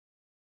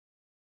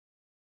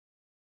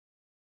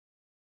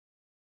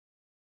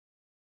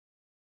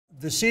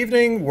This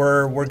evening,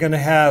 we're going to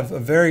have a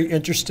very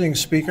interesting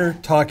speaker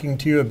talking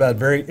to you about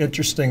very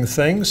interesting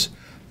things,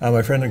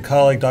 my friend and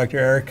colleague, Dr.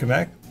 Eric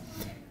Kamek.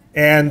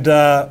 And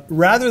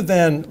rather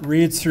than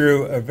read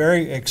through a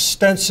very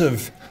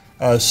extensive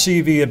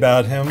CV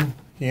about him,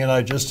 he and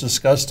I just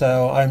discussed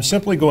how I'm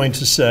simply going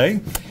to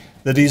say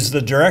that he's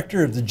the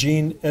director of the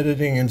Gene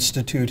Editing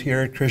Institute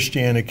here at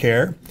Christiana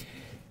Care.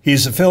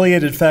 He's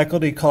affiliated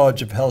faculty,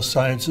 College of Health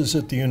Sciences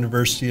at the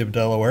University of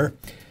Delaware,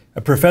 a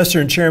professor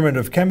and chairman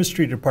of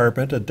chemistry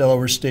department at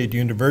Delaware State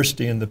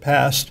University in the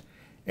past,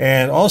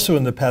 and also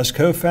in the past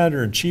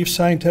co-founder and chief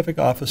scientific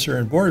officer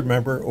and board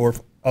member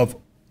of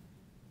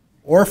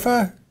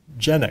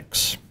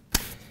Orphagenics.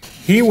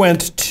 He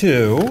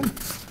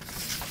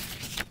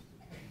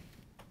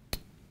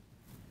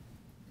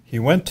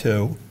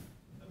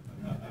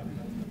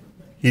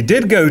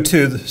did go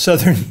to the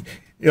Southern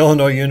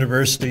Illinois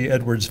University,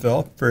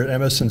 Edwardsville for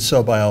MS in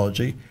cell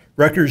biology,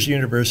 Rutgers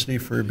University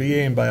for a BA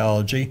in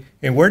biology.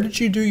 And where did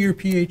you do your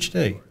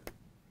PhD?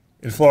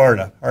 In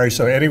Florida. All right,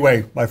 so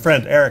anyway, my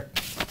friend Eric.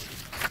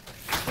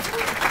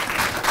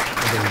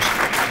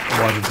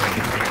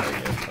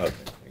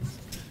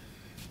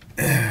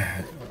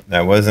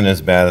 That wasn't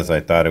as bad as I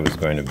thought it was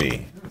going to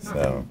be.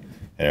 So,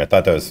 and I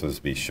thought that was supposed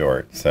to be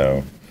short.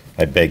 So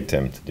I begged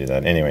him to do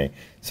that. Anyway,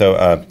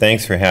 so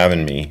thanks for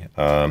having me.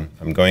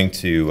 I'm going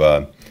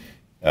to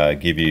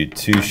give you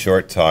two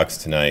short talks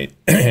tonight,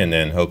 and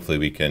then hopefully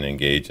we can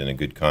engage in a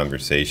good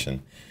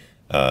conversation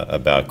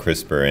about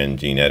CRISPR and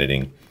gene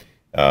editing.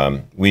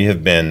 We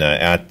have been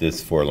at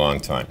this for a long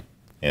time,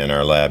 and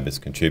our lab has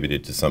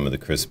contributed to some of the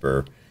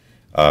CRISPR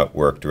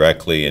work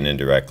directly and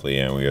indirectly,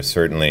 and we are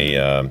certainly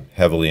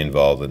heavily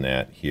involved in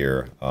that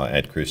here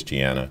at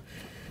Christiana.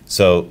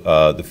 So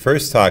the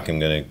first talk I'm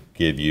going to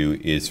give you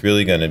is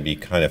really going to be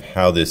kind of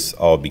how this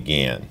all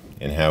began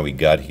and how we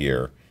got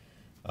here.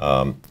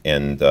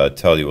 And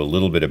tell you a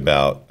little bit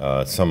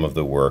about some of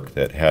the work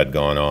that had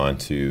gone on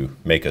to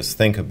make us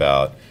think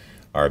about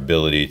our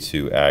ability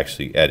to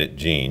actually edit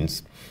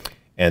genes.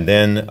 And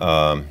then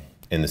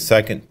in the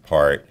second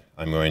part,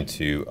 I'm going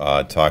to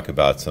talk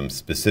about some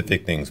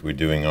specific things we're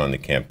doing on the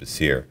campus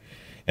here.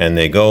 And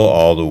they go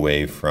all the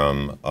way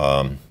from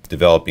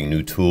developing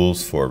new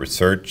tools for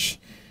research,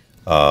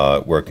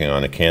 working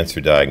on a cancer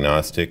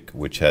diagnostic,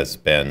 which has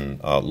been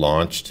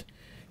launched,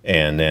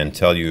 and then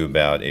tell you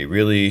about a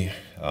really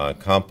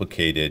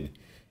complicated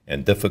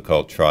and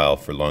difficult trial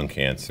for lung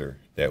cancer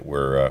that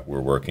we're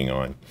working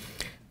on.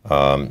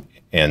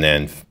 And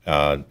then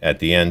at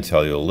the end,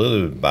 tell you a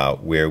little bit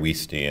about where we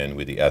stand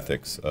with the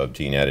ethics of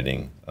gene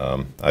editing.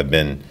 I've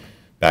been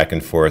back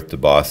and forth to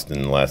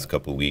Boston the last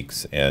couple of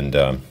weeks, and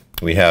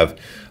we have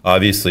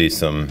obviously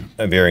some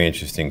very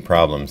interesting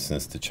problems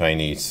since the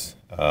Chinese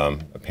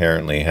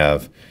apparently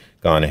have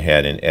gone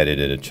ahead and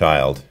edited a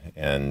child,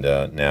 and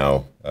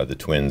now the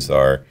twins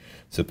are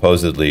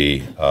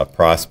supposedly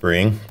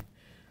prospering,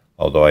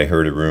 although I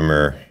heard a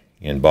rumor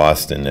in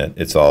Boston that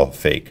it's all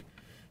fake.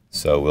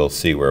 So we'll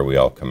see where we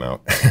all come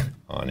out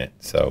on it.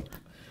 So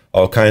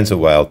all kinds of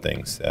wild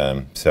things.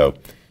 I'm sure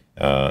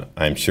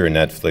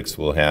Netflix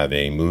will have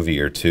a movie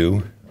or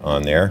two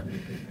on there.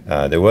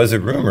 There was a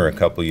rumor a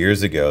couple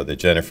years ago that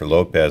Jennifer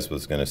Lopez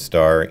was going to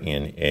star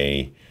in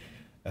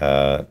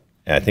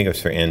I think it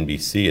was for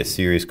NBC, a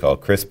series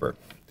called CRISPR.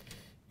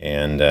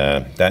 And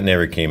that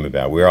never came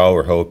about. We all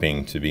were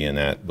hoping to be in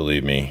that,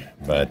 believe me.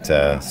 But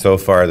so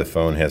far, the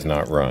phone has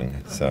not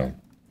rung. So,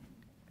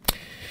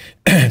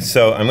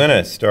 so I'm going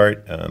to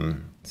start.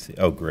 See.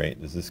 Oh, great.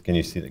 Can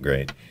you see that?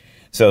 Great.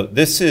 So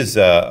this is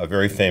a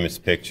very famous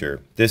picture.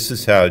 This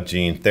is how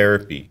gene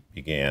therapy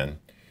began.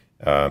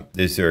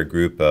 These are a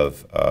group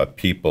of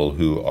people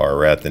who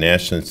are at the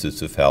National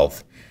Institutes of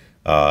Health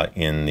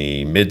in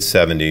the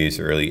mid-70s,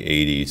 early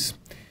 80s.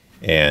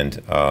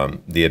 And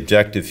the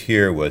objective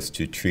here was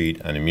to treat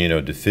an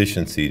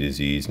immunodeficiency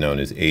disease known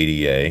as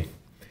ADA.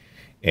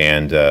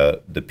 And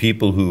the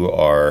people who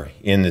are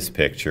in this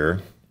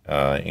picture,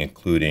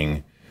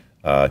 including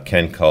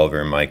Ken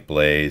Culver, Mike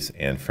Blaise,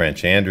 and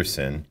French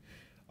Anderson,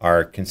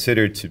 are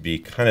considered to be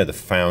kind of the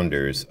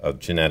founders of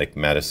genetic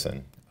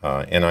medicine.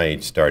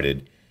 NIH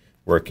started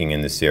working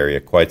in this area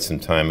quite some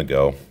time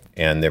ago,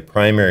 and their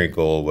primary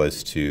goal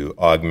was to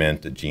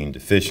augment a gene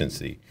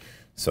deficiency.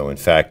 So in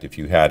fact, if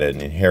you had an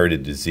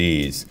inherited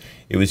disease,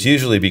 it was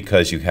usually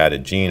because you had a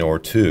gene or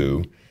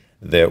two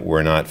that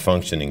were not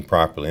functioning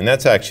properly. And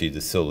that's actually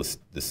still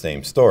the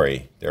same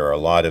story. There are a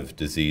lot of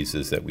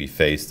diseases that we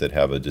face that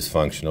have a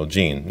dysfunctional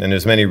gene. And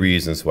there's many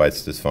reasons why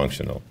it's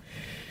dysfunctional.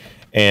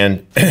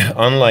 And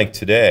unlike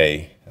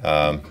today,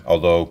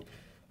 although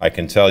I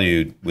can tell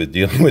you with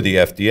dealing with the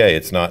FDA,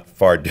 it's not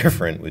far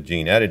different with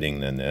gene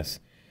editing than this.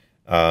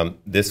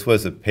 This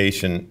was a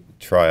patient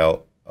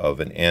trial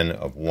of an N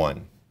of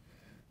 1.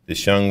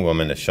 This young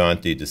woman,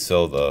 Ashanti De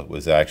Silva,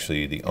 was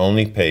actually the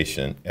only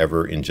patient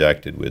ever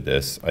injected with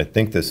this. I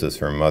think this is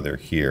her mother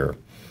here.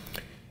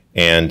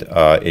 And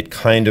it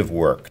kind of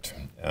worked.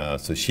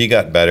 So she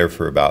got better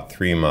for about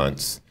 3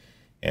 months,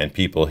 and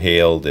people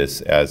hailed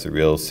this as a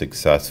real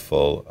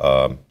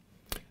successful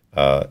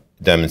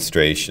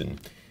demonstration.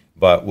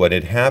 But what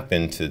had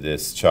happened to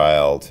this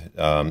child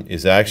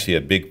is actually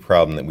a big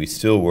problem that we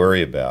still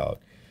worry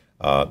about.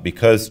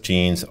 Because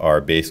genes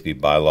are basically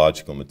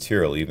biological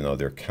material, even though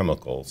they're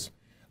chemicals,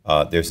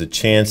 there's a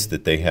chance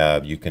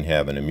that you can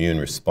have an immune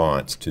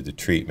response to the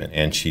treatment,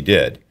 and she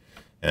did.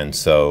 And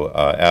so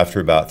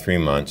after about 3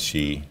 months,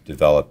 she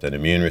developed an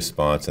immune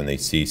response, and they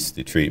ceased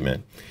the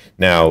treatment.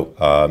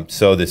 Now,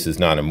 so this is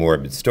not a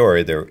morbid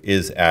story. There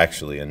is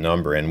actually a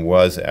number, and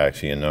was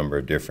actually a number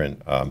of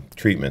different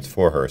treatments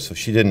for her. So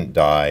she didn't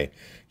die.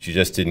 She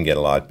just didn't get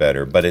a lot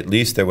better. But at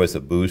least there was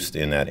a boost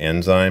in that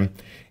enzyme,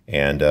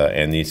 and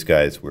these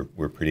guys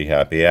were pretty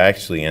happy. I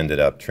actually ended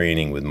up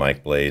training with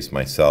Mike Blaze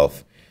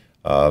myself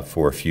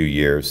for a few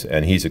years,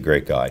 and he's a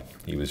great guy.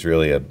 He was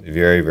really a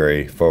very,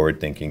 very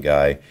forward-thinking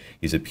guy.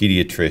 He's a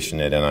pediatrician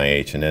at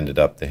NIH and ended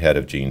up the head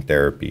of gene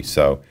therapy.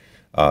 So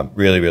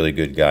really, really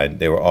good guy.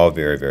 They were all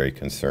very, very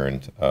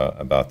concerned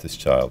about this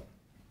child.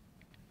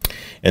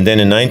 And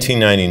then in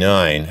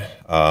 1999,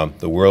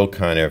 the world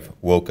kind of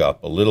woke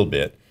up a little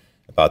bit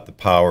about the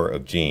power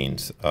of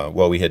genes.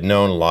 Well, we had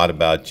known a lot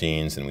about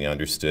genes, and we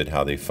understood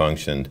how they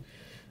functioned.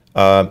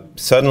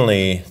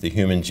 Suddenly, the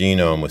human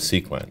genome was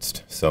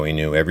sequenced, so we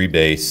knew every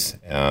base.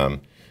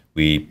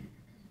 We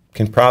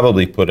can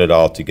probably put it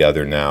all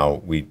together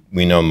now.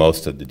 We know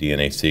most of the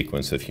DNA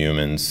sequence of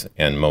humans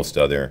and most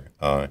other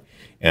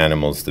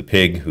animals. The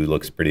pig, who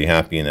looks pretty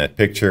happy in that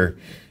picture,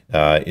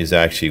 is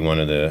actually one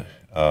of the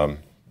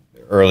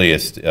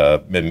earliest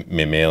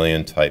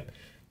mammalian-type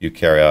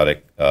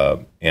eukaryotic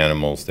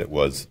animals that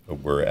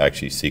were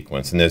actually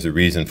sequenced. And there's a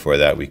reason for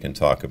that we can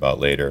talk about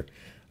later.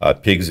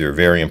 Pigs are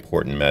very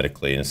important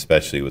medically, and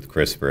especially with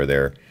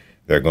CRISPR,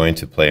 they're going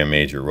to play a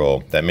major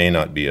role. That may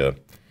not be a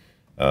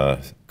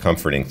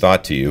comforting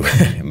thought to you,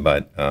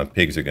 but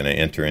pigs are going to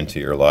enter into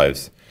your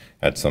lives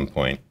at some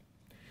point.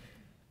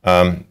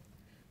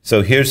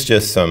 So here's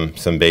just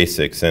some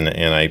basics, and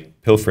I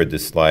pilfered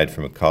this slide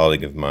from a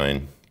colleague of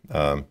mine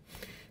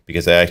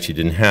because I actually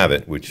didn't have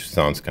it, which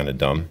sounds kind of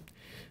dumb.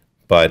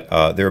 But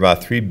there are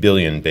about 3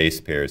 billion base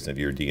pairs of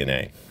your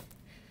DNA.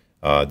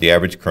 The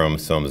average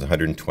chromosome is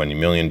 120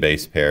 million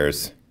base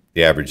pairs.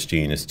 The average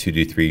gene is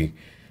 2,000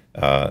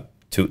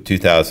 to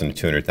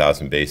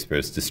 200,000 base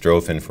pairs.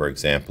 Dystrophin, for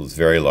example, is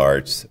very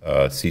large.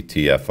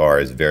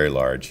 CTFR is very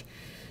large.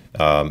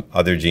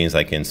 Other genes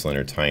like insulin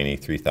are tiny,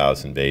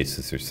 3,000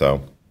 bases or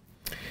so.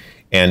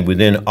 And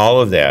within all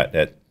of that,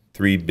 at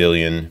 3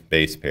 billion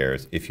base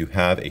pairs, if you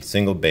have a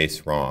single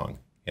base wrong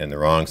in the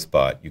wrong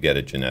spot, you get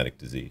a genetic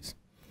disease.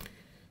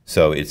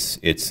 So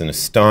it's an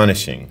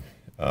astonishing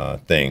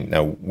thing.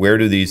 Now, where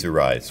do these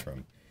arise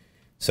from?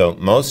 So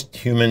most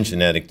human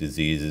genetic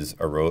diseases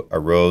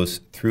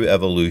arose through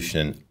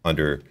evolution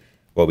under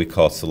what we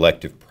call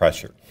selective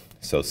pressure.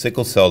 So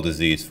sickle cell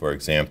disease, for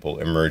example,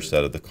 emerged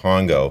out of the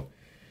Congo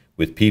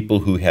with people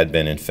who had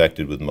been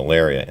infected with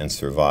malaria and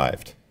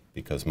survived,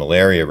 because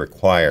malaria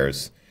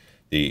requires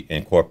the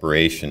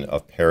incorporation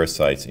of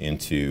parasites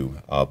into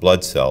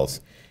blood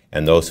cells,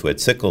 and those who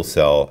had sickle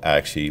cell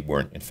actually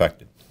weren't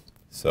infected.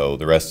 So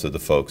the rest of the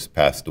folks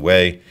passed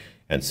away,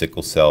 and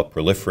sickle cell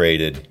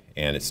proliferated,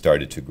 and it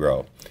started to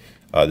grow.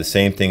 The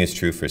same thing is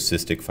true for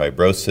cystic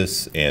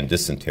fibrosis and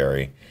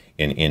dysentery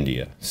in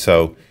India.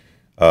 So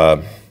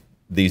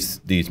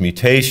these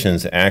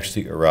mutations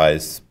actually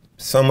arise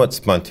somewhat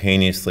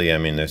spontaneously. I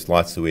mean, there's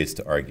lots of ways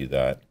to argue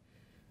that.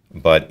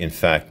 But in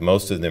fact,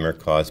 most of them are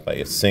caused by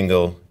a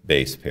single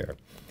base pair.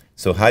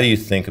 So how do you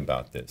think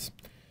about this?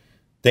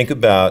 Think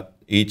about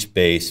each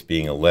base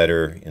being a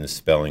letter in the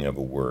spelling of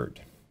a word.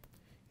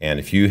 And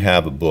if you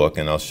have a book,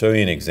 and I'll show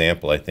you an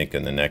example, I think,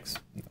 in the next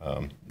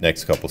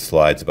couple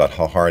slides about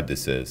how hard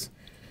this is.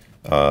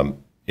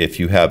 If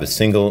you have a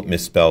single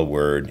misspelled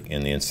word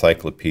in the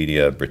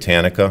Encyclopedia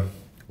Britannica,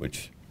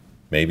 which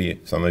maybe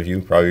some of you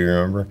probably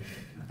remember,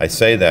 I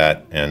say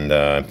that, and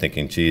I'm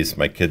thinking, geez,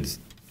 my kids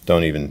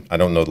I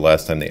don't know the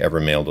last time they ever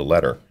mailed a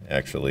letter,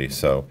 actually.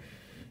 So,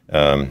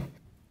 and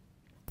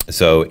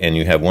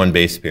you have one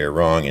base pair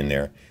wrong in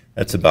there.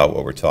 That's about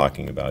what we're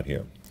talking about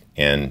here.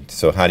 And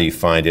so how do you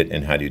find it,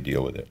 and how do you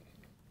deal with it?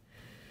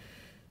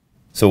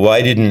 So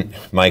why didn't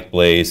Mike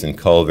Blaze and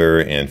Culver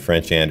and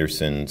French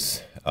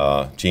Anderson's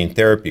gene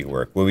therapy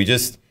work? Well,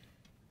 if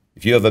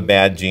you have a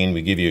bad gene,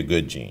 we give you a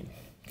good gene,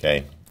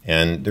 okay?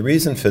 And the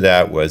reason for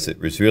that was it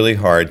was really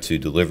hard to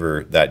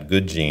deliver that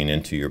good gene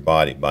into your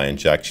body by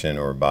injection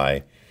or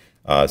by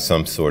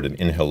some sort of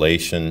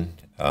inhalation.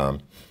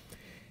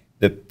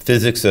 The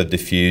physics of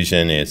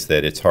diffusion is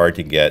that it's hard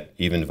to get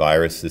even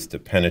viruses to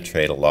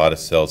penetrate a lot of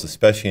cells,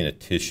 especially in a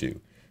tissue.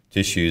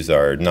 Tissues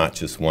are not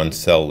just one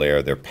cell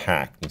layer, they're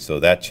packed. And so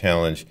that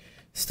challenge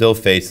still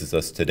faces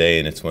us today,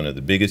 and it's one of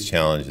the biggest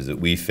challenges that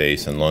we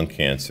face in lung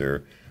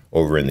cancer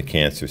over in the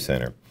Cancer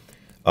Center.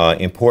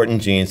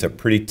 Important genes are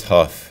pretty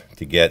tough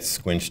to get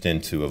squinched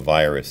into a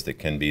virus that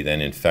can be then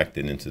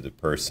infected into the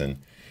person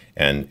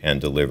and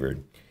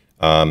delivered.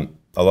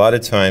 A lot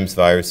of times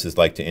viruses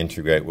like to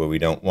integrate where we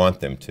don't want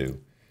them to.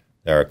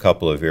 There are a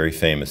couple of very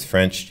famous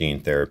French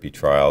gene therapy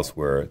trials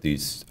where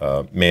these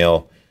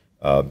male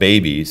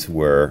babies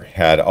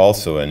had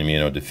also an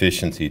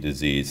immunodeficiency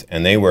disease,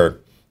 and they were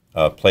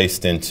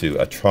placed into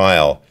a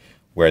trial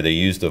where they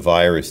used a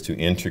virus to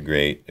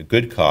integrate a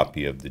good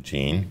copy of the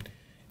gene,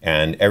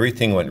 and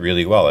everything went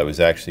really well. I was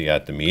actually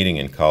at the meeting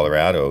in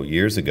Colorado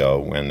years ago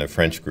when the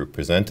French group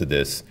presented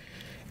this,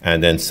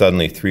 and then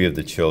suddenly 3 of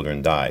the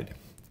children died.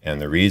 And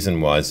the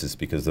reason is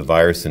because the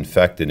virus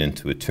infected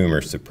into a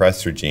tumor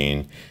suppressor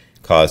gene,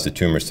 caused the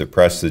tumor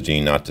suppressor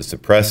gene not to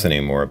suppress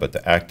anymore, but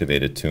to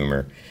activate a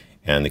tumor,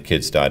 and the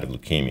kids died of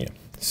leukemia.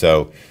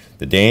 So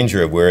the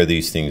danger of where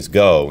these things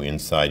go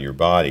inside your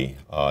body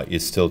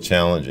is still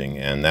challenging,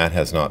 and that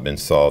has not been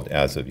solved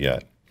as of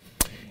yet.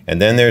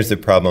 And then there's the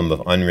problem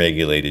of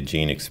unregulated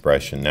gene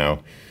expression.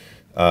 Now,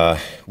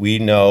 we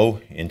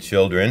know in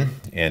children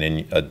and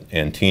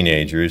in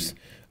teenagers,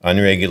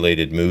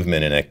 unregulated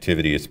movement and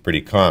activity is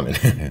pretty common.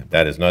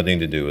 That has nothing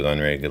to do with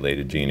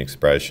unregulated gene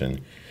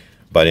expression.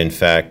 But in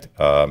fact,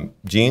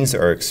 genes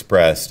are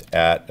expressed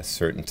at a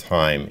certain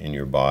time in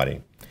your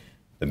body.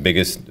 The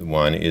biggest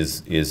one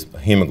is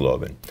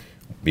hemoglobin.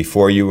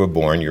 Before you were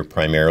born, you're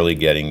primarily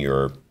getting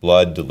your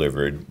blood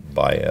delivered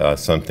by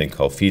something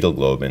called fetal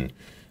globin,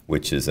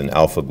 which is an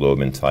alpha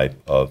globin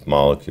type of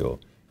molecule.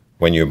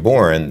 When you're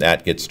born,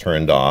 that gets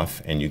turned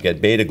off, and you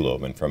get beta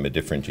globin from a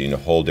different gene, a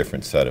whole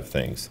different set of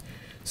things.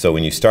 So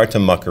when you start to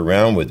muck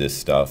around with this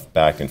stuff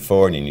back and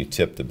forward and you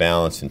tip the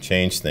balance and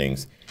change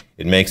things,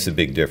 it makes a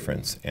big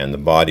difference, and the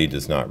body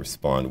does not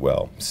respond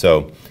well.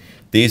 So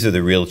these are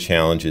the real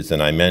challenges,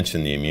 and I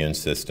mentioned the immune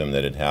system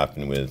that had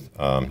happened with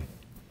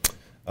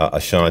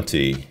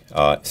Ashanti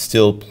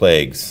still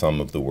plagues some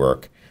of the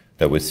work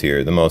that was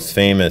here. The most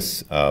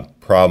famous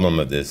problem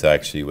of this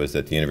actually was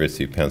at the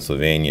University of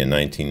Pennsylvania in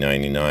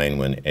 1999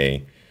 when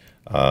a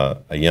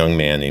young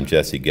man named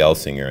Jesse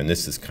Gelsinger, and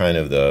this is kind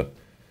of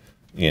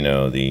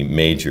the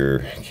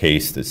major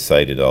case that's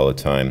cited all the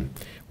time,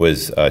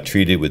 was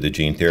treated with a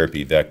gene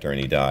therapy vector,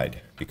 and he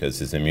died because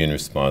his immune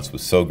response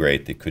was so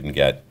great they couldn't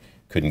get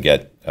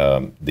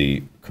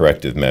the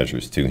corrective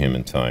measures to him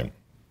in time.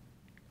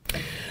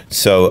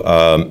 So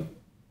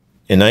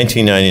in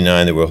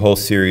 1999, there were a whole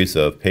series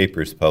of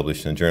papers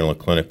published in the Journal of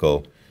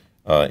Clinical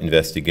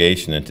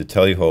Investigation, and to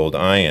tell you how old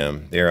I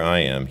am, there I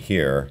am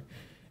here,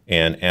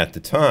 and at the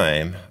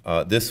time,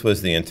 this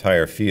was the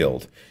entire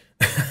field.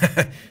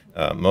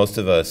 Most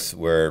of us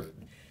were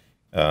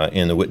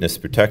in the witness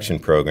protection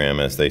program,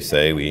 as they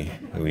say. We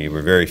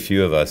were very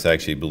few of us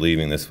actually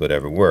believing this would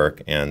ever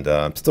work, and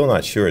I'm still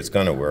not sure it's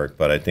going to work,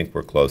 but I think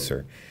we're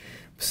closer.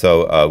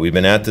 So we've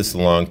been at this a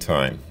long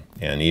time,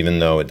 and even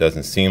though it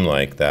doesn't seem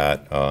like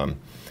that,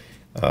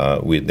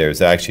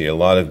 there's actually a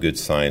lot of good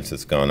science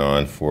that's gone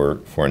on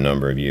for a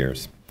number of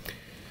years.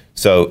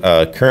 So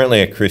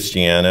currently at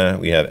Christiana,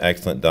 we have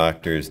excellent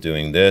doctors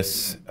doing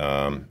this,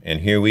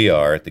 and here we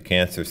are at the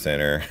Cancer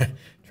Center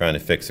trying to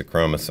fix a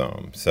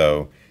chromosome.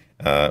 So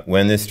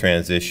when this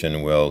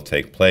transition will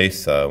take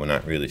place, we're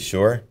not really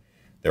sure.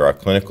 There are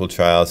clinical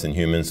trials in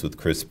humans with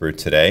CRISPR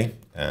today,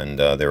 and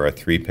there are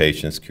 3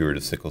 patients cured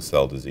of sickle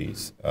cell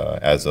disease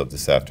as of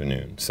this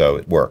afternoon. So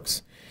it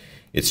works.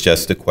 It's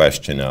just a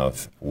question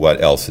of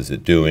what else is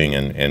it doing,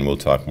 and we'll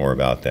talk more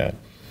about that.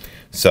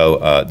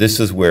 So this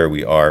is where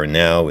we are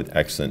now with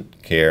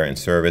excellent care and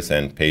service,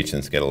 and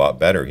patients get a lot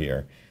better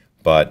here.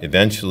 But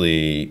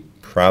eventually,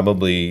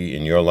 probably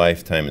in your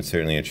lifetime, and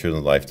certainly in your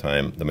children's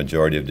lifetime, the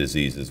majority of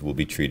diseases will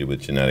be treated with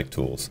genetic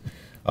tools.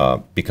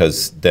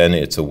 Because then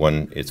it's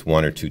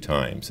one or 2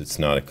 times. It's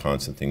not a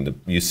constant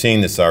thing. You've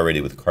seen this already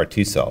with CAR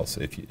T cells.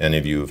 If any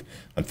of you have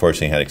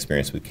unfortunately had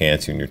experience with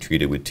cancer and you're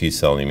treated with T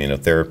cell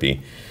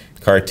immunotherapy,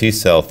 CAR T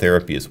cell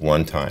therapy is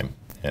one time.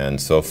 And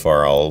so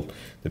far, all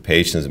the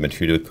patients that have been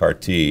treated with CAR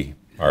T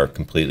are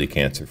completely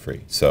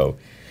cancer-free. So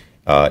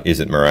is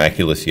it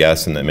miraculous?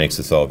 Yes, and that makes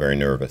us all very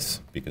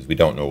nervous because we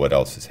don't know what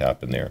else has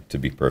happened there, to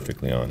be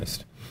perfectly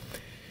honest.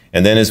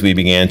 And then as we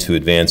began to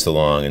advance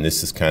along, and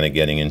this is kind of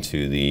getting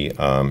into the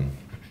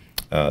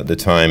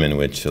time in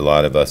which a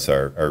lot of us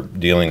are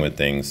dealing with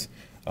things,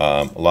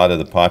 a lot of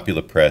the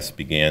popular press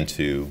began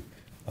to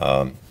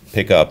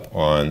pick up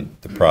on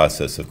the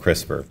process of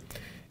CRISPR.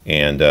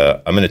 And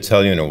I'm going to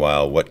tell you in a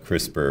while what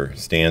CRISPR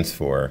stands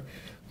for,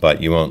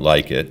 but you won't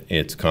like it.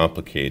 It's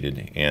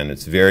complicated, and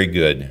it's very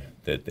good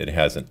that it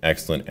has an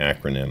excellent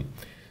acronym.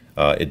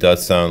 It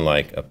does sound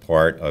like a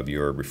part of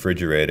your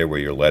refrigerator where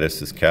your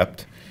lettuce is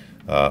kept,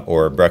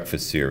 or a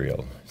breakfast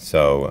cereal.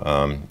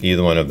 So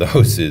either one of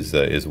those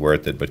is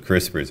worth it, but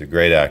CRISPR is a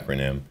great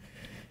acronym,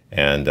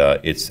 and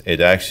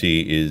it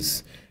actually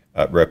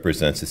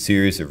represents a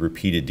series of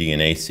repeated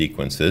DNA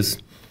sequences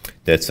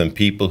that some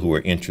people who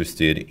are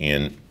interested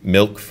in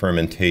milk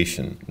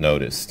fermentation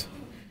noticed.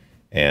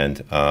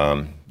 And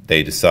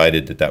they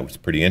decided that that was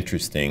pretty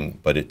interesting,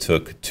 but it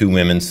took 2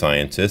 women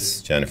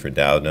scientists, Jennifer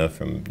Doudna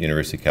from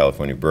University of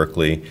California,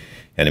 Berkeley,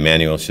 and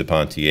Emmanuelle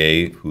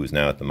Charpentier, who is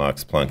now at the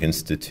Max Planck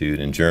Institute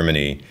in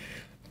Germany,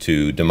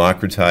 to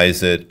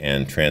democratize it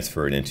and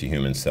transfer it into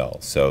human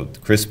cells. So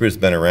CRISPR has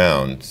been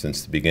around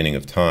since the beginning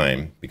of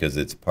time because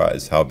it's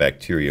how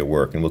bacteria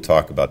work, and we'll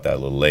talk about that a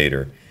little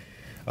later.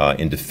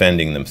 in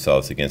defending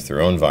themselves against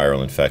their own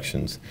viral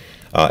infections.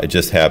 It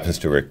just happens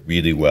to work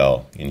really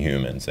well in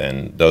humans.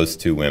 And those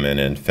two women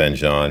and Fen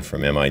Zhang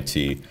from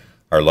MIT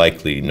are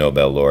likely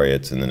Nobel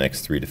laureates in the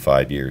next 3 to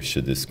 5 years,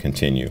 should this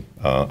continue,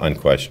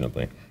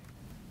 unquestionably.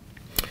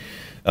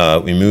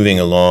 We're moving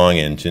along,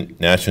 and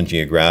National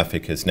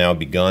Geographic has now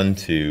begun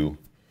to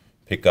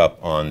pick up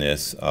on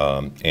this,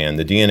 and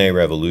the DNA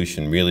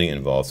revolution really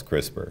involves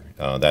CRISPR.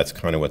 That's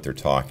kind of what they're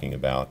talking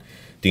about.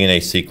 DNA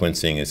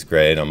sequencing is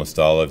great. Almost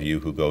all of you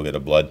who go get a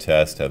blood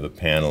test have a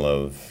panel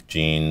of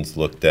genes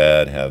looked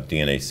at, have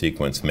DNA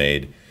sequence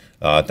made.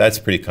 That's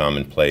pretty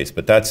commonplace,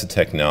 but that's a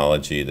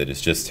technology that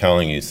is just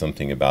telling you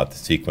something about the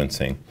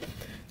sequencing.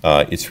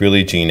 It's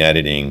really gene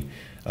editing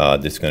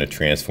that's going to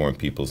transform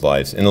people's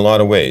lives in a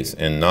lot of ways,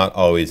 and not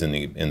always in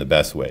the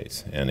best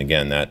ways. And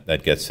again,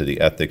 that gets to the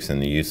ethics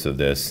and the use of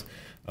this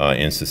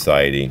in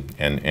society,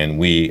 and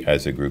we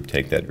as a group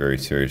take that very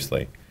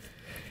seriously.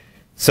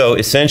 So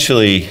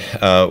essentially,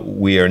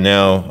 we are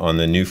now on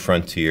the new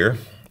frontier,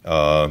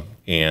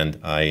 and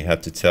I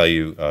have to tell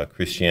you,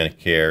 Christiana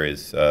Care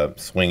is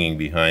swinging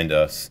behind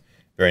us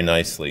very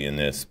nicely in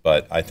this,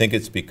 but I think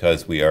it's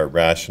because we are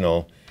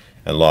rational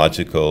and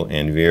logical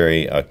and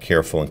very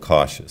careful and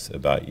cautious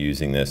about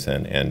using this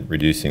and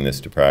reducing this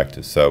to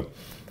practice. So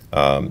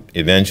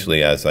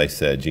eventually, as I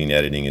said, gene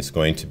editing is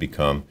going to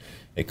become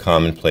a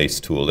commonplace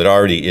tool. It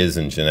already is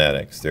in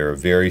genetics. There are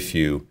very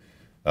few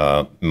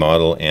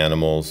model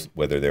animals,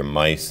 whether they're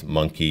mice,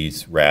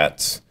 monkeys,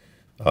 rats,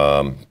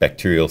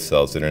 bacterial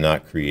cells, that are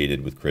not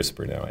created with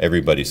CRISPR now.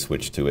 Everybody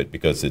switched to it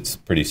because it's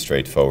pretty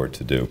straightforward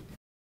to do.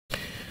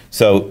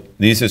 So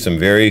these are some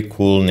very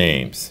cool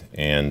names,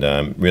 and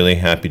I'm really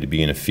happy to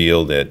be in a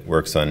field that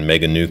works on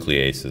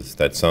meganucleases.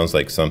 That sounds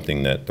like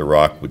something that The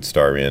Rock would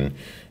star in.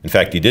 In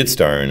fact, he did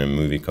star in a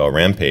movie called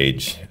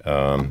Rampage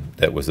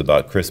that was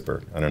about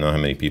CRISPR. I don't know how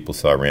many people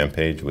saw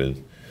Rampage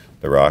with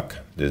The Rock.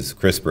 This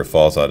CRISPR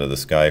falls out of the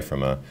sky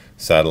from a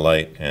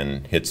satellite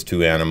and hits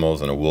two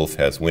animals, and a wolf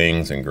has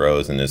wings and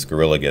grows, and this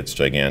gorilla gets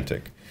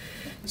gigantic.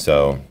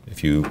 So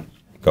if you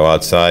go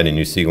outside and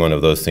you see one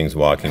of those things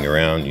walking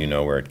around, you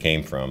know where it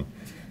came from.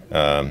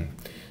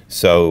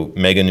 So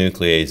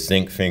meganuclease,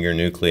 zinc finger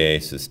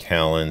nucleases,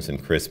 TALENs,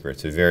 and CRISPR.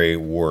 It's a very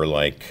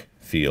warlike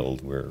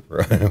field.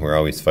 We're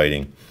always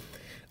fighting.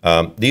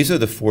 These are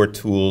the 4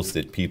 tools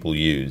that people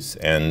use,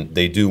 and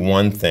they do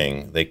one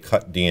thing. They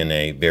cut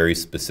DNA very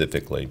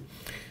specifically.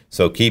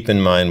 So keep in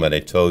mind what I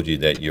told you,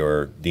 that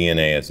your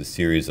DNA has a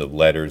series of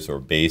letters or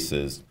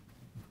bases,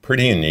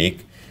 pretty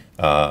unique.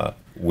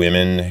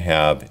 Women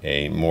have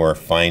a more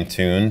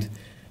fine-tuned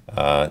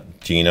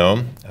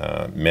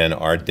genome. Men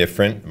are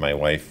different. My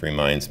wife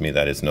reminds me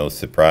that is no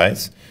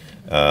surprise.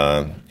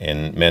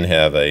 And men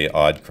have an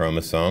odd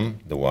chromosome,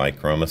 the Y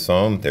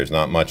chromosome. There's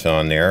not much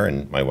on there,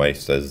 and my wife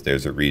says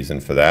there's a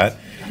reason for that.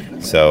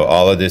 So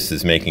all of this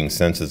is making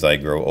sense as I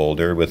grow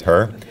older with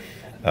her.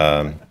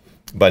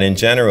 But in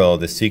general,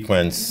 the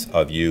sequence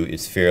of you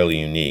is fairly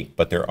unique,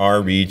 but there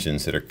are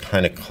regions that are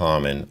kind of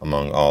common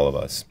among all of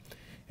us.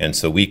 And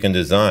so we can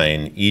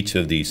design each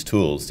of these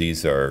tools.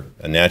 These are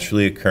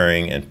naturally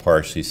occurring and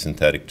partially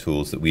synthetic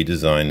tools that we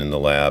design in the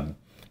lab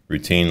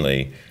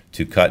routinely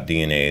to cut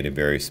DNA at a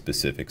very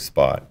specific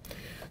spot.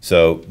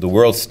 So the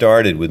world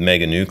started with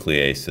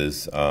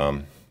meganucleases.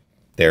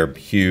 They're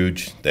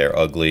huge, they're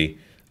ugly,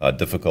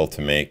 difficult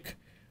to make.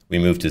 We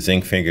moved to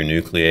zinc finger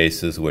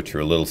nucleases, which are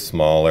a little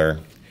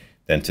smaller,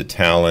 then to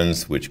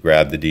TALENs, which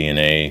grab the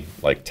DNA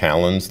like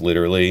talons,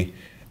 literally,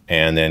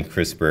 and then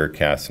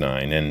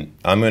CRISPR-Cas9. And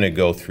I'm going to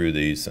go through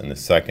these in the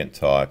second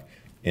talk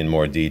in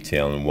more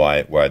detail and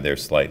why they're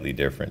slightly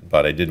different.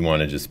 But I did want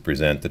to just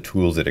present the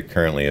tools that are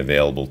currently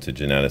available to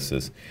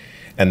geneticists.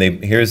 And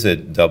here's a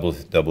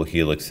double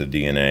helix of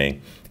DNA,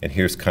 and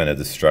here's kind of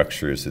the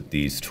structures that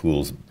these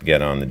tools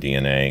get on the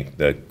DNA.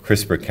 The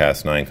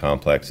CRISPR-Cas9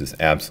 complex is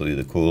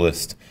absolutely the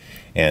coolest,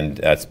 and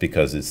that's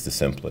because it's the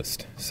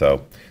simplest.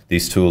 So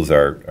these tools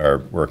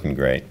are working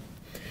great.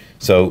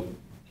 So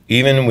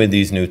even with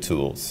these new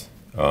tools,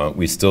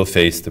 we still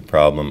face the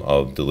problem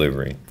of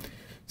delivery.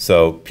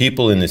 So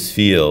people in this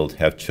field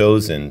have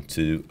chosen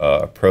to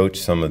approach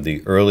some of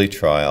the early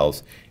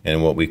trials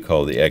in what we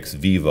call the ex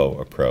vivo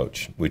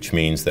approach, which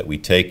means that we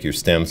take your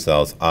stem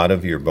cells out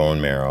of your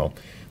bone marrow,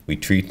 we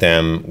treat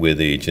them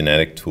with a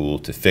genetic tool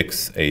to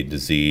fix a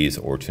disease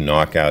or to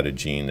knock out a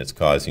gene that's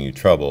causing you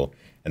trouble,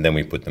 and then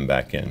we put them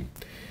back in.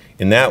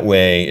 In that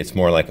way, it's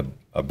more like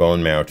a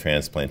bone marrow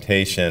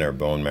transplantation or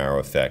bone marrow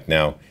effect.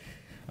 Now,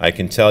 I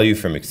can tell you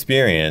from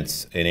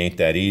experience, it ain't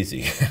that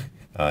easy.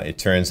 It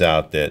turns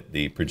out that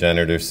the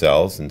progenitor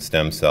cells and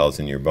stem cells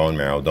in your bone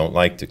marrow don't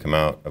like to come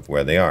out of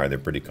where they are. They're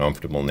pretty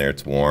comfortable in there.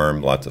 It's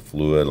warm, lots of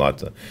fluid,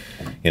 lots of,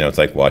 it's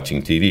like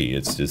watching TV.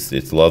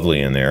 It's lovely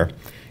in there.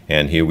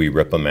 And here we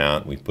rip them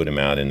out, we put them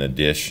out in a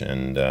dish,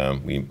 and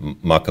we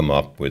muck them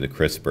up with a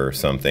CRISPR or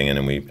something, and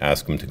then we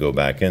ask them to go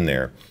back in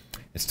there.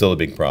 It's still a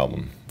big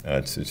problem.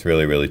 It's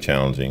really, really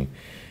challenging.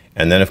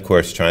 And then, of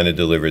course, trying to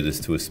deliver this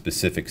to a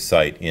specific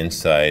site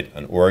inside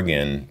an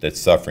organ that's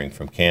suffering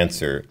from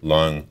cancer,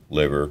 lung,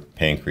 liver,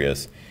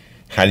 pancreas,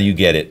 how do you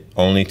get it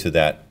only to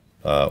that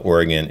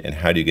organ, and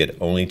how do you get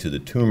only to the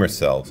tumor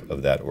cells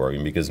of that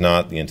organ? Because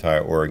not the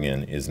entire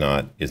organ is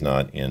not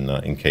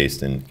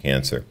encased in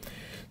cancer.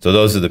 So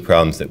those are the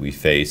problems that we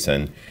face.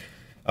 And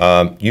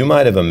you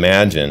might have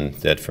imagined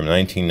that from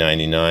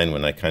 1999,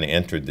 when I kind of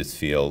entered this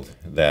field,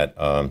 that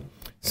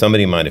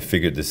somebody might have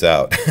figured this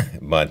out,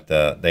 but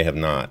they have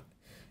not.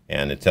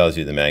 And it tells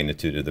you the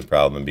magnitude of the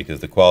problem, because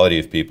the quality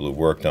of people who've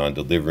worked on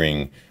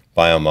delivering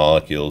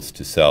biomolecules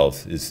to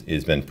cells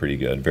has been pretty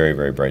good. Very,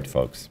 very bright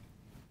folks.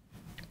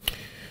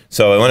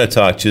 So I want to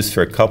talk just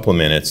for a couple of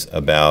minutes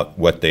about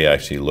what they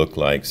actually look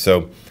like.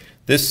 So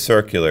this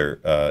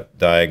circular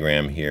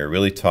diagram here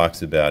really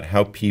talks about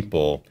how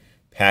people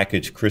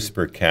package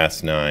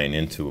CRISPR-Cas9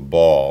 into a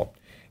ball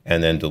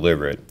and then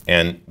deliver it.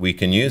 And we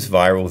can use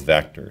viral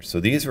vectors. So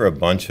these are a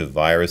bunch of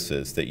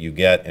viruses that you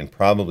get and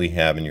probably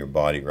have in your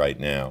body right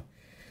now.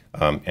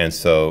 And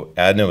so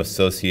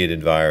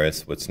adeno-associated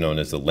virus, what's known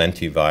as a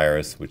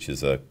lentivirus, which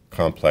is a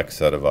complex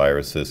set of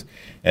viruses,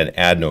 and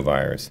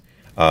adenovirus.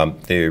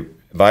 The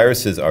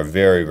viruses are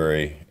very,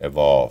 very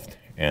evolved,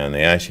 and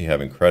they actually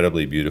have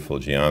incredibly beautiful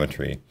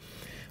geometry.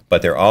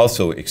 But they're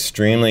also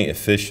extremely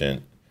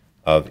efficient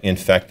of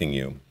infecting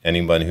you.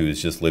 Anyone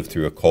who's just lived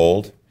through a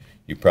cold,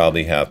 you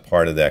probably have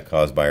part of that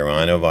caused by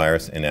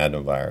rhinovirus and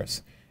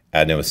adenovirus.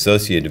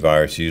 Adeno-associated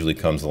virus usually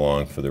comes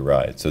along for the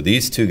ride. So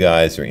these two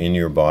guys are in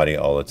your body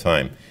all the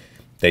time.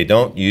 They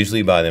don't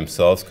usually by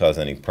themselves cause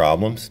any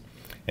problems,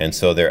 and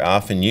so they're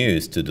often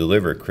used to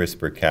deliver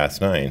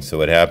CRISPR-Cas9. So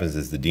what happens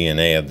is the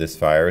DNA of this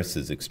virus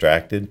is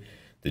extracted,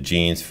 the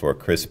genes for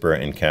CRISPR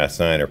and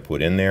Cas9 are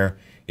put in there,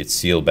 it's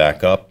sealed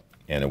back up,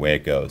 and away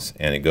it goes.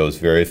 And it goes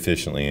very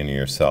efficiently into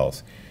your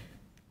cells.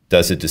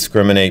 Does it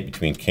discriminate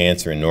between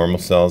cancer and normal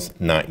cells?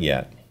 Not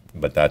yet,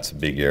 but that's a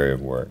big area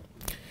of work.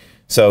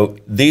 So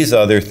these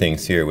other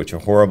things here, which are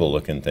horrible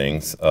looking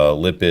things,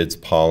 lipids,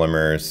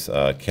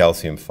 polymers,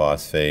 calcium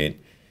phosphate,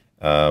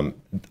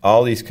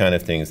 all these kind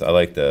of things. I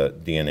like the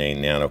DNA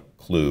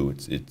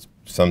nanoclue. It's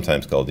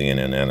sometimes called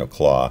DNA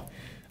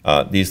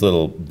nanoclaw. These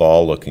little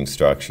ball-looking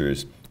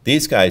structures,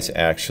 these guys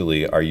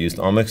actually are used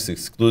almost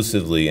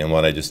exclusively in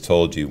what I just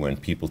told you when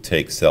people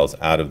take cells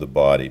out of the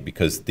body,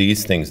 because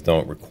these things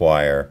don't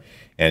require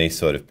any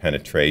sort of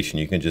penetration.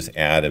 You can just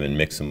add them and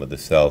mix them with the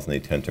cells, and they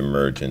tend to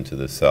merge into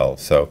the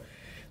cells. So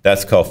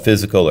that's called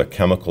physical or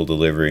chemical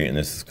delivery, and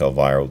this is called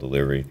viral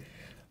delivery.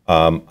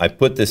 I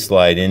put this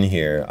slide in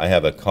here. I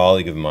have a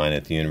colleague of mine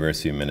at the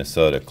University of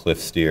Minnesota,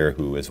 Cliff Steer,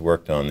 who has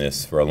worked on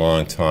this for a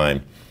long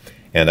time,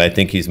 and I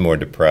think he's more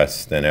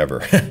depressed than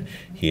ever.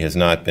 He has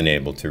not been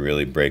able to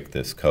really break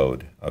this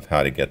code of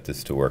how to get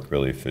this to work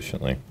really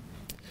efficiently.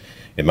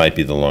 It might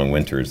be the long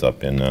winters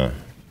up in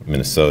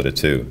Minnesota,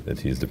 too, that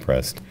he's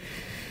depressed.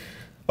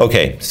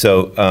 Okay,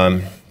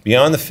 so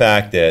beyond the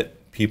fact that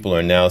people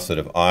are now sort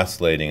of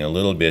oscillating a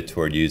little bit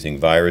toward using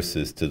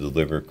viruses to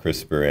deliver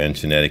CRISPR and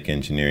genetic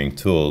engineering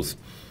tools,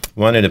 I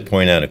wanted to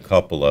point out a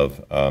couple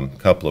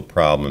of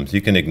problems.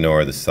 You can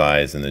ignore the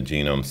size and the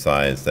genome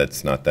size.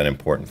 That's not that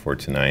important for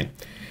tonight.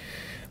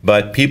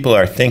 But people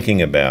are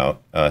thinking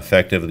about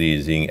effectively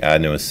using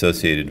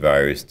adeno-associated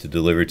virus to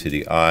deliver to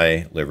the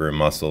eye, liver,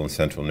 muscle, and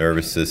central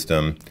nervous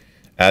system.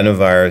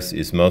 Adenovirus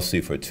is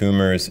mostly for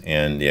tumors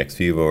and the ex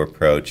vivo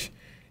approach.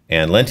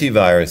 And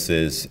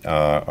lentiviruses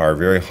are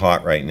very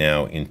hot right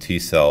now in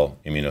T-cell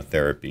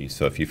immunotherapy.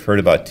 So if you've heard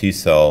about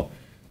T-cell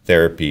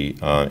therapy,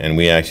 and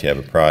we actually have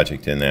a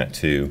project in that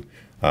too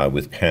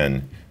with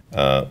Penn,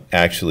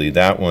 actually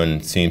that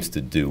one seems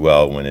to do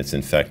well when it's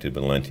infected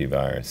with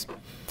lentivirus.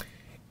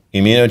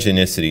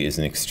 Immunogenicity is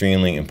an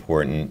extremely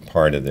important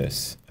part of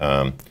this.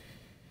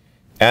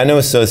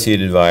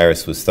 Adeno-associated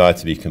virus was thought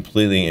to be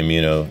completely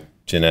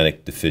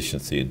immunogenic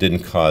deficiency. It didn't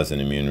cause an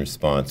immune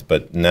response,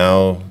 but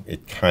now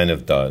it kind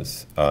of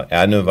does.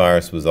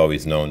 Adenovirus was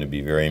always known to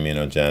be very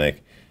immunogenic,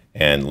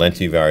 and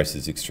lentivirus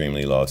is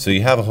extremely low. So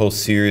you have a whole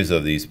series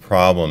of these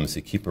problems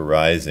that keep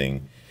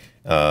arising,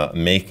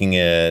 making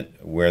it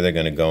where they're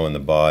going to go in the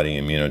body,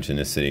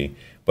 immunogenicity,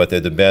 but they're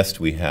the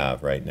best we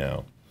have right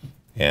now.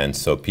 And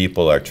so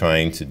people are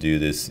trying to do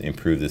this,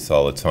 improve this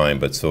all the time,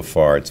 but so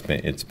far it's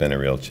been a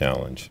real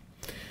challenge.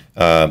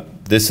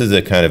 This is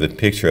a kind of a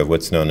picture of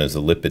what's known as a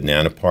lipid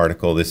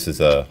nanoparticle. This is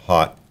a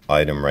hot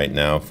item right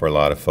now for a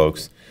lot of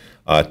folks.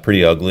 It's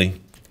pretty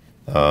ugly.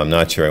 I'm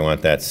not sure I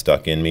want that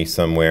stuck in me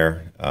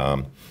somewhere.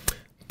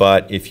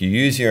 But if you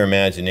use your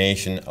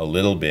imagination a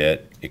little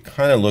bit, it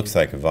kind of looks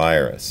like a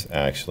virus,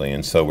 actually.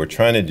 And so we're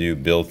trying to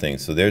build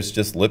things. So there's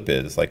just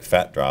lipids, like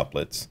fat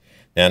droplets.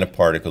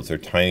 Nanoparticles are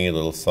tiny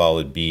little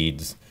solid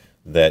beads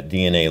that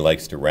DNA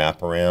likes to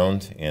wrap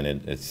around, and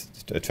it's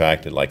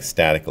attracted like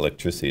static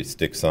electricity. It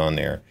sticks on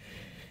there.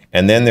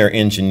 And then they're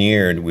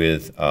engineered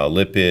with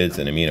lipids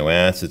and amino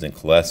acids and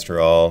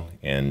cholesterol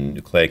and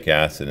nucleic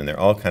acid, and they're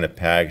all kind of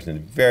packaged in a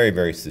very,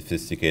 very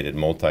sophisticated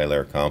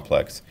multi-layer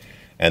complex,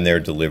 and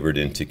they're delivered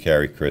in to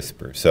carry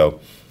CRISPR.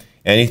 So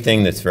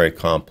anything that's very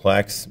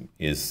complex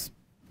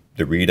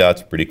the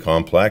readout's pretty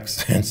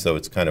complex, and so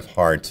it's kind of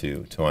hard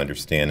to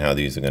understand how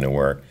these are going to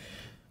work.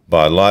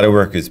 But a lot of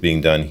work is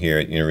being done here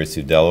at University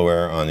of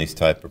Delaware on these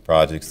type of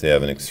projects. They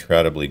have an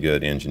incredibly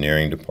good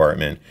engineering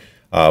department.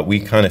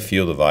 We kind of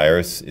feel the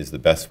virus is the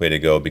best way to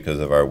go because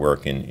of our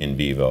work in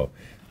vivo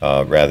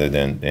rather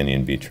than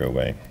in vitro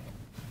way.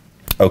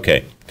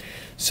 Okay,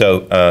 so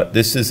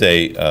this is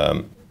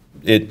a,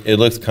 it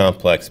looks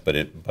complex,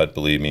 but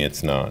believe me,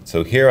 it's not.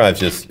 So here I've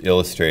just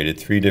illustrated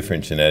 3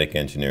 different genetic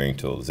engineering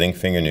tools: zinc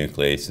finger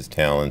nucleases,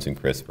 TALENs,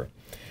 and CRISPR.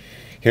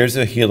 Here's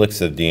a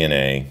helix of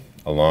DNA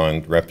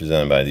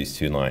represented by these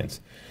 2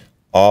 lines.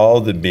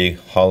 All the big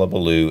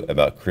hullabaloo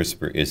about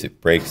CRISPR is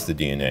it breaks the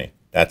DNA.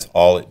 That's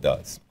all it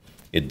does.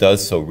 It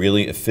does so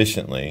really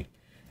efficiently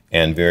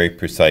and very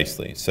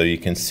precisely. So you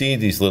can see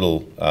these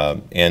little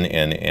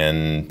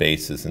N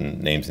bases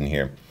and names in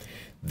here.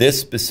 This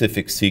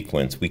specific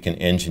sequence we can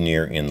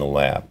engineer in the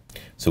lab.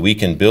 So we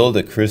can build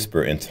a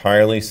CRISPR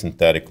entirely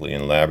synthetically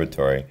in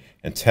laboratory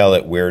and tell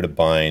it where to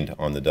bind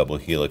on the double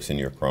helix in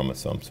your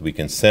chromosome. So we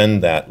can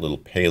send that little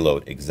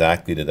payload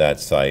exactly to that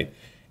site,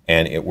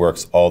 and it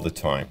works all the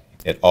time.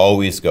 It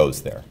always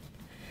goes there.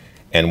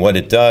 And what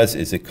it does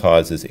is it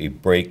causes a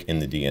break in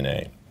the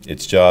DNA.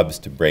 Its job is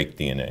to break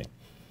DNA.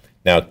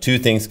 Now, 2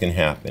 things can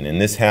happen,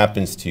 and this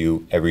happens to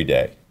you every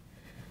day.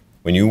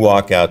 When you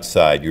walk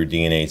outside, your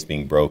DNA is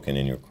being broken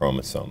in your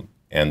chromosome.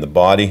 And the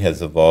body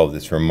has evolved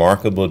this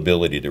remarkable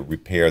ability to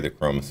repair the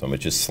chromosome. It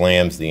just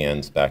slams the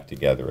ends back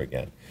together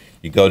again.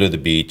 You go to the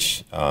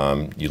beach,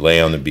 you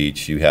lay on the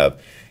beach, you have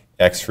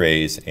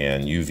X-rays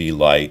and UV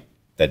light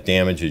that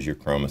damages your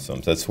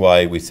chromosomes. That's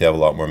why we have a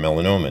lot more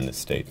melanoma in this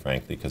state,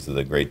 frankly, because of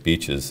the great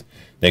beaches.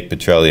 Nick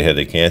Petrelli, head of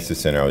the Cancer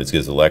Center, always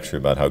gives a lecture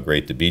about how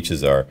great the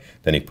beaches are.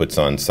 Then he puts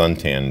on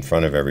suntan in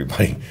front of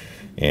everybody.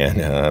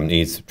 And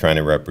he's trying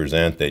to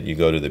represent that you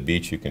go to the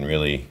beach, you can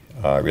really,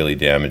 really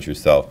damage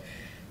yourself.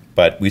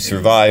 But we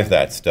survive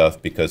that stuff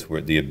because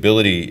the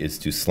ability is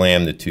to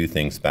slam the 2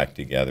 things back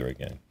together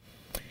again.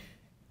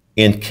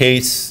 In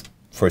case,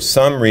 for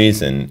some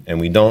reason, and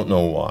we don't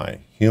know why,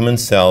 human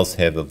cells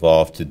have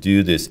evolved to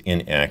do this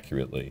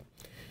inaccurately.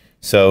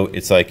 So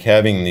it's like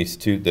having these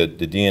the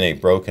DNA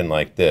broken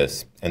like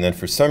this, and then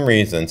for some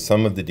reason,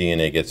 some of the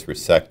DNA gets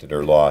resected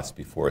or lost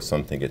before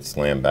something gets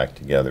slammed back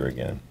together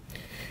again.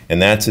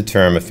 And that's a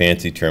term, a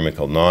fancy term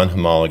called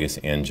non-homologous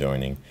end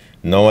joining.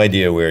 No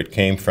idea where it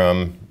came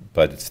from,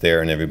 but it's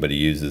there and everybody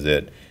uses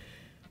it.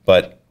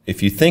 But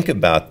if you think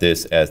about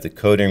this as the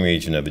coding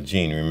region of a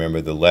gene,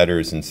 remember the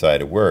letters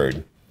inside a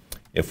word.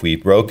 If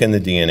we've broken the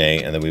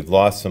DNA and then we've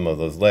lost some of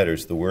those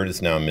letters, the word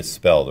is now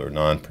misspelled or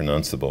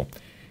non-pronounceable.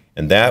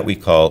 And that we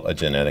call a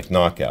genetic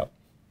knockout.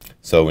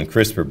 So when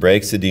CRISPR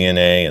breaks the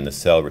DNA and the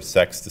cell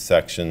resects the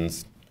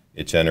sections,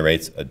 it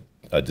generates a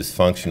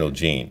dysfunctional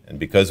gene. And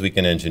because we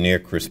can engineer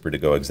CRISPR to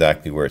go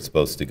exactly where it's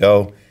supposed to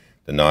go,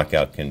 the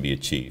knockout can be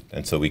achieved.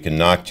 And so we can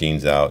knock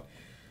genes out.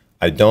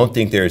 I don't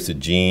think there's a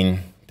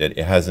gene that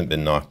it hasn't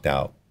been knocked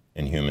out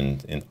in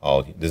humans.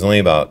 There's only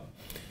about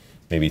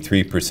maybe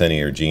 3% of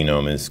your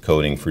genome is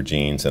coding for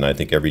genes, and I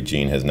think every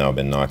gene has now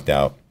been knocked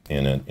out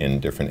in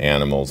different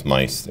animals,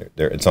 mice.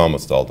 It's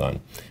almost all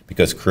done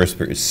because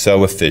CRISPR is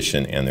so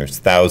efficient, and there's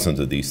thousands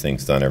of these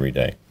things done every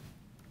day.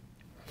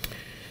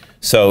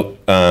 So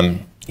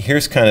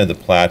here's kind of the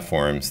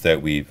platforms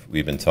that we've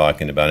been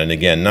talking about, and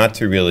again, not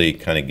to really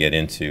kind of get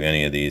into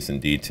any of these in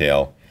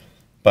detail,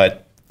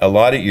 but a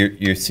lot of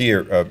you see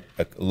a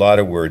lot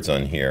of words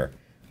on here: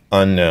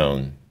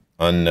 unknown,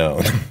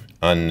 unknown,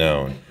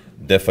 unknown,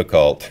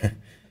 difficult,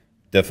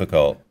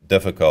 difficult,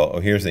 difficult. Oh,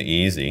 here's the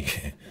easy.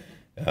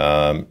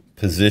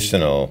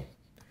 Positional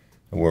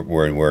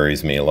word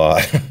worries me a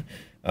lot.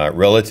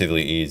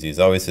 Relatively easy. It's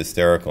always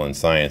hysterical in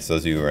science.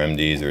 Those of you who are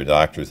MDs or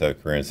doctors have a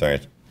career in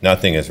science,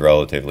 nothing is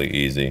relatively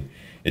easy.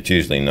 It's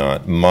usually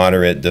not.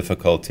 Moderate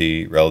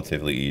difficulty,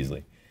 relatively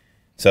easily.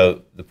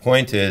 So the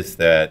point is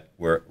that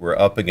we're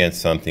up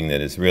against something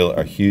that is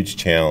a huge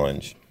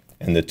challenge,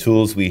 and the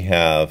tools we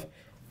have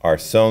are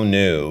so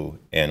new,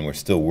 and we're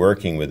still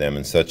working with them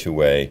in such a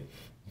way,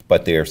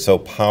 but they are so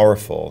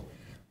powerful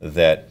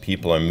that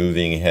people are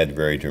moving ahead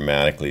very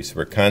dramatically. So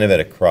we're kind of at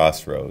a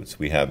crossroads.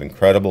 We have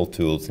incredible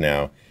tools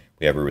now.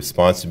 We have a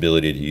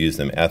responsibility to use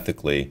them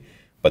ethically,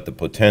 but the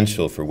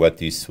potential for what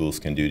these tools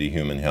can do to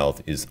human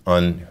health is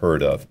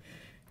unheard of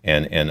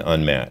and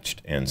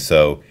unmatched. And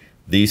so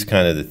these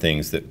kind of the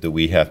things that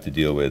we have to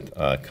deal with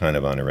kind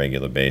of on a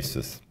regular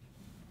basis.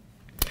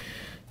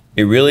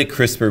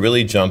 CRISPR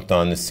really jumped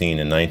on the scene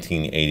in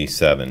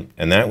 1987,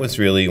 and that was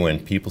really when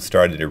people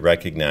started to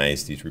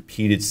recognize these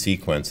repeated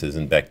sequences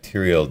in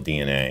bacterial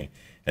DNA,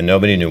 and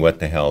nobody knew what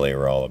the hell they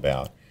were all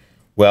about.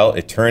 Well,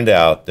 it turned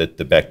out that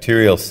the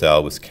bacterial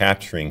cell was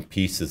capturing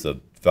pieces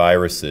of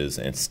viruses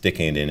and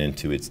sticking it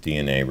into its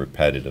DNA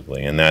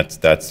repetitively, and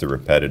that's the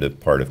repetitive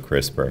part of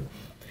CRISPR.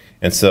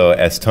 And so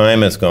as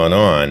time has gone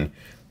on,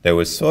 there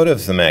was sort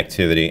of some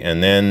activity,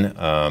 and then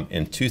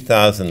in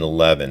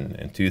 2011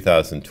 and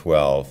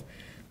 2012,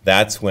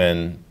 that's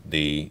when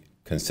the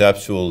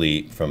conceptual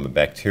leap from a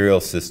bacterial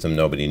system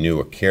nobody knew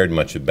or cared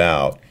much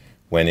about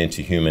went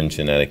into human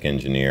genetic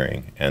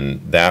engineering.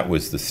 And that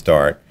was the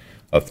start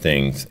of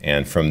things.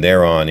 And from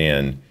there on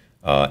in,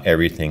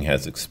 everything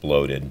has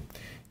exploded.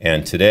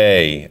 And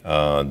today,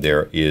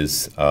 there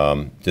is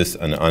just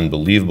an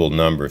unbelievable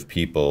number of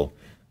people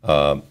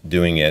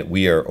doing it.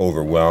 We are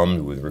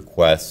overwhelmed with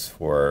requests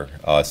for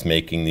us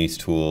making these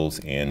tools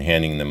and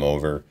handing them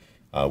over.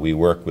 We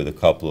work with a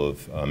couple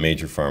of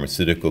major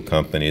pharmaceutical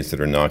companies that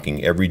are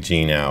knocking every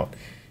gene out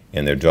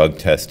in their drug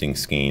testing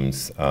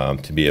schemes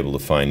to be able to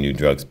find new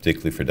drugs,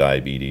 particularly for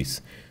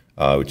diabetes,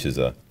 which is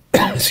a,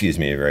 excuse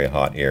me, a very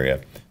hot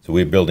area. So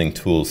we're building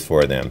tools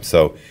for them.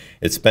 So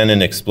it's been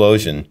an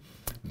explosion.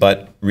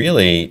 But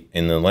really,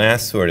 in the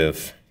last sort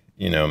of,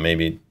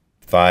 maybe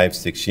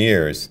 5-6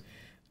 years,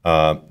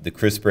 the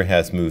CRISPR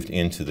has moved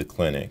into the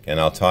clinic. And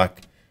I'll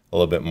talk a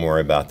little bit more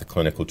about the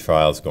clinical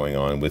trials going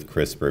on with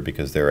CRISPR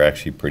because they're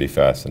actually pretty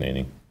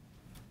fascinating.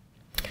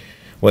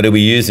 What are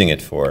we using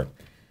it for?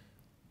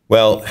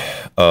 Well,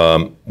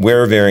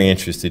 we're very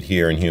interested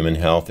here in human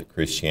health at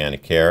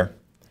ChristianaCare,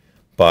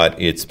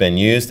 but it's been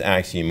used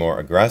actually more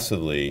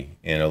aggressively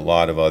in a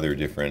lot of other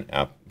different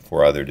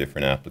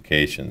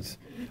applications.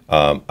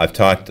 I've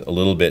talked a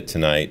little bit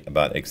tonight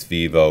about ex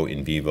vivo,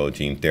 in vivo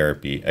gene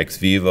therapy. Ex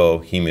vivo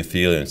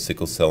hemophilia and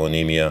sickle cell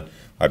anemia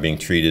are being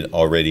treated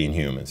already in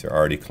humans. There are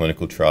already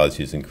clinical trials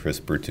using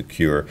CRISPR to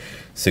cure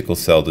sickle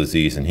cell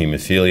disease and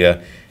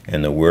hemophilia,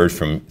 and the word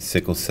from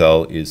sickle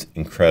cell is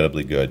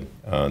incredibly good.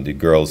 The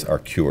girls are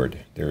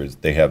cured.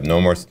 They have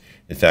no more.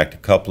 In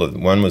fact,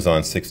 one was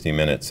on 60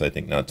 Minutes, I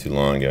think not too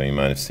long ago. You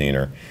might have seen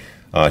her.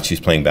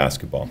 She's playing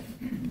basketball.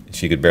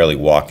 She could barely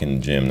walk in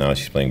the gym. Now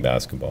she's playing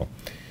basketball.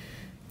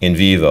 In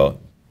vivo,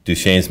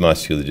 Duchenne's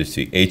muscular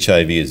dystrophy,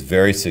 HIV is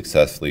very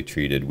successfully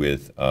treated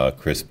with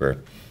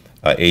CRISPR.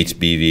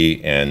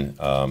 HBV and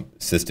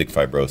cystic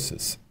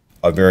fibrosis,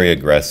 a very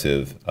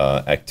aggressive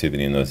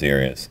activity in those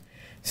areas.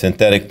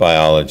 Synthetic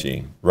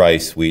biology,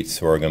 rice, wheat,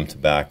 sorghum,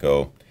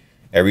 tobacco,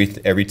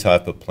 every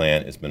type of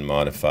plant has been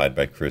modified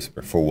by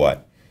CRISPR. For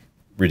what?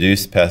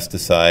 Reduce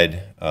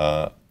pesticide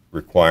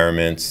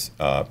requirements,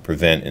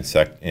 prevent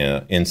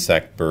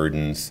insect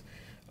burdens.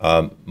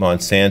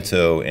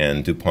 Monsanto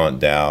and DuPont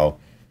Dow,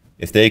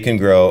 if they can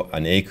grow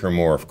an acre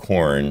more of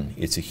corn,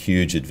 it's a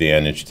huge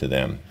advantage to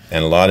them.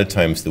 And a lot of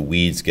times the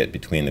weeds get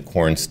between the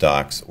corn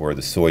stalks or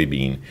the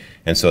soybean,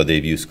 and so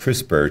they've used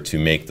CRISPR to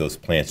make those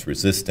plants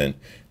resistant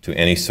to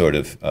any sort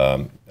of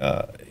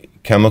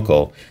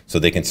chemical, so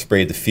they can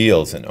spray the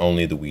fields and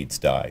only the weeds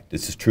die.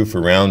 This is true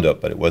for Roundup,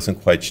 but it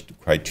wasn't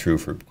quite true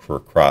for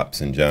crops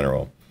in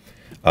general.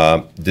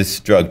 This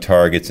drug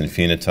targets and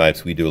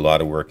phenotypes. We do a lot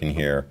of work in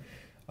here.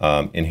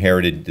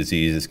 Inherited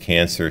diseases,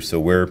 cancer, so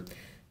we're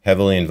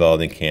heavily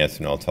involved in cancer,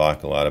 and I'll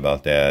talk a lot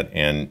about that.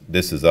 And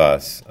this is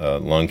us,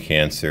 lung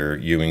cancer,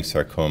 Ewing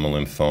sarcoma,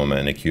 lymphoma,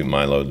 and acute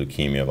myeloid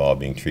leukemia all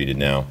being treated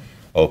now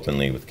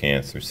openly with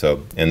cancer.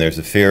 So, and there's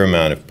a fair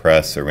amount of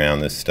press around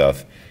this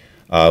stuff,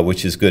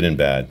 which is good and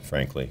bad,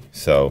 frankly.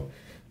 So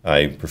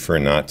I prefer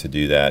not to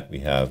do that. We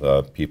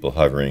have people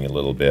hovering a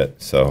little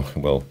bit, so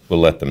we'll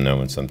let them know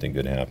when something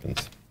good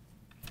happens.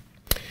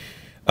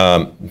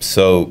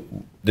 So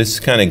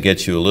this kind of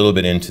gets you a little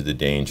bit into the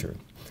danger.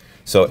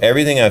 So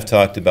everything I've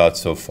talked about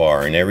so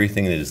far and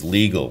everything that is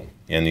legal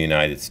in the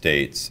United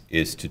States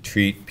is to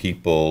treat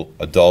people,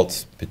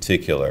 adults in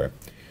particular,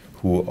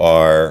 who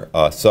are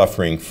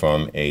suffering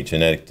from a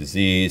genetic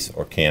disease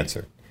or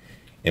cancer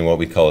in what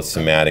we call a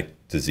somatic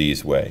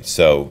disease way.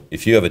 So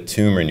if you have a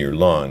tumor in your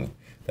lung,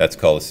 that's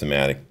called a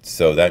somatic.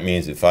 So that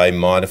means if I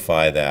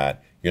modify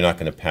that, you're not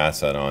going to pass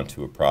that on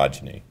to a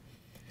progeny.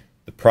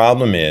 The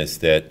problem is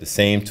that the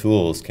same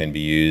tools can be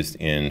used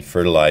in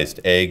fertilized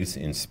eggs,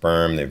 in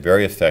sperm. They're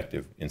very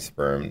effective in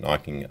sperm,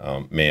 knocking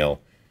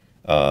male,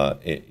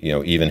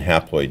 even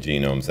haploid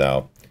genomes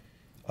out.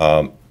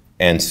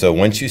 And so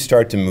once you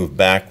start to move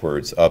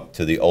backwards up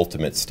to the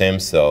ultimate stem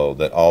cell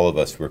that all of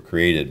us were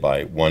created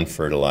by one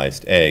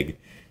fertilized egg,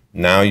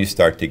 now you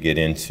start to get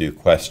into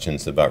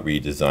questions about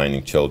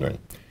redesigning children.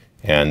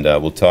 And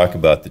we'll talk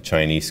about the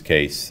Chinese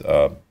case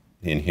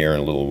in here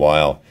in a little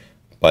while.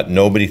 But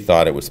nobody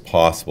thought it was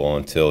possible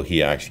until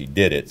he actually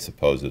did it,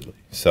 supposedly.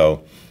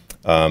 So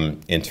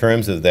in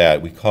terms of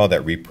that, we call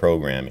that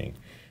reprogramming,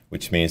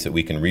 which means that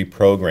we can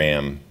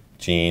reprogram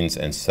genes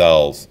and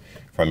cells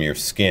from your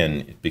skin.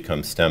 It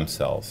becomes stem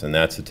cells, and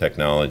that's a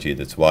technology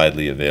that's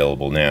widely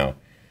available now.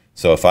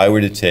 So if I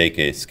were to take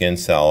a skin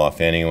cell off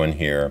anyone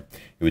here,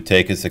 it would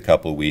take us a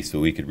couple of weeks, but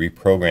we could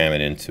reprogram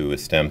it into a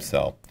stem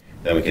cell.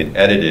 Then we can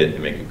edit it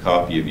and make a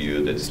copy of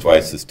you that's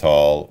twice as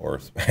tall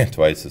or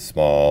twice as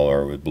small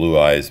or with blue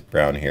eyes,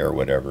 brown hair, or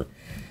whatever.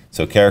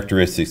 So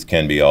characteristics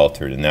can be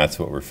altered, and that's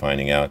what we're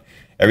finding out.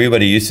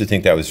 Everybody used to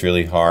think that was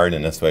really hard,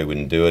 and that's why I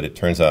wouldn't do it. It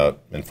turns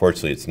out,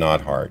 unfortunately, it's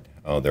not hard.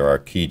 There are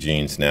key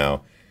genes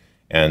now.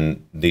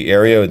 And the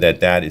area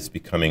that is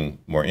becoming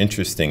more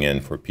interesting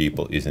in for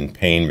people is in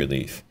pain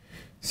relief.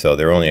 So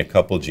there are only a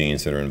couple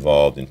genes that are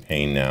involved in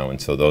pain now,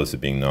 and so those are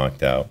being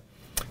knocked out.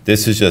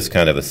 This is just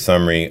kind of a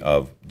summary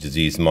of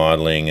disease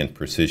modeling and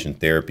precision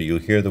therapy. You'll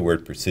hear the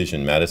word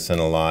precision medicine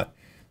a lot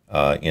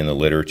in the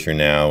literature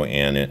now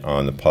and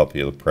on the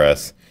popular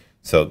press.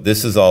 So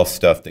this is all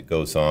stuff that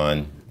goes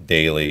on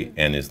daily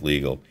and is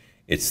legal.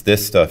 It's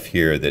this stuff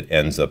here that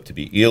ends up to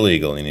be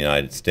illegal in the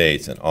United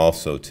States and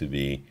also to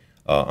be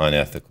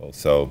unethical.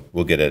 So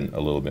we'll get in a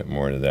little bit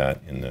more into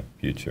that in the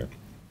future.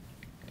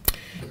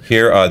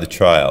 Here are the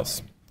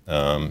trials.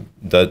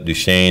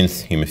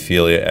 Duchenne's,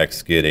 hemophilia,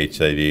 XGID,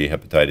 HIV,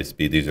 hepatitis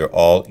B, these are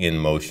all in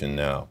motion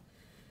now.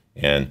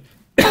 And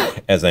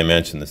as I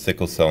mentioned, the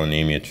sickle cell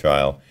anemia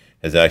trial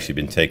has actually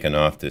been taken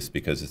off this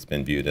because it's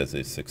been viewed as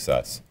a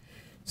success.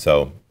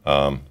 So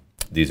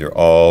these are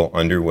all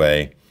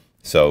underway.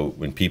 So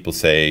when people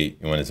say,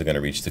 when is it going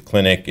to reach the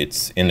clinic,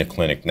 it's in the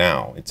clinic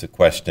now. It's a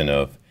question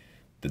of,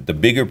 the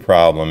bigger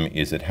problem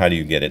is that how do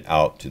you get it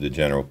out to the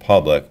general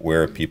public?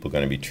 Where are people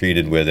going to be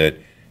treated with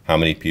it? How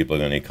many people are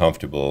going to be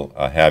comfortable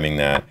having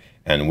that?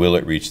 And will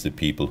it reach the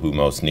people who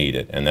most need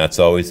it? And that's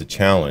always a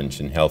challenge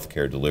in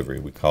healthcare delivery.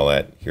 We call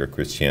that here at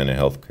Christiana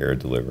healthcare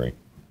delivery.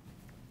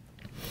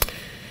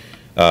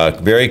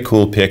 Very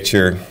cool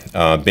picture.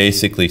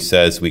 Basically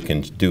says we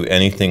can do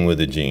anything with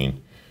a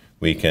gene.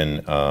 We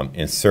can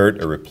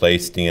insert or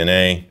replace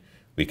DNA.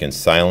 We can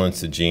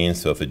silence a gene.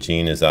 So if a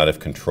gene is out of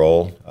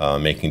control,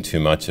 making too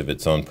much of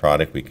its own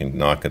product, we can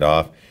knock it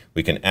off.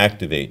 We can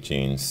activate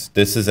genes.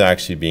 This is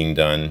actually being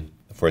done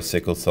for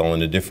sickle cell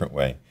in a different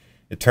way.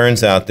 It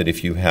turns out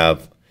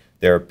that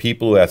there are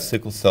people who have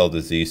sickle cell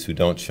disease who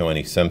don't show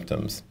any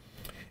symptoms.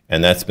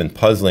 And that's been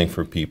puzzling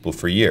for people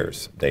for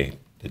years. The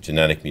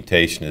genetic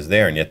mutation is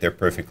there, and yet they're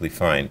perfectly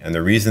fine. And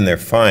the reason they're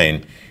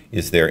fine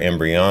is their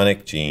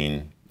embryonic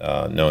gene,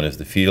 known as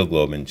the fetal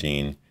globin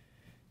gene,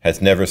 has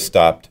never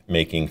stopped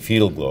making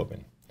fetal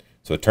globin.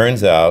 So it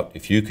turns out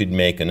if you could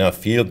make enough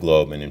fetal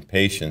globin in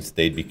patients,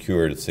 they'd be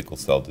cured of sickle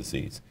cell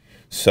disease.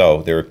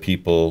 So there are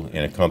people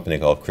in a company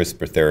called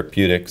CRISPR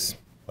Therapeutics,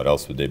 what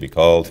else would they be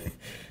called,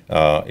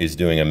 is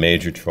doing a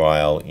major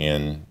trial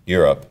in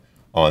Europe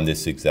on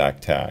this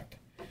exact tack.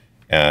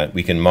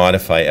 We can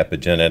modify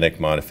epigenetic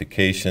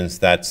modifications.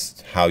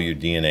 That's how your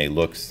DNA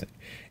looks.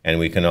 And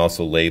we can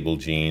also label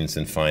genes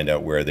and find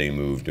out where they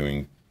move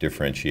doing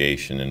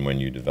differentiation and when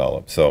you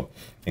develop. So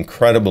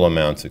incredible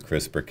amounts of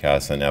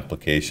CRISPR-Cas9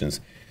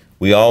 applications.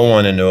 We all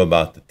want to know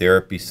about the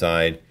therapy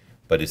side,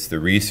 but it's the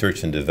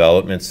research and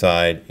development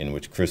side in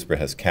which CRISPR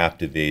has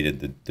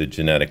captivated the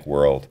genetic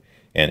world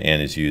and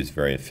is used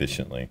very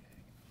efficiently.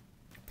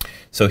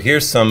 So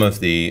here's some of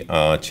the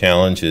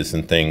challenges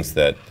and things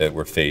that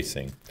we're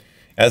facing.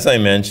 As I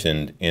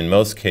mentioned, in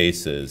most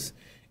cases,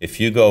 if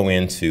you go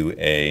into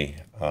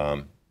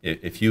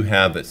if you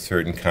have a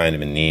certain kind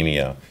of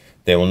anemia,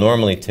 they will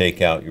normally take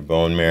out your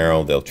bone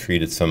marrow, they'll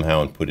treat it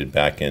somehow and put it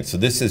back in. So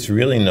this is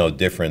really no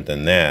different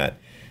than that,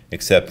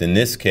 except in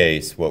this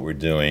case, what we're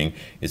doing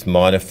is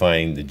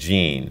modifying the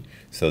gene.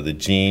 So the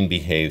gene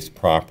behaves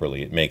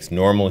properly. It makes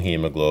normal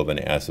hemoglobin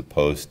as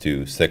opposed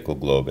to sickle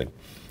globin.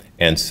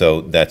 And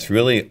so that's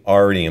really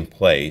already in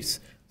place.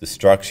 The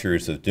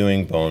structures of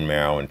doing bone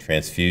marrow and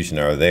transfusion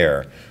are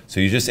there. So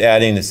you're just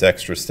adding this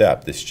extra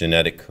step, this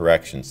genetic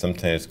correction,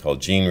 sometimes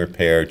called gene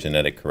repair,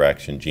 genetic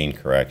correction, gene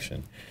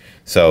correction.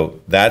 So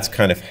that's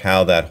kind of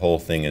how that whole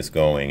thing is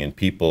going, and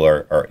people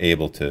are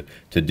able to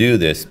do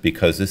this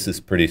because this is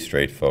pretty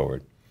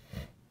straightforward.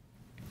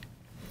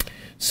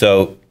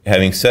 So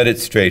having said it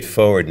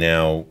straightforward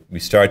now, we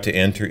start to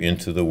enter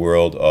into the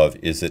world of,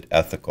 is it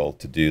ethical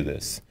to do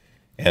this?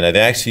 And I've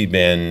actually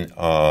been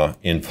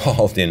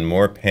involved in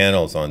more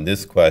panels on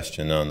this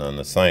question on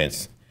the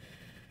science.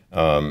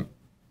 And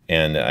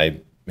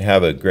I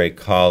have a great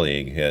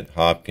colleague at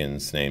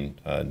Hopkins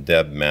named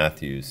Deb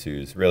Matthews,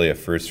 who's really a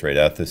first-rate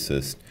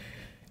ethicist.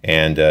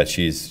 And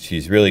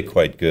she's really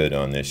quite good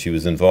on this. She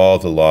was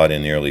involved a lot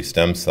in the early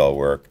stem cell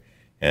work.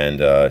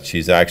 And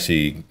she's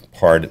actually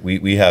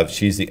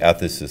she's the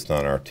ethicist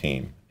on our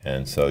team.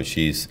 And so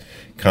she's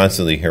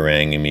constantly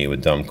haranguing me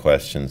with dumb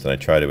questions, and I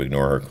try to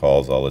ignore her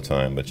calls all the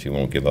time, but she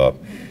won't give up.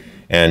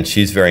 And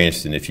she's very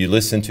interesting. If you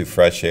listen to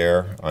Fresh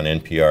Air on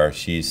NPR,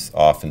 she's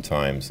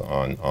oftentimes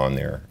on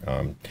there.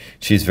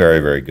 She's very,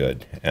 very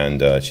good,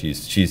 and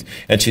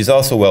she's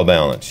also well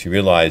balanced. She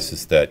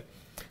realizes that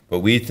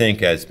what we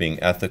think as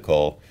being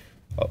ethical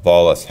of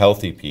all us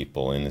healthy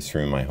people in this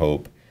room, I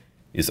hope,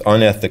 is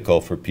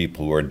unethical for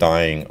people who are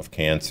dying of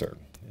cancer.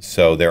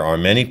 So there are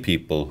many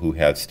people who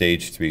have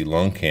stage 3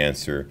 lung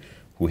cancer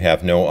who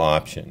have no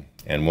option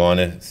and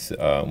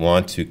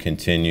want to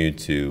continue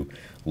to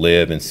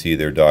live and see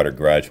their daughter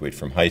graduate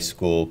from high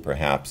school,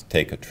 perhaps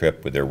take a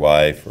trip with their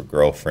wife or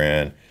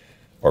girlfriend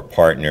or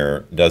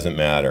partner, doesn't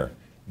matter.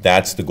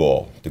 That's the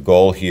goal. The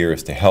goal here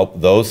is to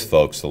help those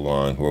folks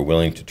along who are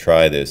willing to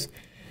try this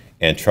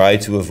and try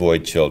to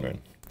avoid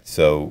children.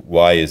 So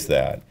why is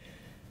that?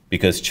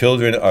 Because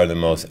children are the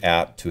most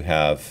apt to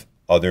have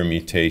other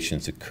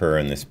mutations occur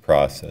in this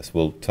process.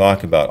 We'll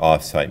talk about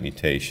off-site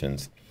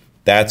mutations.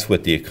 That's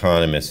what The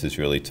Economist is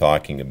really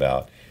talking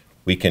about.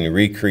 We can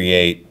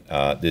recreate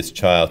this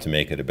child to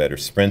make it a better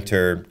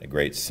sprinter, a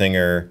great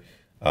singer,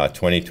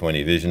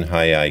 20/20 vision,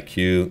 high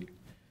IQ,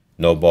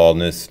 no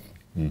baldness,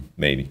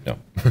 maybe, no,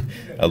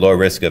 a low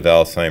risk of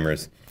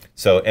Alzheimer's.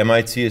 So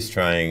MIT is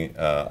trying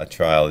a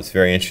trial. It's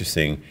very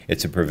interesting.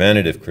 It's a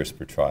preventative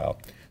CRISPR trial.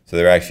 So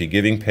they're actually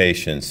giving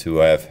patients who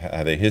have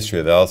a history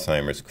of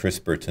Alzheimer's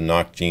CRISPR to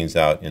knock genes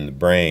out in the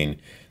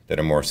brain that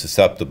are more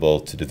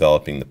susceptible to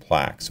developing the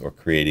plaques or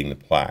creating the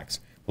plaques.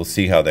 We'll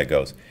see how that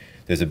goes.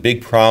 There's a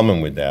big problem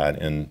with that,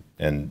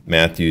 and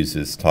Matthews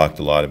has talked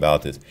a lot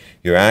about this.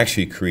 You're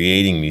actually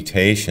creating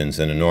mutations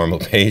in a normal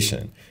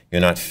patient.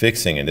 You're not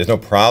fixing it. There's no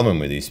problem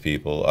with these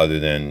people other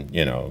than,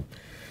 you know,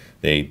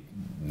 they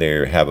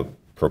have a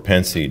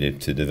propensity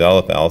to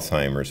develop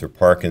Alzheimer's or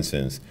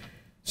Parkinson's.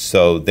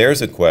 So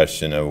there's a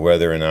question of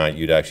whether or not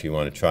you'd actually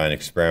want to try an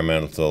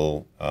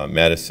experimental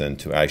medicine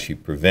to actually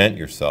prevent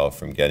yourself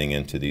from getting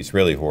into these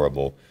really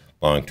horrible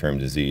long-term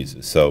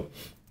diseases. So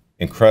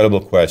incredible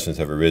questions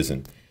have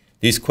arisen.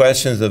 These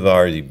questions have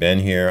already been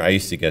here. I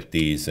used to get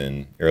these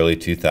in early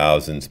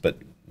 2000s, but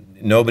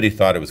nobody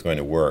thought it was going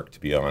to work, to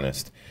be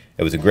honest.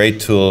 It was a great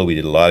tool. We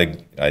did a lot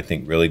of, I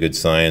think, really good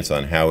science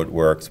on how it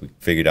works. We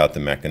figured out the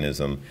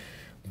mechanism.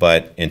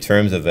 But in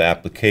terms of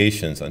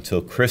applications,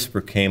 until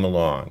CRISPR came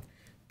along,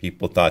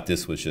 people thought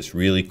this was just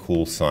really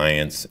cool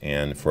science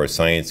and for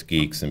science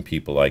geeks and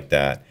people like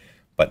that,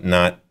 but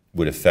not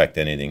would affect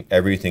anything.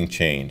 Everything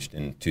changed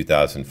in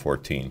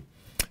 2014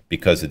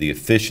 because of the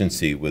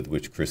efficiency with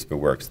which CRISPR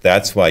works.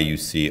 That's why you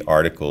see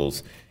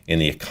articles in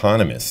The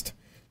Economist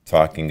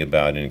talking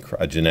about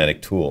a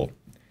genetic tool,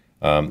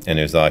 and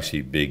there's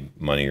actually big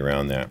money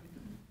around that.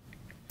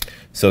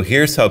 So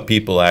here's how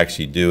people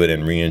actually do it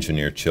and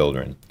re-engineer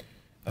children.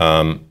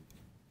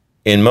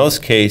 In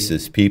most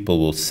cases, people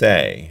will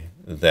say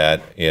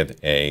that if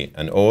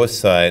an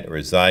oocyte or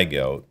a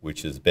zygote,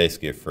 which is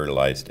basically a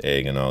fertilized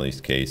egg in all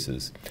these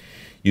cases,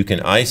 you can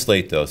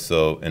isolate those,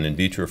 so an in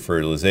vitro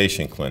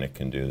fertilization clinic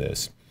can do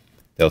this.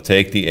 They'll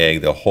take the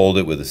egg, they'll hold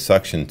it with a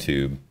suction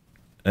tube.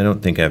 I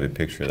don't think I have a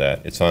picture of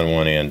that. It's on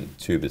one end,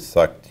 the tube is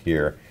sucked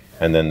here,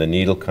 and then the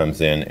needle comes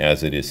in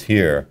as it is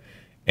here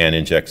and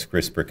injects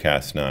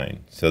CRISPR-Cas9.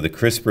 So the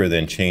CRISPR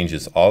then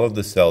changes all of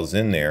the cells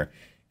in there,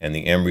 and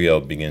the embryo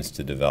begins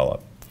to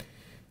develop.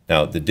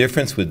 Now, the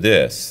difference with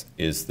this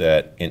is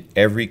that in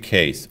every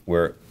case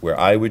where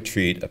I would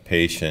treat a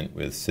patient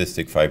with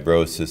cystic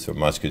fibrosis or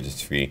muscular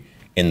dystrophy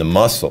in the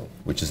muscle,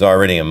 which is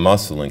already a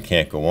muscle and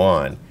can't go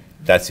on,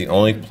 that's the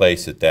only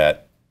place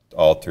that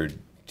altered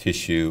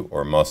tissue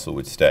or muscle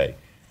would stay.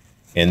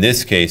 In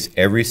this case,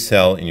 every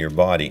cell in your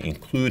body,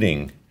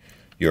 including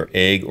your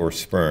egg or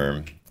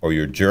sperm or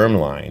your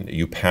germline that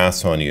you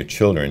pass on to your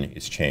children,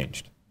 is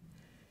changed.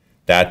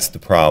 That's the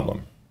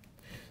problem.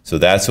 So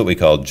that's what we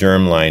call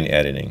germline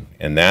editing.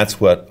 And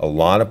that's what a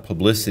lot of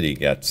publicity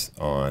gets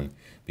on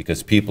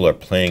because people are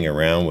playing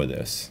around with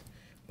this.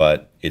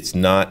 But it's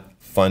not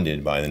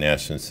funded by the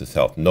National Institutes of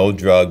Health. No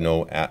drug,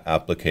 no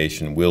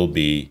application will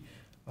be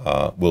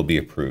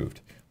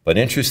approved. But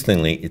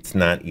interestingly, it's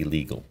not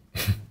illegal.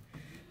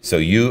 So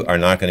you are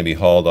not going to be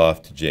hauled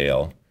off to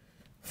jail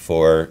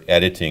for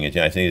editing.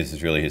 I think this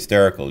is really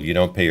hysterical. You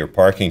don't pay your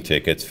parking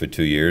tickets for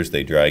 2 years,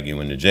 they drag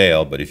you into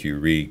jail. But if you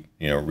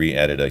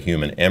re-edit a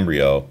human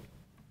embryo,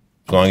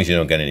 as long as you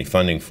don't get any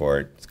funding for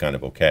it, it's kind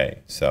of okay.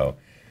 So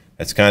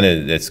that's kind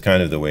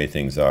of the way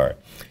things are.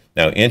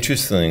 Now,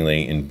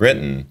 interestingly, in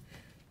Britain,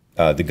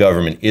 the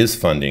government is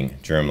funding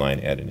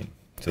germline editing.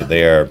 So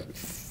they are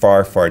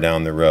far, far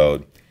down the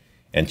road.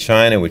 And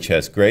China, which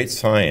has great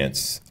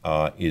science,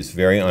 is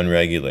very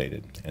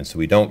unregulated. And so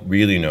we don't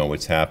really know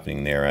what's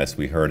happening there, as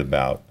we heard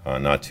about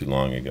not too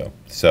long ago.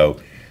 So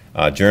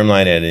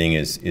germline editing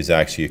is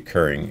actually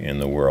occurring in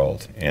the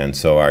world. And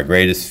so our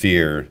greatest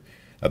fear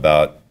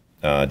about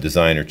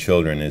designer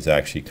children is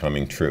actually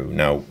coming true.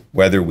 Now,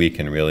 whether we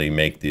can really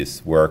make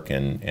this work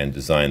and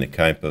design the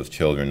type of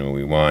children that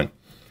we want,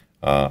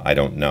 I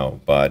don't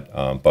know.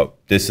 But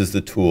this is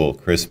the tool.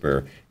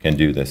 CRISPR can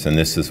do this, and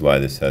this is why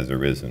this has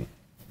arisen.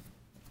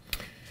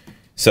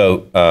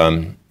 So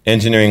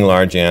engineering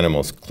large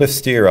animals. Cliff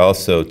Steer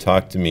also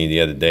talked to me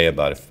the other day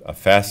about a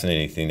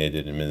fascinating thing they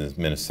did in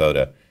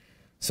Minnesota.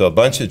 So a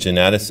bunch of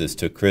geneticists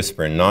took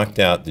CRISPR and knocked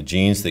out the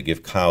genes that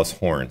give cows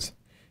horns.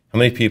 How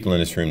many people in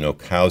this room know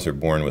cows are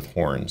born with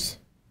horns?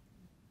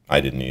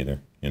 I didn't either,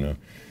 you know.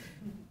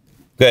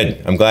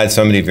 Good. I'm glad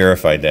somebody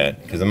verified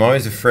that, because I'm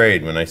always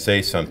afraid when I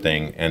say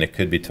something and it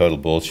could be total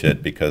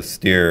bullshit, because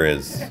Steer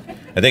is,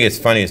 I think it's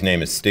funny his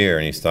name is Steer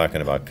and he's talking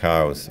about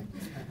cows.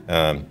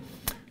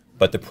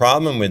 But the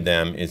problem with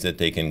them is that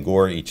they can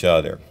gore each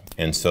other.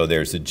 And so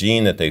there's a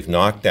gene that they've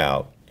knocked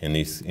out in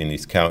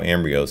these cow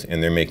embryos,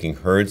 and they're making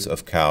herds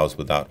of cows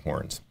without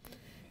horns.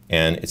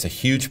 And it's a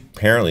huge,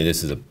 apparently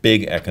this is a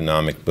big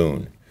economic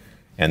boon.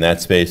 And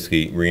that's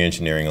basically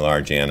re-engineering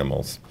large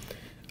animals.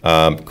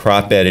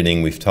 Crop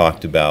editing, we've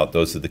talked about.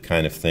 Those are the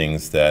kind of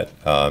things that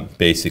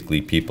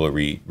basically people are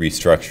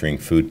restructuring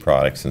food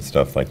products and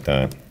stuff like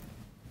that.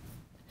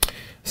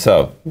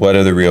 So what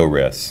are the real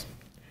risks?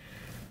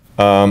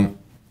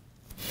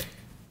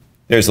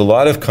 There's a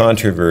lot of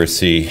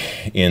controversy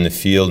in the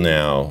field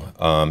now,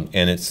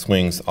 and it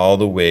swings all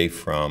the way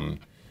from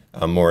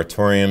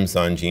moratoriums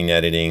on gene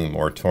editing,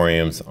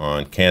 moratoriums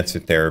on cancer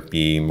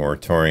therapy,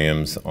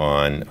 moratoriums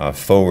on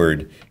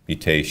forward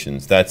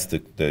mutations. That's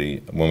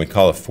when we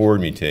call a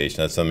forward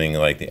mutation, that's something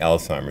like the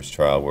Alzheimer's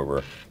trial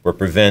where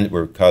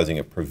we're causing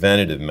a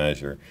preventative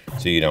measure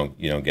so you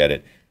don't get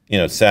it.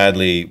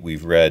 Sadly,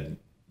 we've read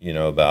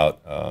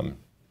about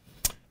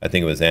I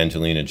think it was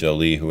Angelina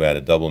Jolie who had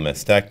a double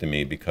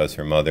mastectomy because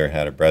her mother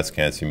had a breast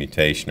cancer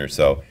mutation or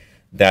so.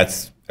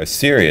 That's a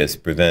serious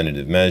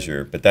preventative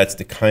measure, but that's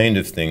the kind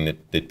of thing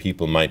that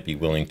people might be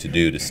willing to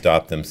do to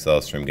stop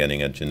themselves from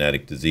getting a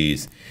genetic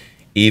disease,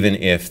 even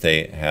if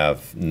they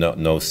have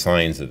no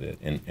signs of it.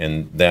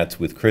 And that's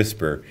with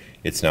CRISPR,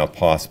 it's now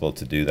possible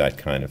to do that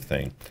kind of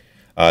thing.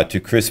 To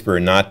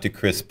CRISPR, not to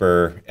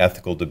CRISPR,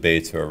 ethical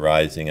debates are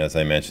arising. As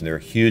I mentioned, there are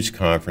huge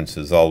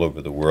conferences all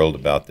over the world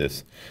about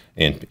this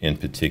in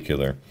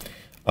particular.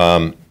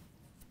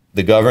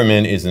 The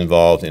government is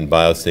involved in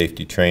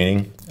biosafety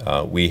training.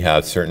 We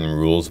have certain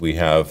rules. We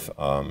have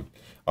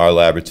our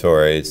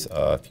laboratories.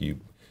 If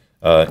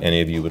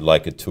any of you would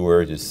like a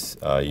tour,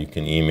 just you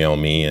can email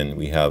me, and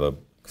we have a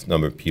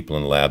number of people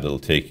in the lab that will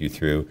take you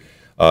through.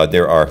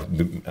 There are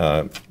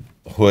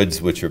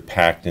hoods which are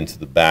packed into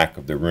the back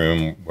of the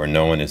room where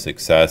no one is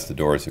accessed. The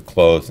doors are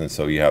closed, and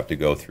so you have to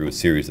go through a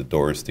series of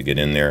doors to get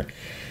in there.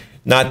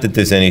 Not that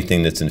there's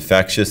anything that's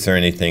infectious or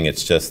anything,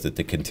 it's just that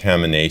the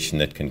contamination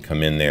that can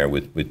come in there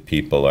with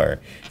people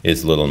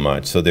is little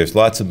much. So there's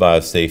lots of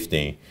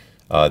biosafety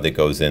that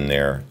goes in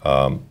there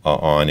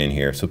in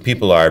here. So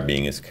people are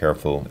being as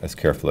careful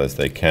as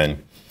they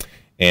can.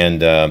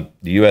 And the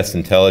U.S.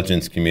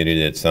 intelligence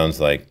community, it sounds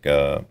like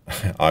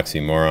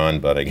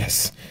oxymoron, but I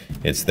guess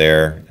it's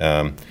there.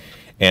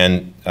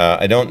 And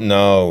I don't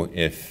know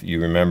if you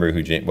remember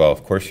well,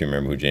 of course you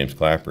remember who James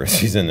Clapper is.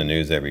 He's in the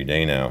news every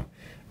day now.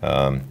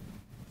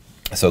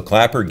 So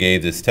Clapper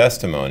gave this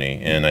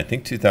testimony in, I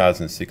think,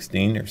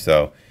 2016 or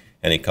so,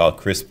 and he called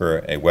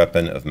CRISPR a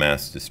weapon of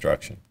mass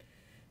destruction.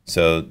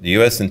 So the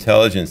U.S.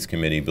 Intelligence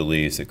Committee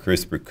believes that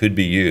CRISPR could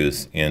be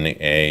used in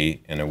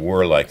a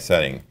war-like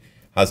setting.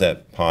 How's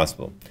that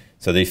possible?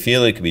 So they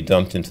feel it could be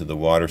dumped into the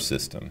water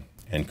system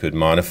and could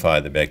modify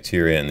the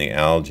bacteria and the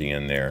algae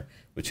in there,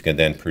 which can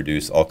then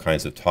produce all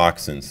kinds of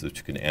toxins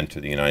which can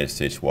enter the United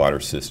States water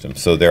system.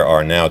 So there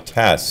are now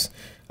tests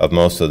of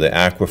most of the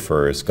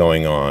aquifers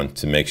going on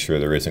to make sure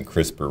there isn't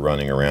CRISPR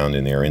running around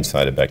in there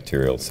inside a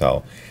bacterial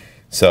cell.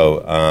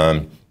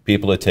 So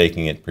people are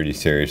taking it pretty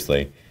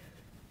seriously.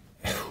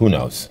 Who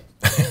knows?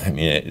 I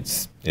mean,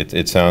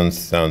 it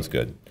sounds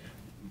good.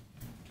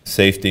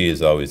 Safety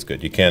is always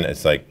good. You can't.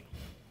 It's like,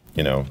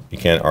 you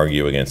can't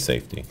argue against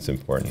safety. It's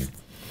important.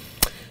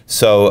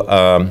 So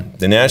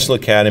the National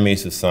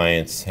Academies of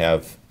Science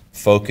have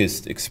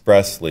focused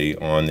expressly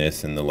on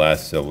this in the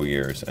last several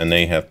years, and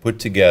they have put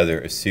together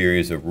a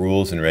series of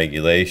rules and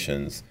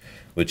regulations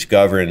which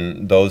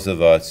govern those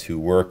of us who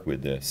work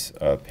with this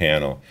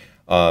panel.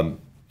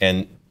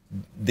 And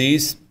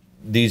these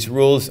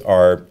rules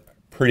are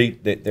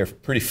they're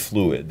pretty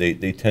fluid.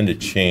 They tend to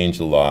change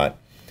a lot,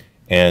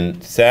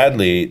 and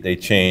sadly they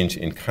change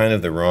in kind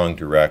of the wrong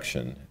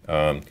direction.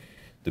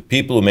 The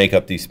people who make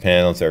up these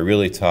panels are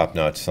really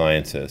top-notch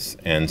scientists,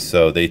 and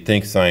so they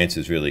think science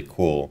is really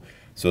cool.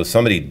 So if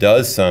somebody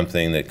does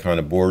something that kind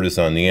of borders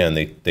on the end,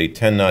 they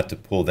tend not to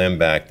pull them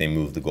back. They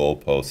move the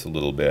goalposts a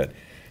little bit.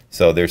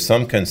 So there's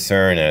some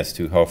concern as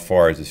to how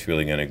far is this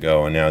really going to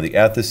go. And now the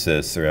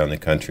ethicists around the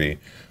country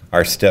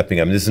are stepping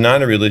up. This is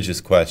not a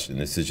religious question.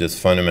 This is just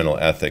fundamental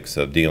ethics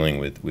of dealing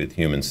with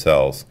human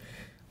cells.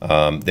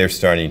 They're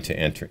starting to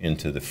enter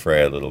into the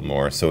fray a little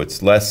more. So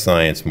it's less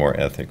science, more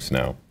ethics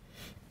now.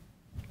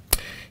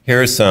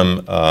 Here are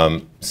some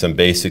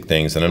basic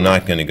things, and I'm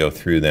not going to go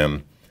through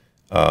them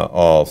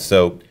all.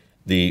 So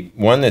the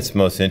one that's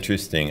most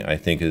interesting, I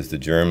think, is the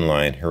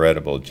germline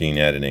heritable gene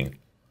editing.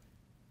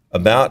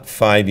 About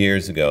 5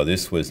 years ago,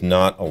 this was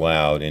not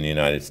allowed in the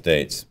United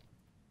States.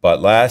 But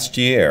last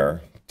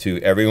year,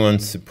 to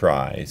everyone's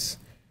surprise,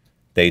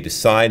 they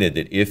decided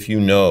that if you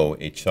know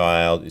a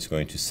child is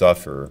going to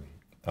suffer,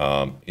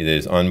 it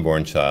is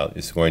unborn child,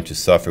 is going to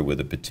suffer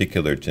with a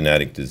particular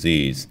genetic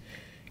disease,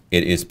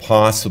 it is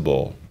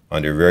possible,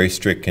 under very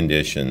strict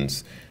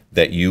conditions,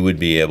 that you would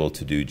be able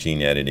to do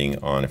gene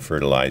editing on a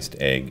fertilized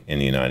egg in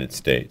the United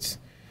States.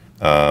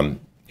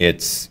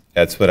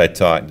 That's what I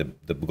taught.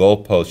 The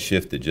goalpost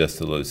shifted just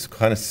a little. It's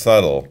kind of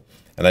subtle,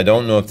 and I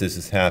don't know if this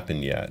has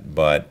happened yet,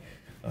 but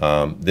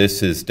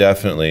this is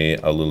definitely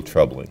a little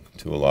troubling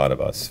to a lot of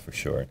us, for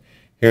sure.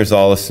 Here's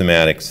all the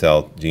somatic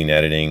cell gene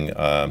editing.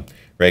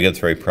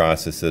 Regulatory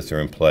processes are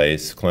in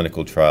place,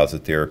 clinical trials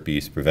of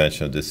therapies,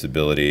 prevention of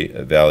disability,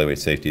 evaluate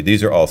safety.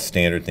 These are all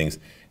standard things.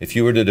 If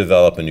you were to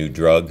develop a new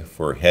drug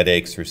for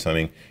headaches or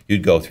something,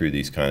 you'd go through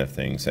these kind of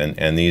things,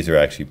 and these are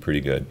actually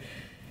pretty good.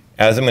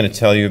 As I'm going to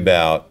tell you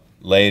about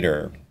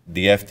later,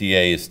 the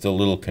FDA is still a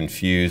little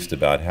confused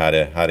about how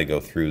to go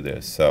through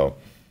this. So,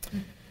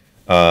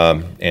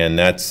 and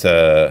that's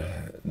a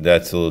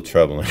little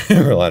troubling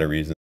for a lot of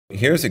reasons.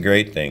 Here's a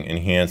great thing: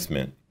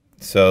 enhancement.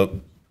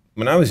 So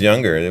when I was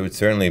younger, it would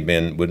certainly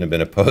wouldn't have been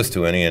opposed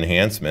to any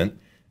enhancement.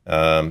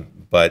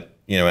 But,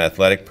 you know,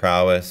 athletic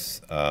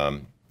prowess,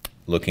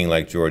 looking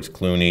like George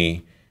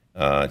Clooney,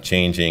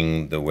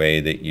 changing the way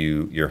that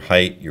your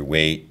height, your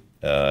weight,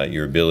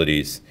 your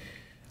abilities,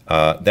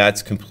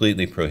 that's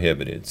completely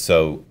prohibited.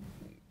 So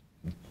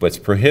what's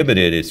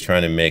prohibited is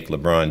trying to make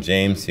LeBron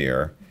James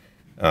here.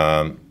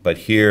 But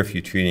here, if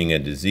you're treating a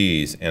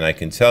disease, and I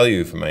can tell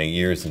you from my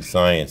years in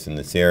science in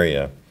this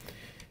area,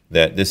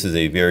 that this is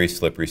a very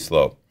slippery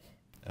slope.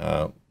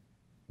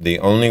 The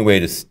only way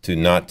to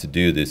not to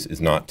do this is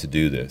not to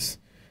do this.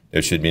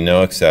 There should be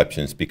no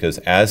exceptions, because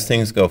as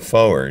things go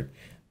forward,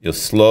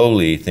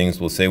 things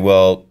will say,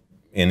 well,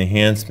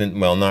 enhancement,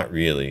 well, not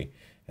really.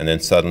 And then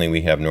suddenly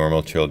we have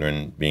normal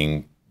children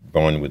being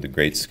born with the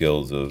great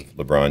skills of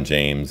LeBron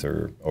James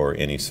or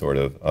any sort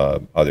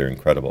of other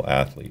incredible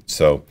athlete.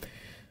 So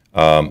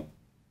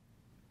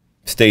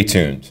stay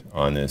tuned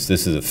on this.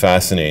 This is a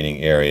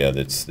fascinating area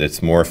that's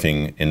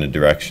morphing in a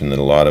direction that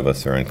a lot of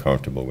us are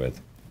uncomfortable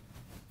with.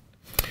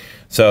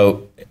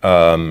 So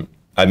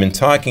I've been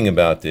talking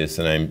about this,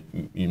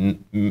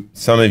 and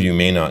some of you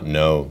may not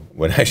know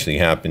what actually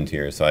happened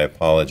here, so I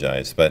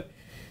apologize. But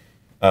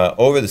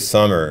over the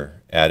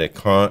summer at a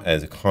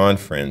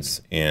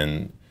conference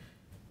in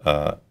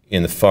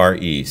the Far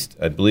East,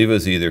 I believe it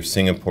was either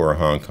Singapore or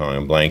Hong Kong,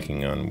 I'm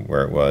blanking on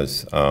where it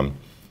was,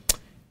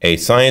 a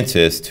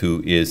scientist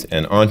who is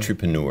an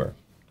entrepreneur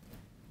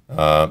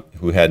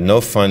who had no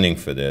funding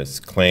for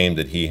this claimed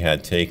that he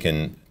had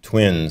taken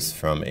twins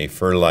from a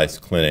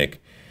fertilized clinic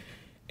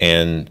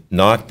and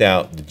knocked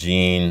out the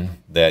gene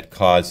that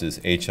causes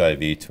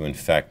HIV to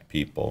infect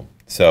people.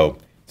 So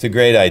it's a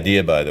great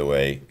idea, by the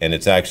way, and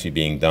it's actually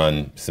being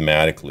done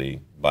systematically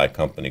by a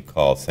company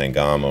called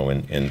Sangamo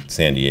in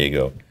San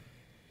Diego.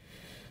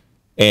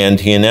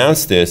 And he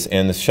announced this,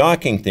 and the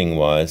shocking thing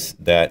was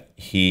that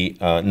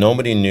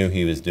nobody knew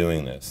he was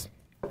doing this.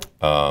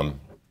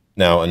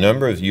 Now, a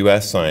number of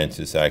US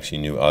scientists actually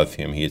knew of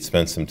him. He had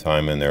spent some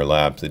time in their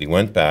labs, that he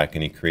went back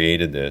and he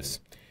created this.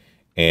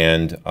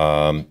 And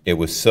it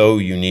was so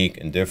unique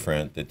and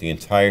different that the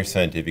entire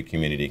scientific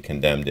community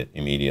condemned it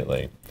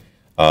immediately.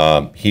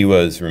 He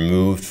was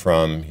removed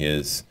from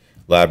his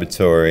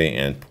laboratory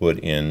and put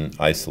in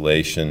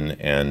isolation.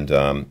 And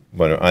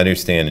what I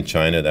understand, in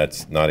China,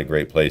 that's not a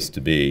great place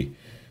to be,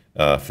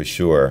 for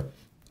sure.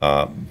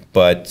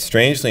 But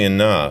strangely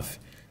enough,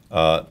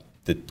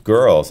 the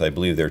girls, I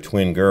believe they're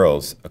twin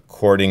girls,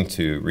 according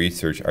to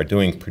research, are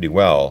doing pretty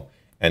well.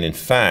 And in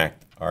fact,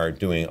 are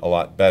doing a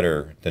lot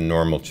better than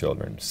normal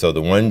children. So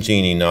the one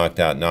gene he knocked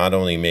out not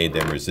only made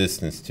them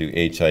resistant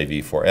to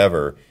HIV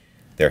forever,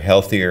 they're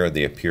healthier,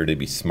 they appear to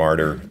be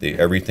smarter,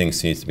 everything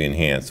seems to be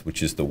enhanced,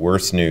 which is the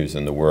worst news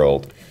in the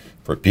world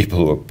for people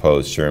who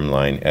oppose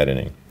germline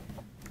editing.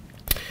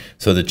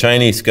 So the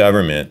Chinese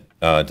government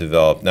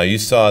developed, now you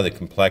saw the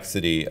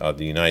complexity of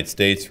the United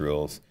States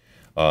rules.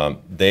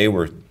 They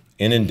were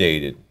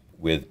inundated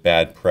with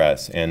bad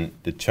press, and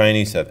the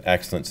Chinese have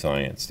excellent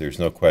science, there's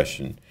no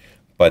question.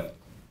 But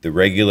the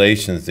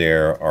regulations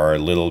there are a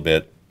little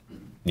bit,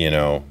 you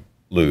know,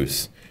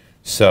 loose.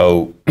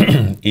 So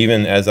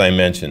even as I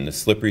mentioned, the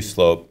slippery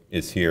slope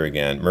is here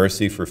again.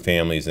 Mercy for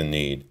families in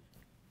need.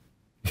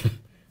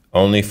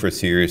 Only for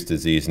serious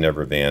disease,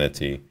 never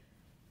vanity.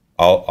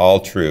 All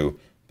true,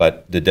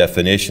 but the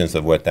definitions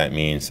of what that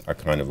means are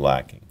kind of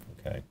lacking.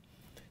 Okay.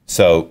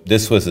 So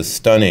this was a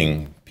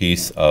stunning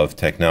piece of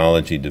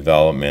technology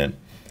development,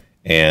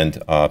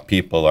 and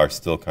people are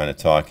still kind of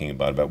talking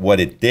about it. But what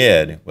it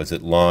did was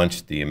it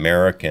launched the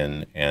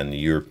American and the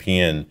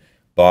European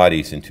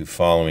bodies into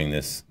following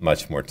this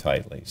much more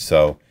tightly.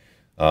 So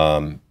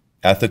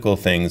ethical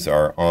things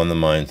are on the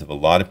minds of a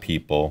lot of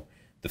people.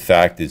 The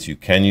fact is you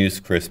can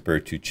use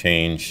CRISPR to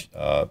change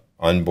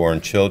unborn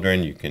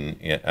children. You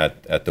can,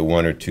 at the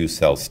 1 or 2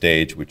 cell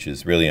stage, which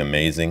is really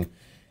amazing.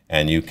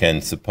 And you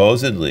can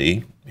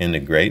supposedly, in the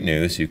great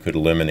news, you could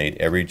eliminate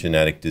every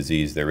genetic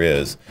disease there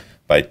is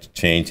by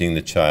changing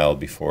the child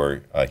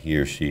before he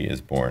or she is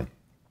born.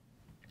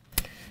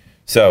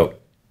 So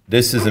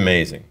this is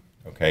amazing.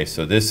 Okay,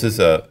 so this is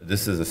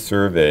a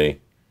survey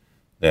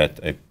that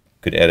I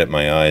could edit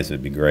my eyes, it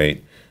would be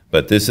great.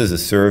 But this is a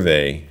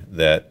survey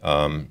that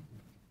I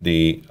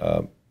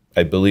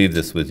believe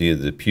this was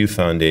either the Pew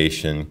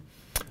Foundation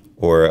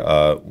or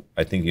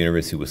I think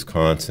University of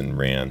Wisconsin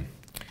ran.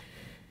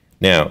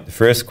 Now, the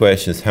first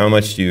question is, how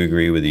much do you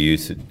agree with the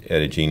use of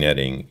gene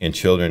editing in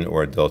children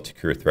or adults to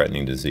cure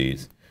threatening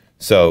disease?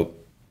 So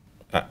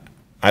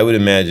I would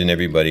imagine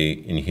everybody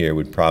in here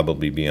would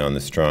probably be on the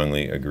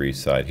strongly agree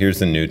side. Here's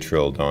the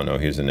neutral, don't know,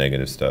 here's the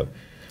negative stuff.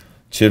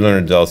 Children or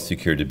adults to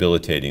cure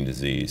debilitating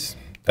disease,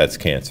 that's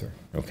cancer,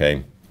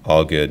 okay?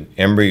 All good.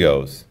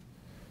 Embryos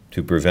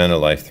to prevent a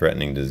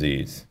life-threatening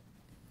disease.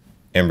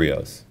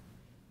 Embryos,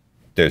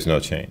 there's no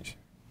change.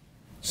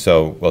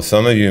 So, while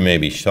some of you may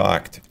be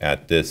shocked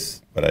at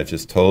this, what I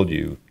just told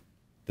you,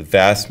 the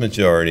vast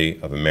majority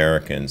of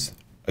Americans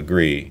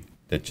agree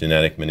that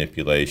genetic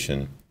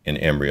manipulation in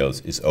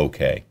embryos is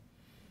okay.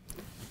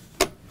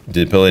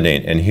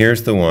 Debilitating. And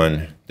here's the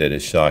one that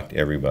has shocked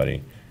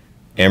everybody.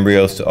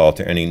 embryos to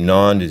alter any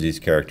non-disease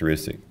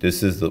characteristic.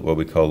 This is what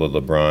we call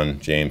the LeBron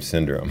James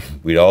syndrome.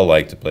 We'd all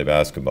like to play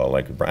basketball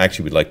like LeBron.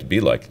 Actually, we'd like to be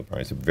like LeBron.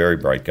 He's a very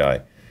bright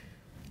guy.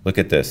 Look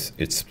at this.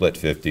 It's split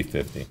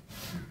 50-50.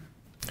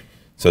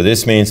 So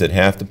this means that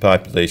half the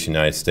population of the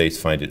United States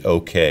find it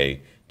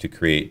okay to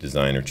create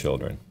designer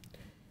children.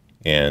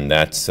 And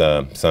that's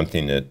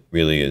something that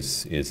really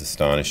is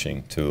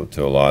astonishing to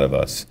a lot of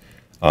us.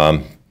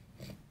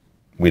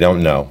 We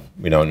don't know.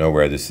 We don't know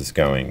where this is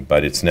going,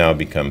 but it's now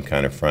become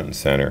kind of front and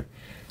center.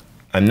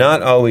 I'm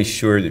not always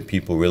sure that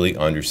people really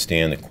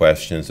understand the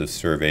questions of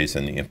surveys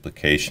and the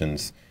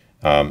implications.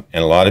 And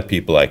a lot of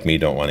people like me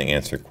don't want to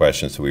answer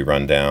questions, so we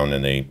run down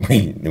and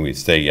we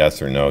say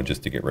yes or no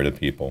just to get rid of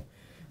people.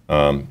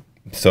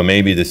 So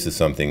maybe this is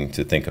something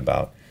to think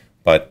about.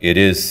 But it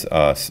is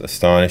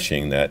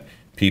astonishing that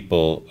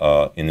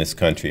people in this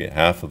country,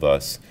 half of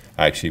us,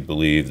 actually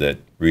believe that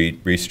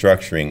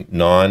restructuring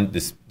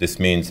this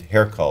means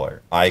hair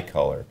color, eye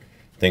color,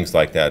 things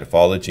like that. If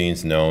all the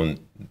genes known,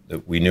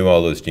 that we knew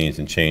all those genes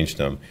and changed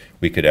them,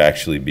 we could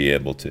actually be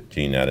able to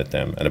gene edit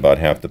them. And about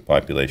half the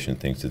population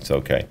thinks it's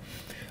okay.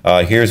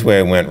 Here's where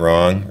I went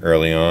wrong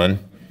early on.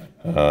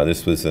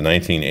 This was the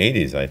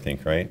 1980s, I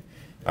think, right?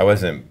 I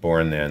wasn't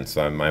born then,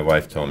 so my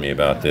wife told me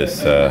about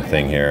this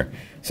thing here.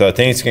 So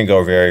things can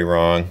go very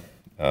wrong,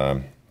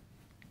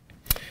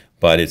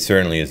 but it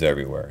certainly is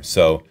everywhere.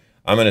 So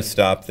I'm going to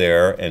stop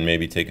there and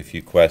maybe take a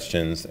few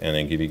questions and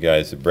then give you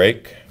guys a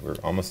break. We're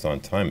almost on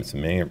time. It's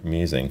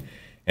amazing.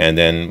 And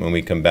then when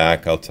we come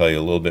back, I'll tell you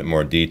a little bit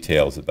more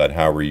details about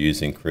how we're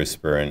using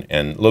CRISPR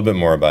and a little bit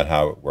more about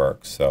how it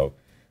works. So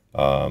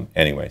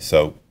anyway,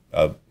 so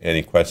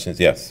any questions?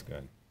 Yes, go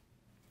ahead.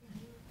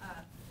 Can you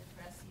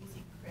address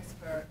using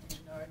CRISPR in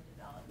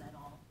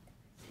neurodevelopmental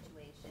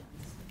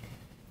situations?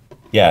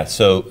 Yeah,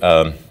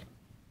 so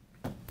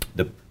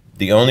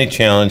the only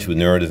challenge with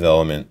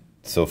neurodevelopment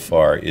so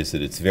far is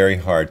that it's very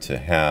hard to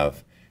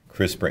have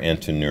CRISPR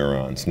enter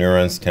neurons.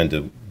 Neurons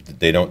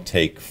they don't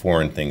take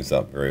foreign things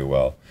up very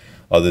well,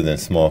 other than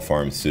small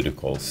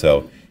pharmaceuticals.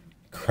 So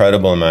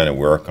incredible amount of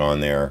work on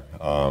there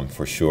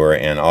for sure,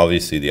 and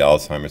obviously the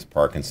Alzheimer's,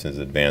 Parkinson's,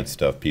 advanced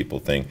stuff people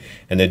think.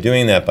 And they're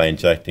doing that by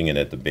injecting it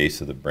at the base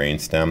of the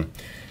brainstem.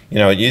 You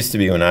know, it used to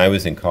be when I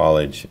was in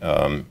college,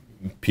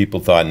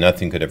 people thought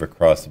nothing could ever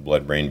cross the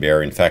blood-brain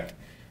barrier. In fact,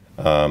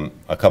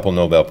 a couple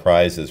Nobel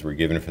Prizes were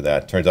given for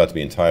that. Turns out to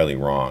be entirely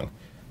wrong.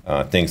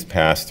 Things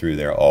pass through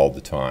there all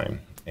the time.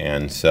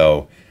 And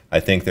so I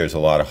think there's a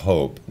lot of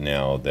hope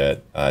now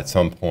that at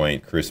some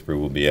point CRISPR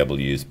will be able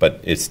to use, but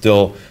it's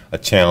still a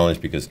challenge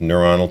because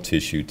neuronal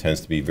tissue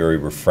tends to be very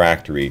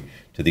refractory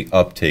to the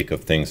uptake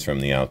of things from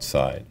the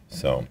outside.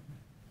 So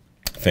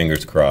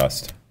fingers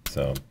crossed.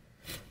 So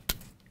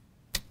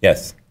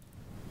yes?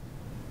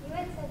 You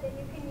had said that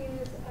you can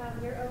use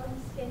your own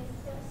skin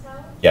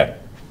cells Yeah.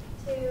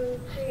 to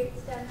create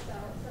stem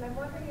cells, and I'm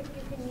wondering if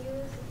you can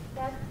use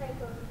that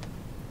type of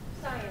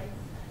science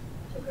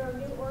to grow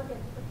new organs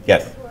for people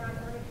Yes. who are on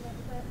organ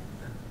transplant.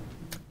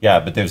 Yeah,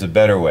 but there's a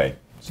better way.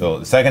 So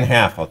the second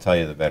half, I'll tell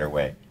you the better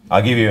way.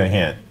 I'll give you a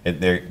hint.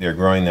 They're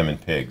growing them in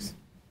pigs.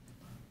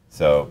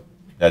 So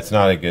that's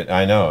not a good,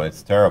 I know,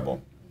 it's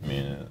terrible. I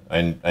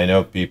mean, I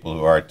know people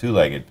who are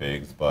two-legged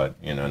pigs, but,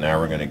 you know, now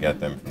we're going to get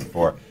them from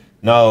four.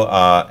 No,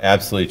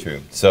 absolutely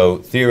true. So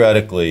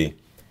theoretically,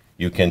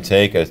 you can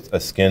take a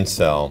skin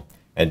cell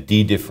and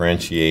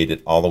de-differentiate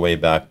it all the way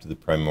back to the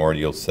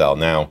primordial cell.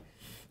 Now,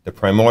 the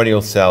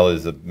primordial cell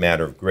is a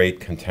matter of great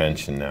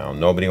contention now.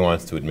 Nobody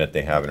wants to admit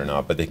they have it or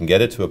not, but they can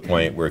get it to a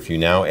point where if you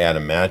now add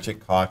a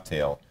magic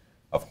cocktail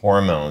of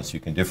hormones, you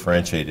can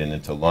differentiate it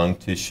into lung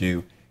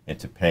tissue,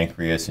 into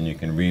pancreas, and you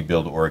can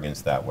rebuild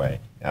organs that way.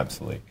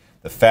 Absolutely.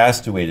 The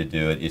faster way to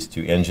do it is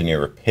to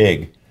engineer a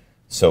pig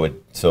so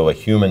a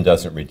human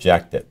doesn't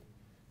reject it,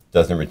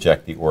 doesn't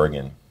reject the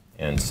organ.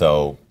 And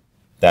so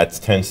that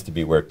tends to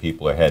be where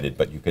people are headed,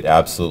 but you could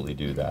absolutely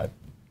do that.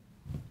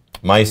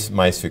 Mice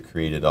are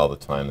created all the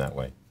time that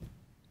way.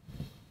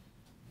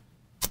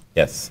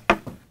 Yes? So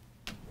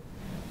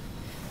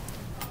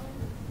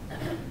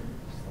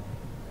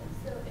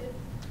if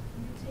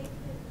you take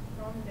it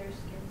from their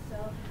skin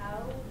cell,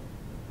 how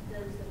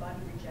does the body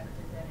reject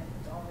it then if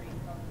it's already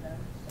from them?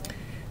 So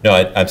No,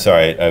 I'm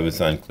sorry, I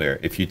was unclear.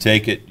 If you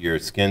take your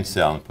skin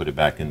cell and put it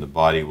back in, the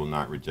body will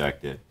not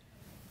reject it.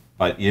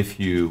 But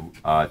if you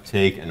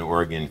take an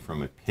organ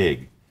from a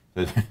pig,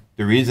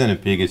 the reason a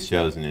pig is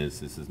chosen is,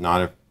 this is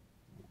not a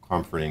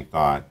comforting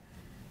thought,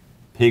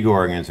 pig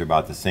organs are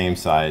about the same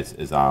size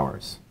as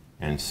ours.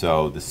 And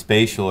so the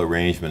spatial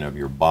arrangement of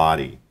your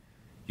body,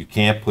 you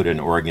can't put an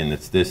organ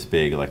that's this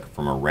big, like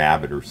from a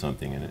rabbit or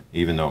something in it,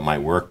 even though it might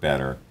work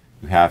better.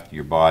 You have to,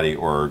 your body,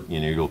 or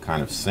you'll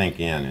kind of sink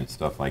in and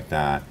stuff like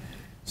that.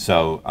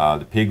 So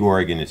the pig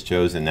organ is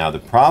chosen. Now the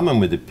problem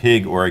with the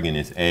pig organ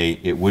is, A,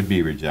 it would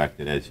be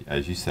rejected,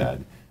 as you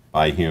said,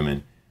 by a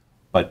human.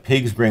 But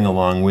pigs bring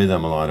along with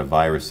them a lot of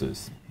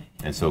viruses.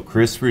 And so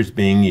CRISPR is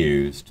being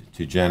used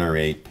to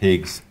generate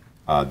pigs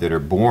that are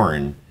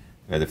born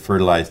at a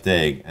fertilized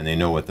egg, and they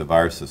know what the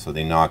virus is. So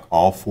they knock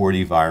all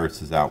 40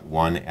 viruses out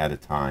one at a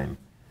time.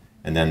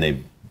 and then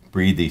they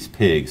breed these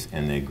pigs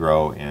and they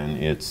grow,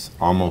 and it's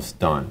almost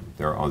done.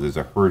 There's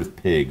a herd of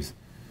pigs.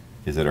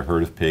 Is it a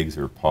herd of pigs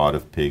or a pod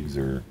of pigs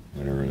or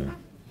whatever?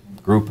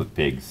 A group of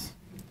pigs.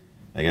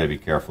 I got to be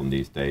careful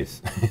these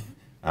days.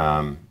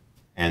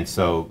 And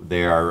so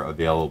they are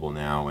available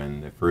now,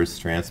 and the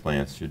first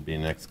transplants should be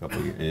in the next couple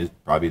of years,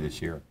 probably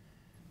this year.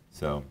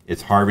 So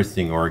it's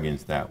harvesting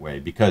organs that way,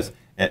 because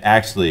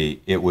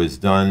it was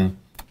done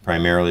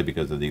primarily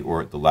because of the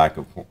lack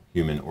of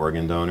human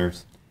organ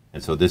donors,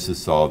 and so this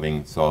is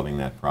solving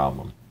that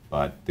problem.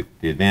 But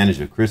the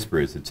advantage of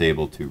CRISPR is it's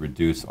able to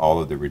reduce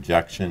all of the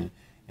rejection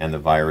and the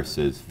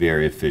viruses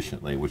very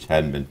efficiently, which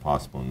hadn't been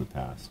possible in the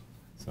past.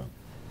 So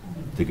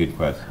it's a good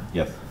question.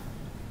 Yes?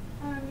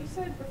 You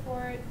said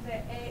before the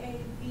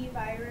AAV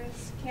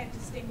virus can't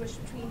distinguish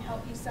between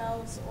healthy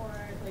cells or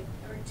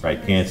tumors.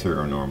 Right, cancer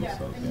or normal yeah.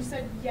 cells. And you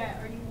said,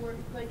 are you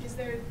is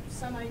there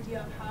some idea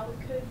of how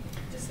it could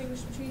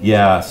distinguish between?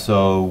 Yeah,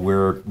 so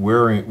we're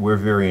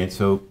very,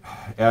 so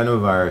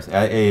adenovirus,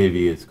 AAV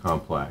is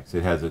complex.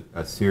 It has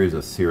a series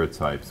of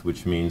serotypes,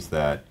 which means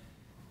that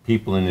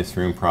people in this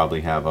room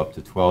probably have up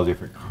to 12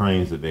 different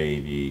kinds of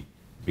AAV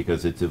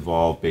because it's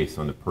evolved based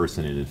on the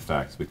person it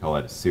infects. We call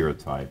that a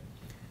serotype.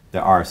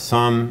 There are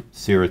some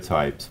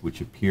serotypes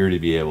which appear to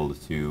be able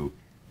to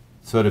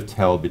sort of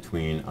tell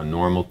between a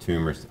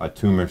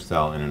tumor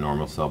cell and a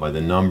normal cell by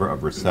the number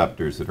of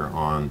receptors that are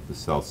on the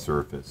cell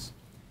surface.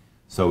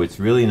 So it's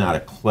really not a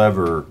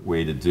clever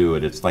way to do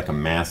it. It's like a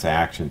mass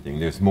action thing.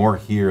 There's more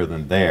here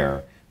than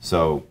there,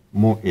 so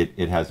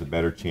it has a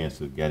better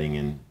chance of getting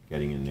in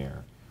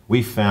there.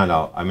 We found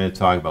out, I'm going to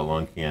talk about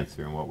lung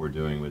cancer and what we're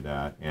doing with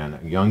that, and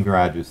a young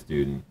graduate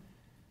student,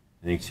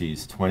 I think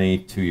she's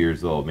 22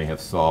 years old, may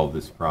have solved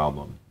this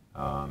problem.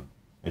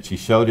 And she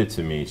showed it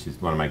to me.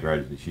 She's one of my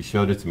graduates. She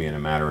showed it to me in a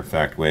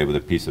matter-of-fact way with a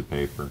piece of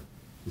paper.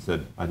 She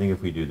said, I think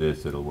if we do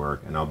this, it'll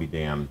work. And I'll be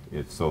damned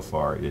if so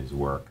far it has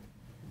worked.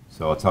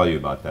 So I'll tell you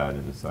about that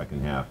in the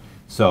second half.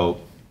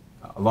 So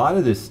a lot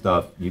of this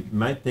stuff you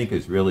might think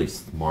is really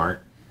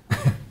smart,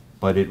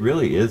 but it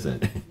really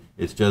isn't.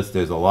 It's just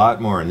there's a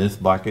lot more in this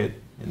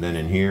bucket and then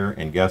in here.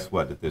 And guess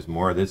what? If there's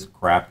more of this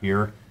crap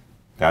here,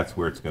 that's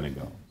where it's going to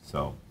go.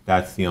 So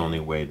that's the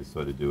only way to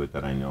sort of do it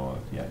that I know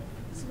of yet.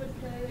 This would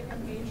play a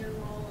major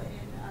role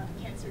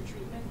in cancer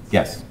treatment?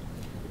 Yes,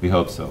 we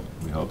hope so.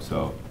 We hope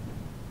so.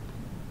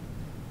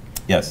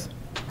 Yes?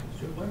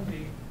 Should one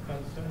be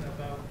concerned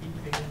about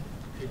eating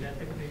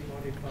genetically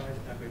modified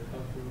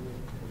agricultural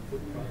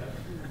food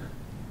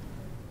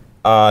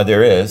products?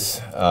 There is.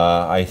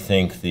 I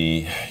think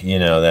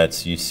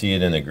you see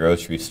it in the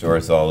grocery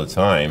stores all the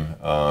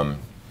time.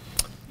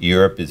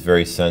 Europe is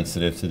very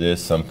sensitive to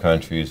this. Some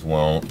countries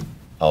won't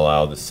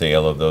allow the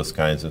sale of those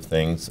kinds of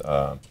things.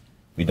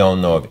 We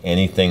don't know of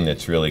anything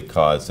that's really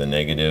caused a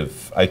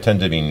negative. I tend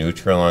to be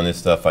neutral on this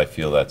stuff. I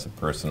feel that's a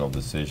personal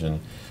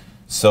decision.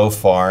 So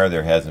far,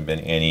 there hasn't been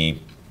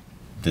any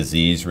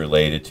disease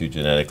related to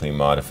genetically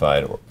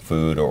modified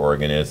food or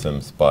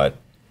organisms, but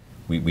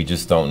we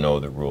just don't know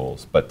the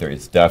rules. But there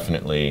is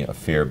definitely a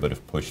fair bit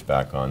of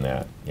pushback on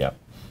that. Yep.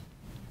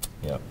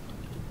 Yep.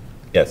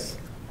 Yes?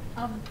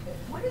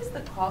 What is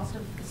the cost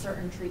of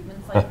certain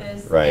treatments like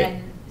this? Right.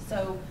 And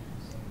so,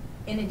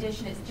 in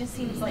addition, it just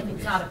seems like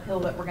it's not a pill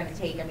that we're going to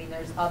take. I mean,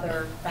 there's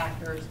other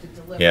factors to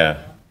deliver.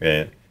 Yeah.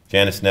 Yeah.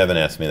 Janice Nevin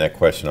asks me that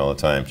question all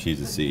the time. She's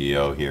the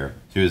CEO here.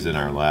 She was in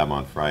our lab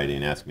on Friday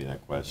and asked me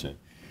that question.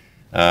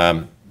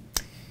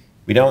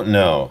 We don't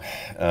know.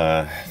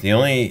 The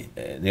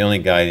only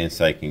guidance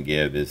I can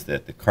give is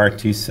that the CAR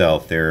T-cell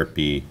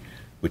therapy,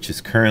 which is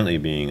currently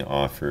being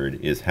offered,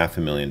 is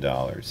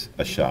 $500,000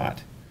 a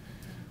shot.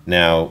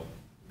 Now,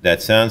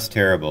 that sounds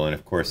terrible, and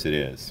of course it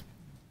is.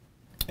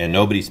 And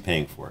nobody's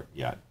paying for it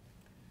yet.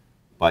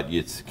 But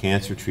it's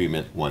cancer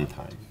treatment one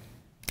time.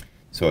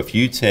 So if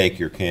you take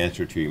your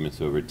cancer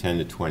treatments over 10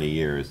 to 20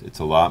 years, it's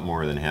a lot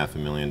more than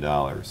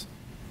 $500,000.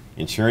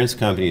 Insurance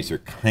companies are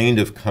kind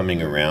of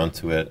coming around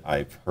to it.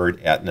 I've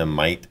heard Aetna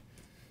might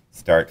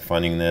start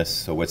funding this.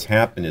 So what's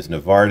happened is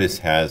Novartis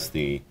has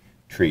the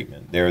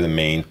treatment. They're the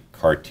main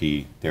CAR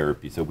T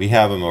therapy. So we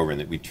have them over,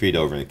 we treat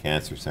over in the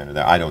cancer center.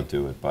 I don't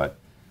do it, but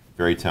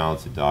very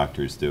talented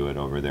doctors do it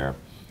over there.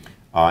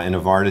 And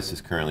Novartis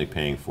is currently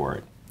paying for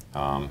it.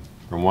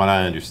 From what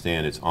I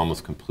understand, it's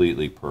almost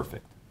completely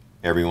perfect.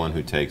 Everyone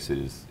who takes it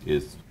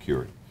is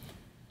cured.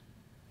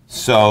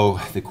 So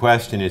the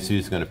question is,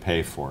 who's going to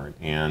pay for it,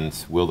 and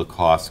will the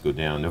costs go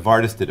down?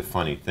 Novartis did a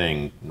funny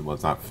thing. Well,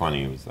 it's not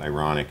funny, it was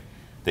ironic.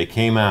 They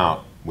came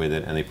out with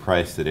it and they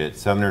priced it at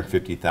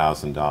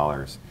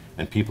 $750,000,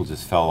 and people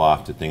just fell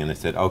off the thing and they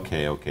said,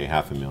 okay,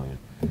 $500,000.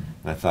 And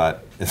I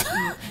thought,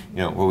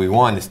 what we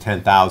want is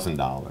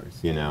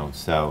 $10,000,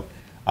 So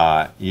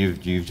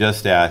you've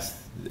just asked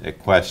a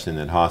question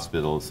that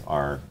hospitals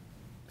are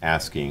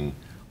asking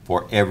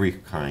for every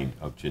kind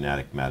of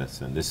genetic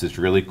medicine. This is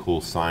really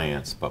cool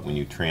science, but when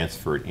you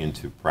transfer it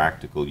into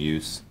practical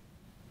use,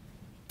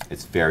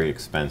 it's very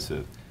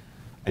expensive.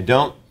 I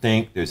don't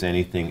think there's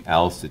anything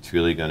else that's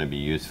really going to be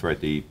used for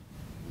it.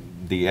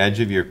 The edge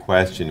of your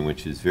question,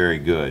 which is very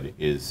good,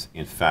 is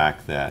in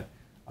fact that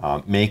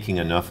making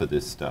enough of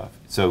this stuff.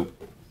 So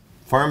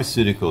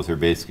pharmaceuticals are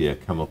basically a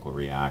chemical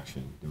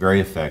reaction, very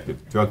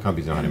effective. Drug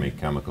companies know how to make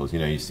chemicals. You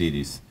know, you see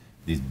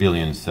these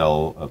billion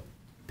cell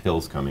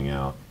pills coming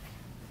out.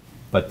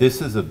 But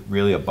this is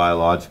really a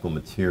biological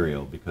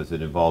material because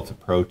it involves a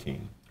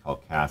protein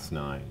called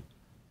Cas9.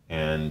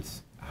 And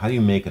how do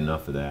you make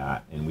enough of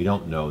that? And we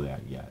don't know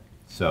that yet.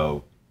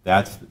 So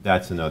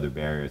that's another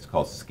barrier. It's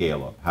called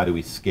scale up. How do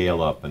we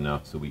scale up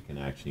enough so we can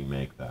actually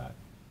make that?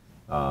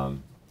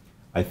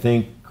 I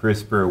think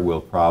CRISPR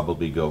will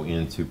probably go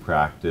into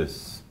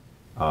practice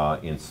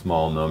in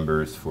small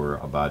numbers for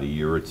about a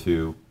year or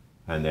two,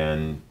 and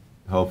then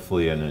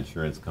hopefully an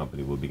insurance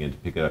company will begin to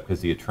pick it up,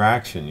 because the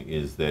attraction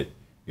is that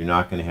you're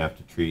not going to have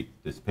to treat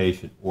this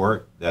patient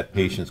or that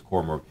patient's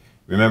comorbid.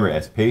 Remember,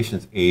 as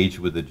patients age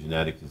with a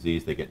genetic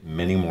disease, they get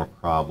many more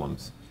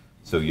problems.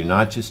 So you're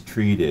not just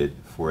treated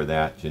for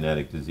that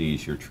genetic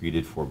disease, you're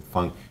treated for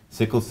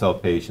sickle cell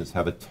patients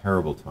have a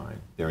terrible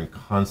time. They're in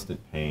constant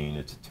pain.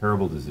 It's a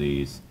terrible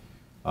disease.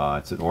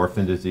 It's an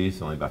orphan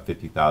disease. Only about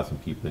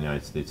 50,000 people in the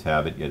United States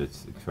have it, yet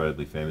it's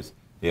incredibly famous.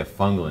 They have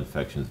fungal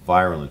infections,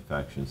 viral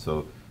infections.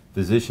 So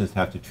physicians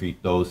have to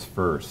treat those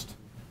first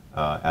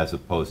as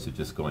opposed to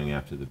just going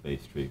after the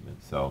base treatment.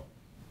 So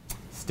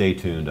stay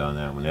tuned on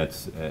that one.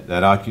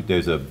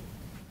 There's a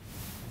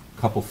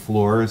couple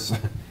floors.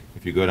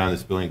 If you go down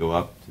this building, go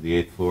up to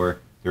the 8th floor,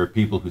 there are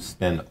people who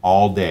spend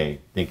all day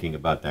thinking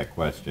about that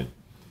question.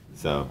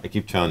 So I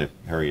keep trying to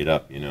hurry it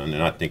up, and they're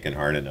not thinking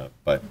hard enough.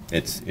 But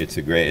it's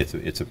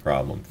a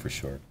problem for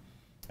sure.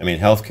 I mean,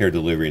 healthcare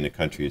delivery in the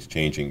country is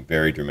changing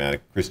very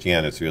dramatic.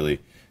 Christiana is really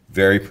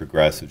very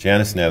progressive.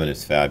 Janice Nevin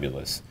is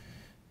fabulous,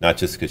 not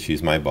just because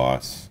she's my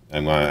boss.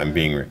 Are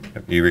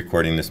you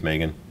recording this,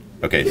 Megan?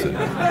 Okay, so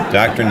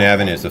Dr.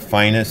 Nevin is the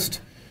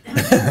finest.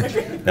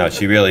 No,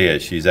 she really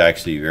is. She's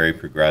actually very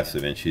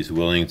progressive, and she's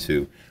willing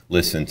to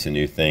listen to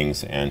new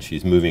things, and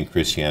she's moving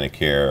Christiana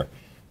Care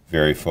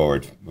very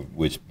forward,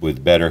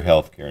 with better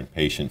health care and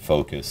patient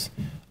focus.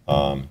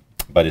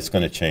 But it's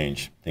going to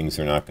change. Things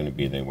are not going to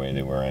be the way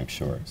they were, I'm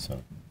sure.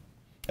 So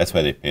that's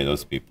why they pay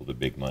those people the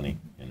big money.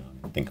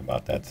 Think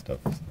about that stuff.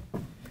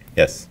 So.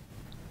 Yes.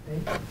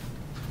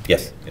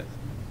 Yes. Yes.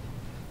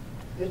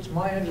 It's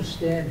my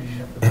understanding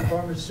that the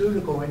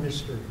pharmaceutical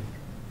industry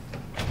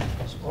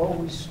is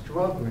always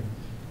struggling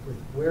with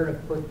where to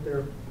put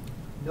their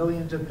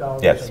millions of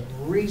dollars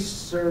of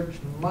research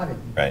money.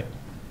 Right.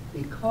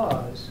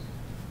 Because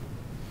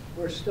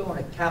we're still in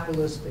a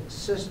capitalistic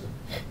system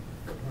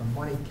where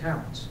money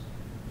counts.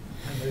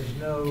 And there's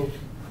no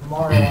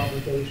moral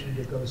obligation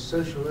to go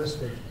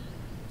socialistic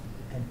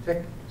and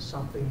pick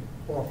something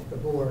off the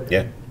board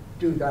and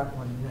do that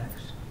one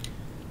next.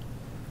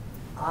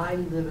 I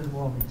live in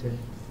Wilmington,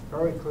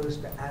 very close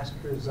to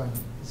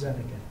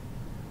AstraZeneca,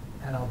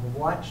 and I've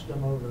watched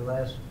them over the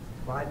last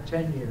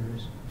 5-10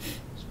 years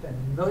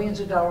spend millions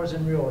of dollars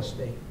in real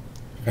estate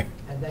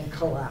and then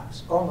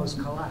almost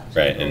collapse.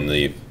 Right, and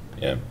leave,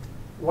 yeah.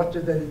 What do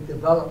they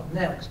develop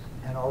next,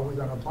 and are we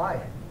going to buy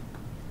it?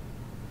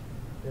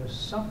 There's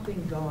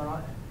something going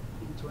on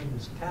between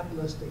this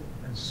capitalistic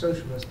and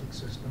socialistic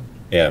system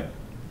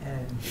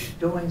and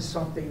doing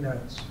something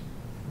that's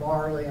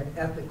morally and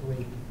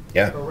ethically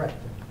correct.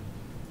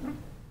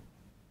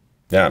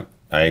 Yeah,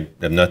 I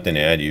have nothing to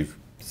add. You've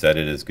said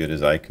it as good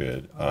as I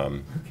could.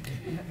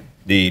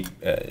 The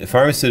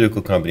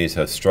pharmaceutical companies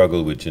have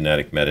struggled with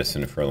genetic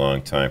medicine for a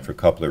long time for a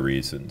couple of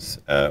reasons.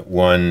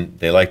 One,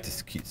 they like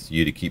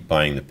you to keep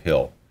buying the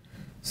pill.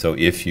 So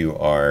if you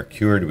are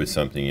cured with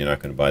something, you're not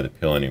going to buy the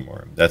pill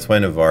anymore. That's why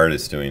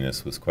Novartis doing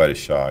this was quite a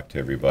shock to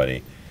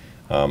everybody.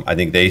 I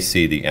think they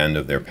see the end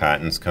of their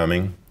patents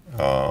coming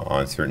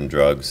on certain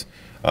drugs.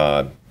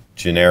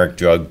 Generic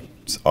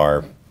drugs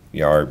are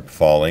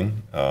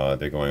falling.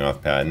 They're going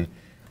off patent.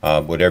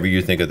 Whatever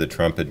you think of the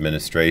Trump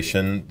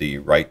administration, the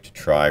right to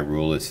try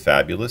rule is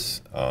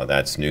fabulous.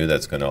 That's new.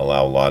 That's going to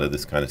allow a lot of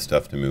this kind of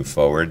stuff to move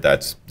forward.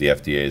 The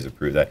FDA has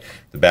approved that.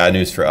 The bad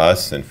news for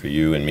us and for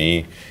you and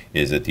me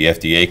is that the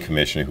FDA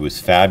commissioner, who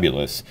is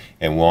fabulous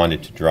and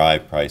wanted to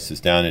drive prices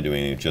down and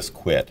doing it, just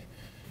quit.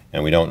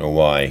 And we don't know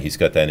why. He's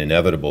got that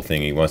inevitable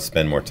thing. He wants to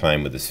spend more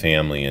time with his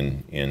family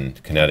in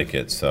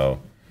Connecticut. So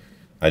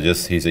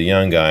he's a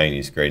young guy and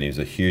he's great. And he's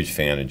a huge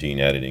fan of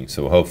gene editing.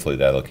 So hopefully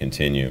that'll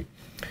continue.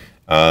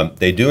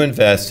 They do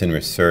invest in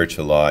research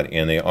a lot,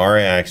 and they are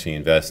actually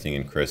investing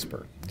in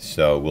CRISPR.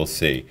 So we'll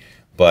see.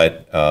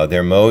 But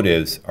their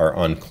motives are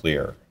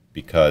unclear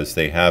because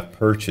they have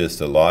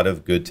purchased a lot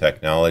of good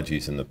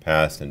technologies in the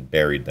past and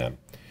buried them,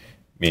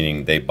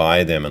 meaning they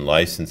buy them and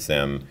license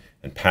them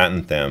and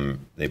patent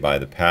them. They buy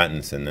the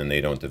patents and then they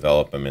don't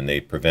develop them, and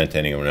they prevent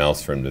anyone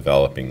else from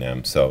developing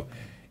them. So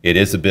it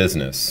is a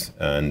business,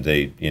 and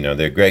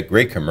they're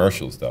great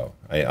commercials though.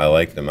 I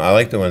like them. I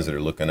like the ones that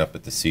are looking up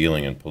at the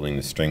ceiling and pulling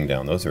the string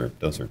down. Those are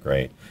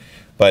great.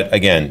 But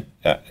again,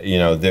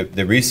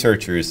 the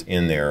researchers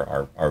in there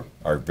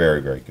are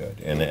very, very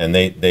good, and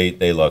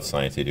they love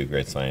science. They do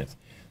great science.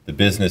 The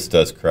business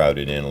does crowd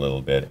it in a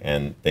little bit,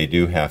 and they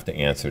do have to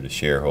answer to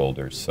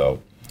shareholders.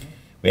 So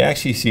We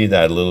actually see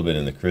that a little bit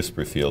in the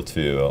CRISPR field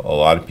too. A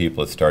lot of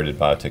people have started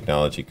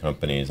biotechnology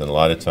companies, and a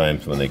lot of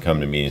times when they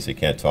come to meetings, they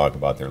can't talk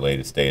about their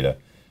latest data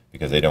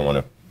because they don't want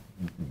to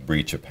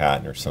breach a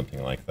patent or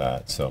something like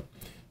that. So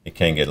it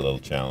can get a little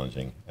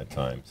challenging at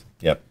times.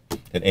 Yep,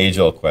 an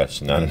age-old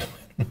question. I don't know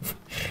if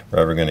we're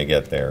ever going to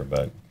get there,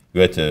 but we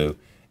get to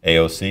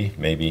AOC,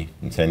 maybe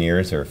in 10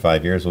 years or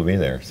 5 years we'll be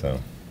there. So,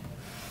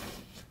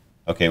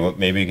 okay, well,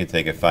 maybe we can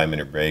take a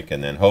 5-minute break,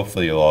 and then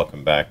hopefully you'll all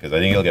come back, because I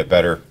think it'll get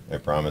better, I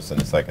promise, in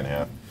the second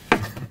half.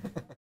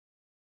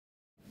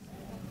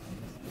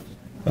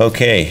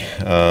 Okay,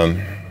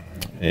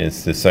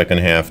 it's the second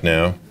half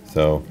now,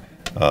 so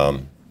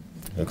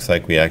looks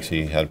like we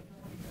actually had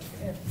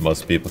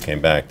most people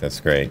came back. That's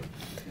great.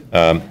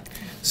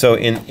 So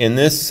in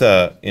this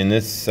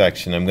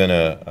section, I'm going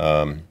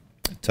to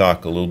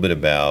talk a little bit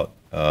about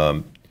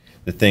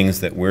the things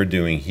that we're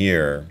doing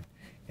here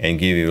and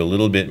give you a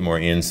little bit more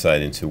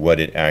insight into what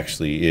it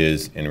actually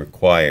is and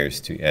requires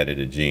to edit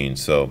a gene.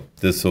 So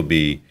this will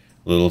be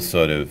a little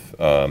sort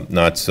of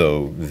not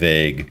so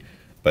vague,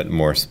 but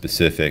more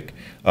specific.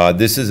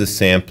 This is a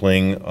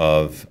sampling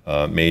of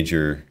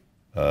major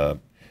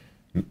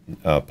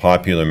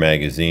popular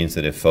magazines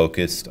that have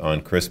focused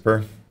on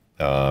CRISPR,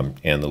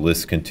 and the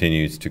list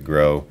continues to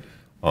grow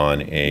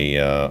on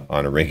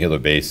a regular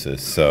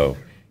basis. So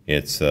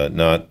it's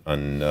not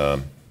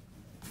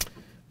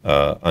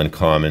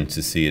uncommon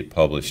to see it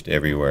published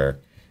everywhere.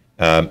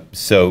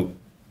 So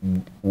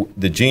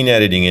the Gene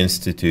Editing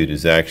Institute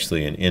is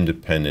actually an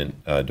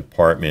independent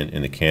department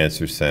in the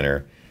Cancer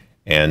Center,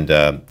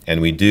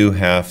 and we do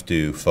have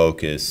to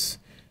focus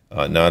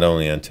not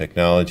only on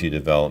technology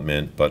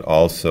development, but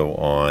also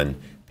on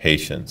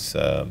patients.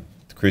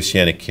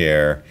 Christiana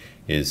Care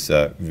is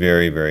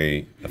very,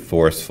 very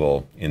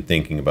forceful in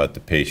thinking about the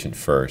patient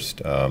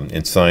first.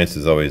 In science,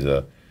 there's always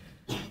a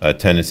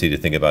tendency to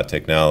think about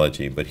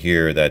technology, but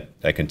here that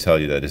I can tell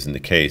you that isn't the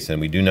case,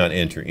 and we do not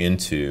enter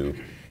into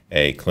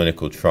a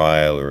clinical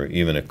trial or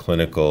even a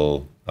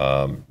clinical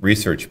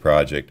research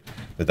project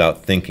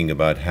without thinking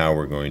about how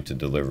we're going to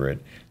deliver it.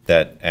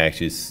 That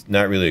actually is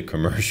not really a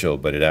commercial,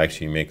 but it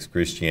actually makes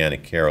Christiana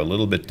Care a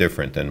little bit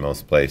different than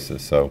most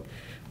places, so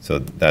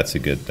that's a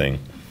good thing.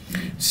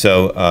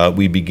 So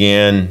we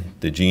began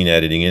the Gene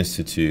Editing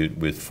Institute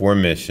with 4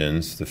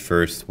 missions. The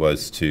first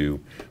was to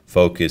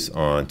focus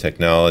on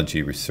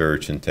technology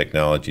research and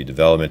technology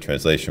development,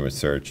 translation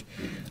research.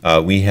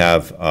 We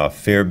have a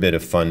fair bit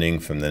of funding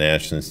from the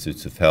National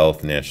Institutes of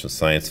Health, National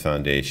Science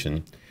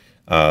Foundation.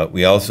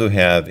 We also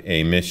have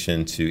a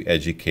mission to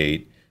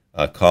educate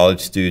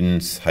college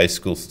students, high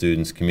school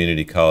students,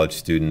 community college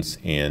students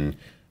in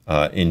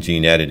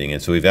gene editing.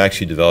 And so we've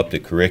actually developed a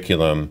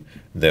curriculum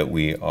that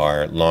we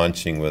are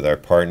launching with our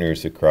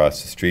partners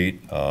across the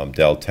street,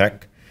 Dell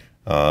Tech,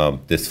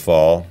 this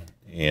fall,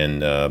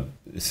 and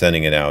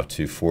sending it out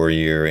to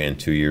 4-year and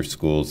 2-year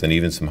schools and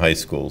even some high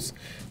schools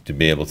to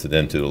be able to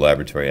then do a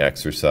laboratory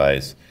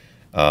exercise.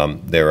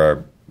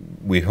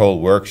 We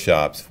hold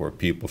workshops for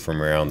people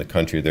from around the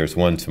country. There's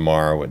one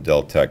tomorrow at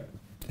Dell Tech,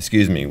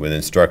 with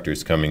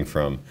instructors coming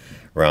from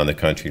around the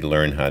country to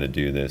learn how to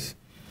do this.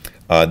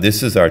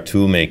 This is our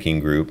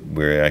tool-making group.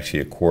 We're actually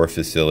a core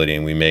facility,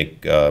 and we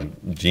make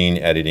gene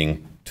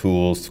editing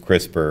tools,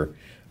 CRISPR,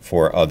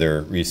 for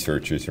other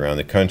researchers around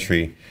the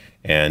country.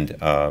 And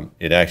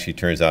it actually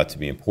turns out to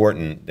be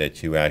important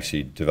that you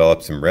actually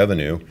develop some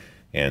revenue.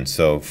 And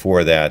so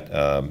for that,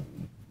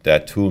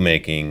 that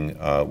tool-making,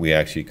 we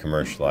actually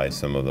commercialize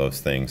some of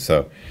those things.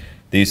 So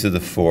these are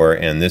the 4,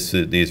 and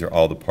these are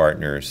all the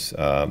partners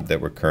that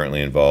we're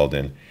currently involved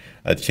in.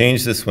 I've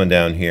changed this one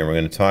down here. We're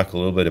going to talk a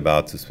little bit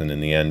about this one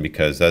in the end,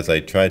 because as I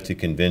tried to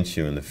convince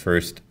you in the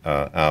first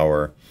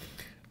hour,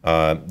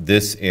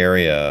 this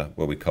area,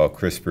 what we call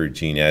CRISPR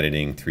Gene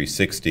Editing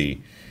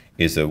 360,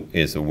 is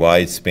a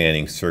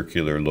wide-spanning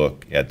circular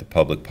look at the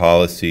public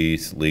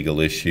policies, legal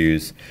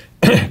issues,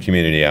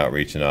 community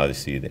outreach, and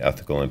obviously the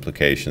ethical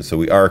implications. So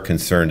we are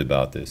concerned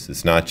about this.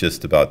 It's not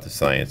just about the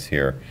science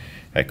here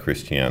at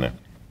Christiana.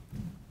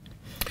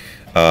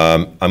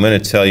 I'm going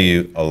to tell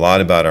you a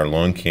lot about our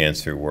lung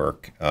cancer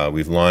work.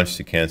 We've launched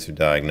a cancer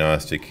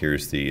diagnostic.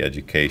 Here's the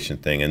education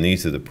thing, and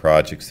these are the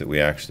projects that we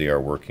actually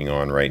are working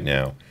on right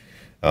now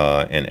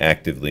and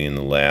actively in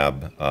the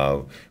lab.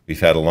 We've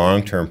had a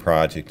long-term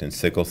project in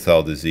sickle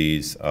cell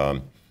disease.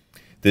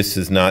 This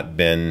has not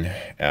been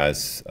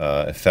as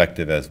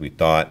effective as we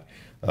thought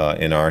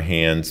in our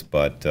hands,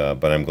 but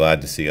I'm glad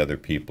to see other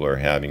people are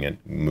having it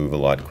move a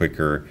lot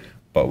quicker.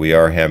 But we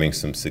are having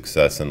some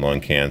success in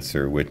lung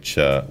cancer, which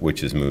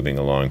is moving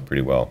along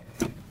pretty well.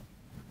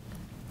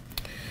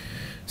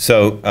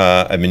 So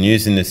I've been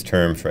using this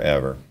term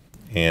forever,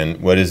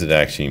 and what does it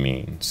actually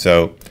mean?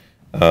 So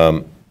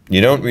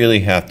you don't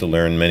really have to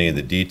learn many of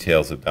the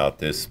details about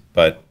this,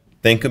 but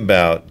think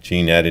about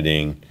gene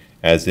editing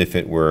as if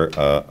it were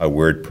a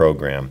word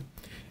program.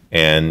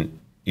 And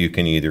you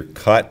can either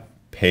cut,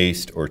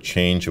 paste, or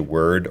change a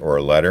word or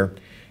a letter.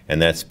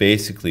 And that's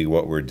basically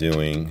what we're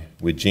doing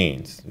with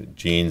genes.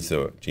 Genes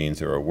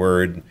are a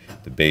word,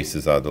 the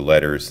bases are the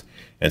letters.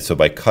 And so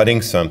by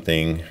cutting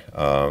something,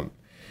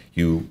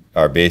 You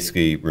are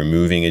basically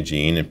removing a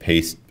gene and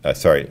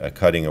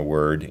cutting a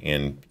word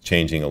and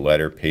changing a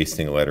letter,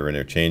 pasting a letter in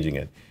or changing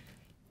it.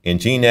 In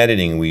gene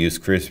editing, we use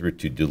CRISPR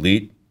to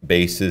delete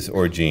bases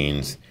or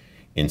genes,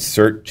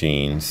 insert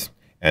genes,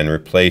 and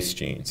replace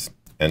genes.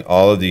 And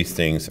all of these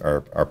things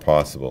are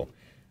possible.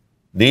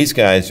 These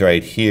guys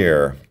right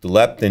here, the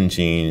leptin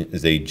gene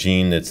is a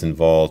gene that's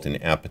involved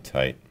in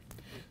appetite.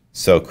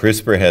 So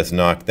CRISPR has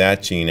knocked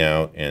that gene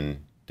out, and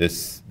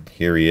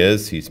here he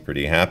is. He's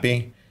pretty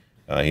happy.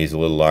 He's a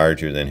little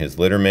larger than his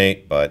litter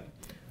mate, but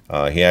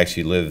he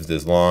actually lived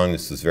as long.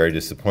 This is very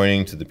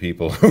disappointing to the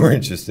people who are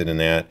interested in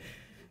that.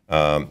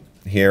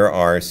 Here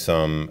are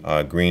some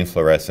green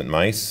fluorescent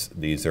mice.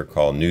 These are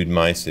called nude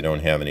mice. They don't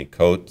have any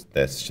coat.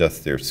 That's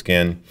just their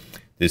skin.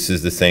 This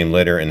is the same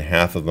litter, and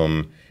half of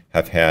them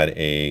have had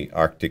a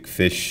Arctic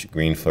fish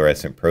green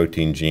fluorescent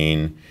protein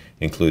gene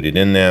included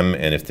in them,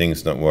 and if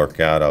things don't work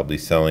out, I'll be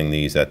selling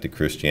these at the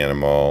Christiana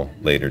Mall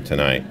later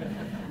tonight.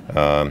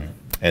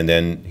 And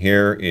then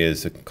here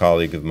is a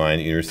colleague of mine at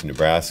the University of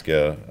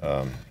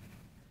Nebraska,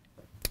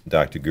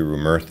 Dr. Guru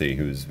Murthy,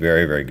 who's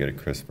very, very good at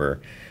CRISPR,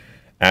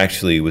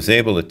 actually was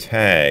able to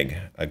tag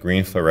a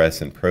green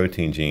fluorescent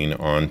protein gene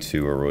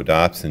onto a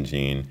rhodopsin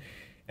gene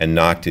and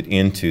knocked it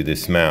into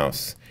this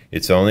mouse.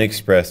 It's only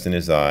expressed in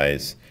his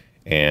eyes,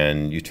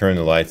 and you turn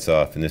the lights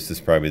off, and this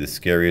is probably the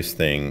scariest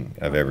thing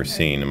I've ever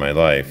seen in my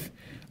life,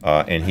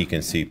 and he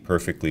can see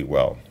perfectly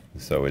well.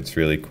 So it's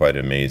really quite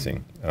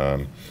amazing.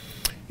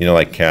 You know,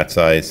 like cat's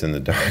eyes in the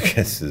dark,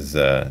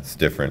 it's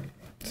different.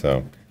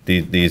 So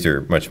these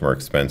are much more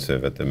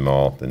expensive at the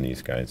mall than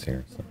these guys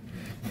here.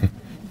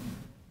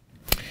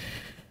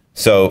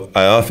 So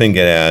I often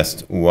get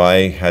asked,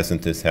 why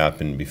hasn't this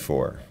happened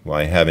before?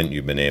 Why haven't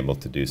you been able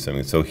to do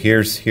something? So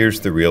here's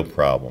the real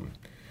problem.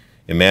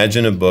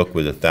 Imagine a book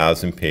with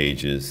 1,000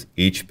 pages.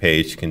 Each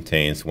page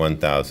contains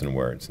 1,000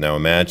 words. Now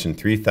imagine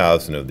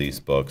 3,000 of these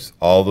books.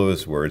 All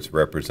those words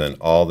represent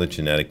all the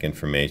genetic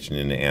information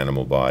in the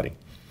animal body.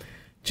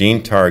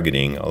 Gene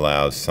targeting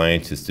allows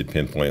scientists to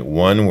pinpoint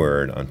one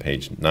word on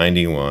page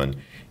 91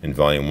 in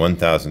volume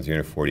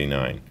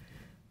 1349.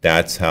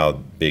 That's how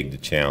big the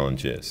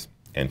challenge is.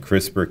 And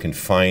CRISPR can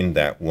find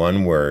that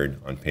one word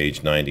on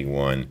page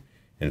 91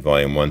 in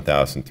volume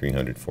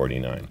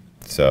 1349.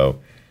 So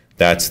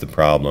that's the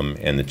problem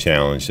and the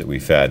challenge that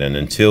we've had. And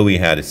until we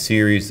had a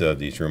series of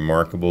these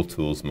remarkable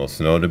tools, most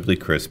notably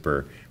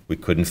CRISPR, we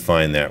couldn't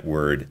find that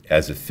word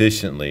as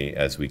efficiently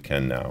as we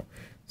can now.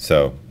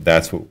 So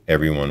that's what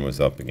everyone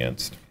was up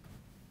against.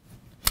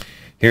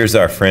 Here's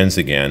our friends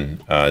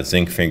again,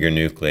 zinc finger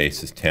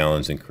nucleases,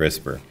 TALENs, and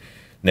CRISPR.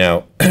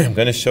 Now, I'm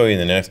going to show you in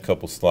the next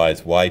couple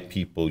slides why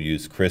people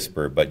use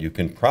CRISPR, but you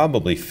can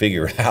probably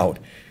figure it out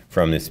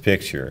from this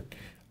picture.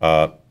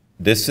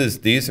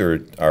 These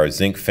are our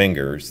zinc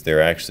fingers.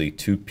 They're actually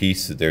two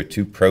pieces. They're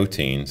two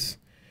proteins.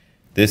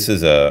 This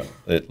is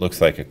it looks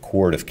like a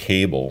cord of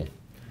cable.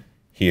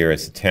 Here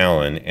is a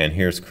TALEN, and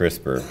here's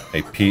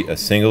CRISPR, a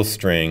single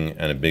string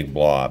and a big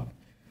blob.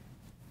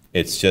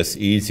 It's just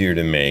easier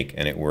to make,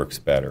 and it works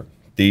better.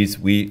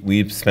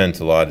 We've spent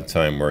a lot of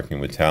time working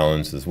with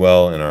TALENs as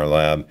well in our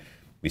lab.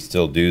 We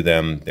still do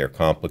them. They're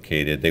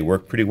complicated. They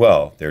work pretty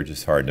well. They're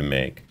just hard to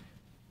make.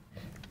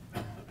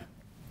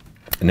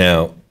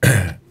 Now,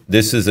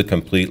 this is a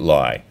complete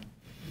lie.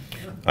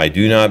 I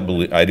do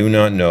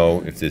not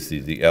know if this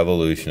is the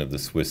evolution of the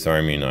Swiss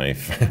Army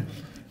knife,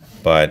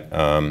 but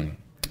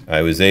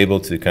I was able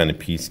to kind of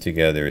piece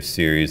together a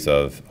series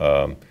of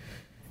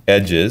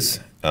edges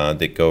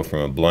that go from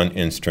a blunt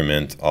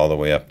instrument all the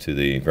way up to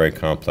the very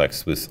complex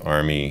Swiss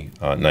Army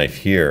knife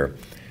here.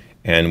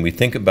 And we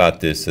think about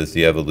this as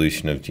the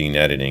evolution of gene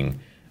editing.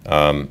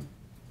 In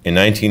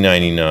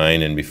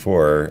 1999 and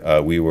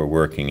before, we were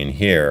working in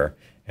here,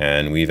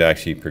 and we've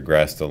actually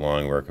progressed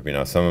along work. You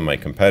know, some of my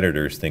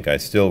competitors think I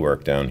still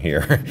work down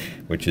here,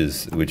 which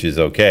is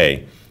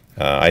okay.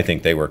 I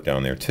think they work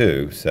down there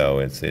too, so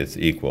it's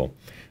equal.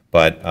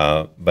 But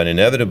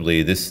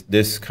inevitably,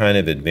 this kind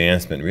of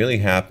advancement really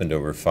happened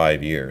over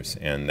 5 years,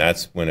 and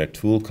that's when a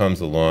tool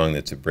comes along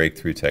that's a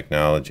breakthrough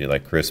technology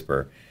like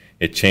CRISPR,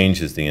 it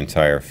changes the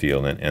entire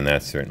field, and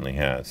that certainly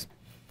has.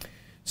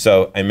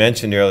 So I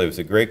mentioned earlier, it was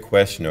a great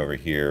question over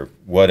here,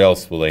 what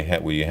else will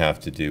you have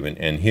to do?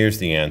 And here's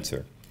the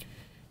answer.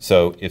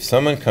 So if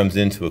someone comes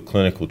into a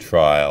clinical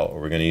trial,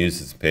 or we're going to use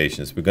this in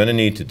patients, we're going to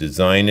need to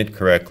design it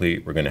correctly,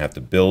 we're going to have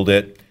to build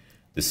it,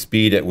 the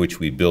speed at which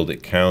we build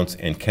it counts,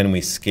 and can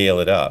we scale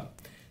it up?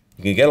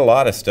 You can get a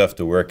lot of stuff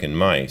to work in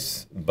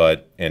mice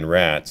and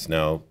rats.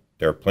 Now,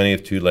 there are plenty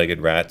of two-legged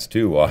rats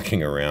too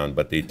walking around,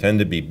 but they tend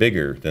to be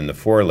bigger than the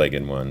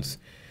four-legged ones.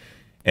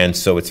 And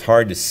so it's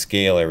hard to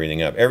scale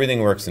everything up.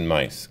 Everything works in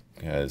mice.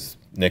 As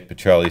Nick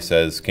Petrelli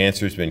says,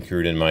 cancer's been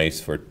cured in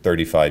mice for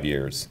 35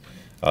 years.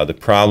 The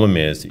problem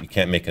is that you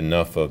can't make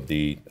enough of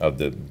the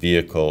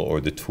vehicle or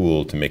the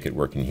tool to make it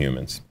work in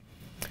humans.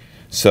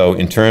 So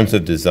in terms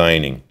of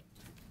designing,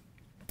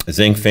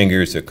 zinc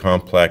fingers are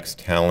complex,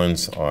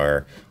 TALENs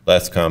are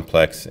less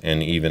complex,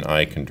 and even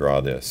I can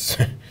draw this,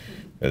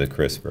 or the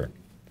CRISPR.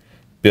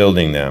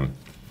 Building them.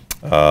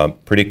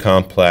 Pretty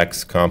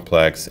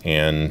complex,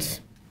 and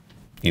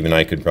even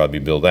I could probably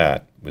build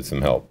that with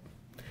some help.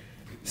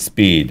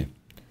 Speed,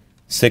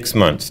 6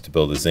 months to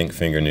build a zinc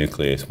finger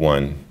nuclease,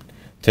 one.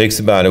 Takes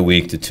about a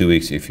week to 2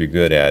 weeks if you're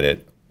good at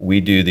it.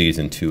 We do these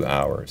in 2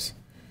 hours.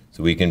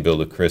 So we can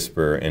build a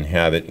CRISPR and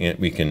have it in,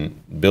 we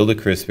can build a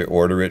CRISPR,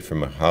 order it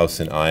from a house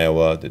in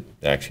Iowa that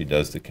actually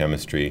does the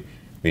chemistry.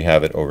 We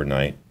have it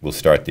overnight. We'll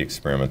start the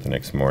experiment the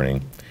next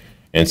morning.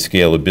 And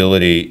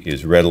scalability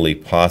is readily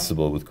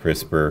possible with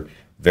CRISPR,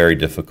 very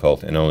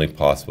difficult and only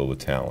possible with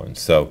TALEN.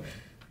 So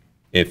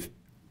if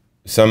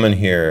someone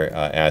here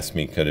asked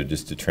me kind of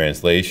just a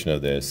translation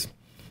of this,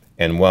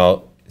 and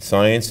while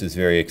science is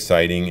very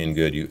exciting and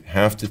good, you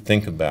have to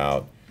think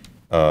about,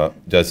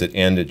 does it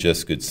end at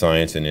just good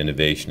science and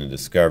innovation and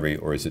discovery,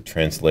 or is it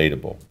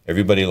translatable?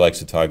 Everybody likes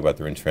to talk about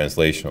they're in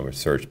translational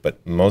research,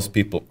 but most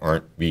people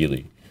aren't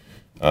really,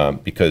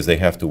 because they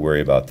have to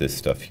worry about this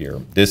stuff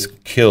here. This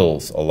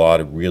kills a lot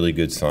of really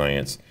good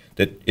science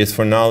that is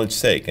for knowledge's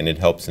sake, and it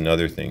helps in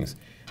other things.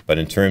 But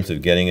in terms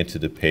of getting it to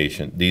the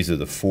patient, these are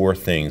the 4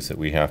 things that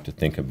we have to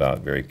think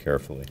about very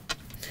carefully.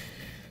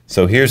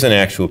 So here's an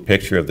actual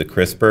picture of the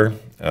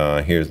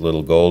CRISPR. Here's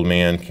little gold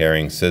man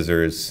carrying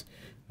scissors.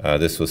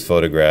 This was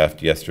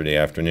photographed yesterday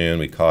afternoon.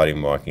 We caught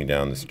him walking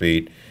down the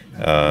street.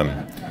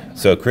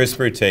 So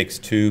CRISPR takes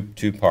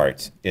two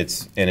parts.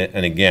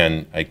 And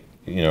again,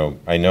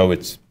 I know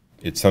it's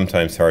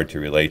sometimes hard to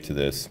relate to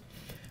this,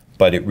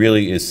 but it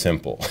really is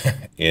simple.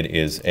 It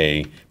is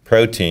a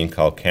protein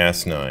called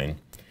Cas9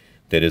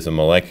 that is a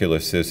molecular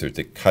scissors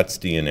that cuts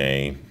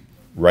DNA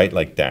right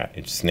like that.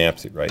 It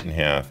snaps it right in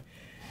half.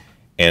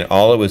 And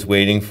all it was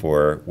waiting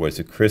for was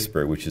a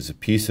CRISPR, which is a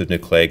piece of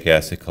nucleic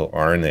acid called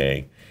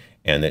RNA,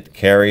 and it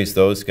carries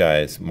those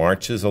guys,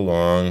 marches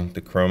along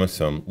the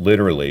chromosome,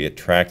 literally, it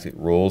tracks, it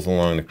rolls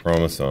along the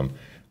chromosome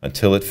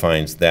until it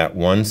finds that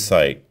one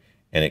site,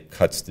 and it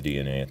cuts the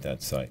DNA at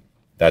that site.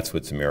 That's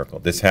what's a miracle.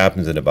 This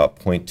happens in about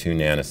 0.2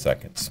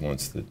 nanoseconds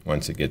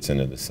once it gets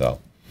into the cell.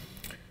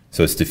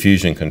 So it's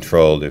diffusion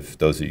controlled. If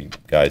those of you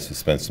guys who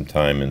spent some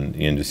time in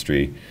the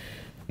industry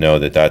know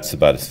that that's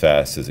about as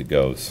fast as it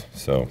goes.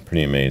 So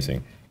pretty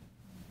amazing.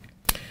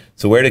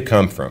 So where did it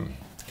come from?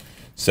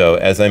 So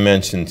as I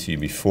mentioned to you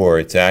before,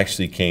 it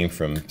actually came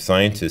from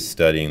scientists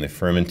studying the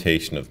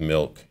fermentation of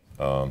milk.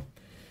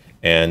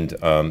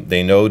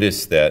 They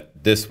noticed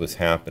that this was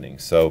happening.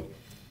 So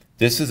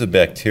this is a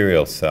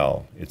bacterial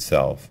cell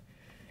itself,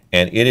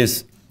 and it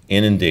is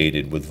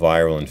inundated with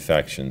viral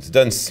infections. It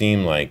doesn't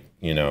seem like,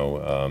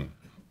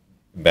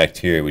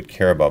 bacteria would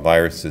care about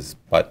viruses,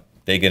 but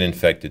they get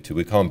infected too.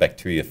 We call them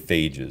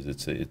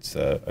bacteriophages. It's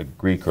a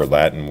Greek or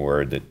Latin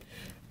word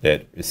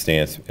that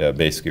stands,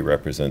 basically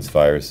represents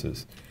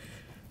viruses.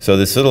 So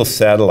this little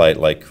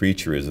satellite-like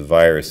creature is a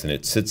virus, and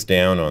it sits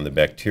down on the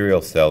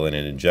bacterial cell and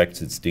it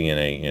injects its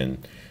DNA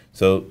in.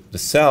 So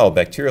the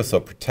bacterial cell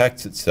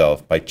protects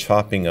itself by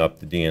chopping up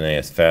the DNA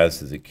as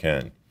fast as it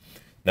can.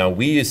 Now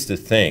we used to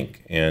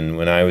think, and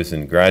when I was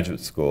in graduate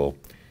school,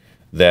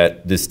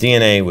 that this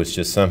DNA was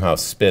just somehow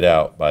spit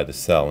out by the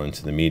cell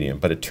into the medium,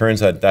 but it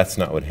turns out that's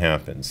not what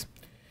happens.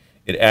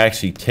 It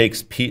actually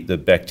takes, the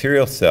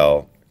bacterial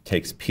cell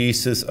takes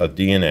pieces of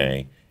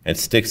DNA and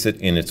sticks it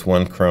in its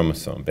one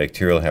chromosome.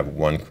 Bacteria have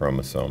one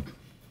chromosome.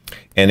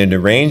 And it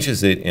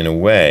arranges it in a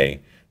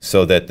way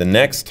so that the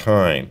next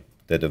time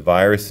that a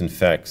virus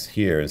infects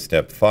here in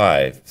step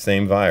 5,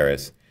 same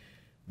virus,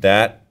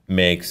 that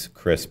makes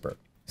CRISPR.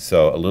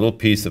 So a little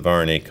piece of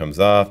RNA comes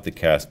off, the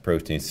Cas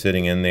protein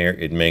sitting in there,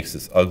 it makes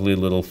this ugly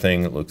little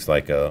thing that looks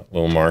like a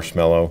little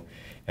marshmallow,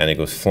 and it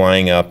goes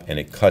flying up and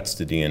it cuts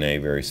the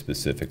DNA very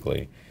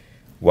specifically.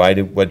 What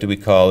do we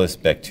call this?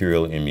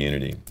 Bacterial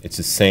immunity. It's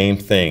the same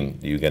thing.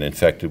 You get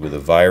infected with a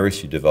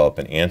virus, you develop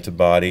an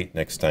antibody.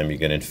 Next time you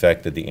get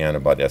infected, the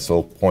antibody. That's the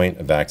whole point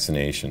of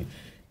vaccination.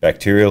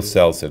 Bacterial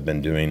cells have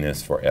been doing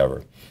this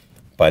forever.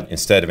 But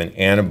instead of an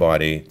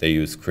antibody, they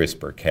use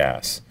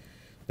CRISPR-Cas.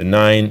 The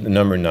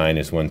number 9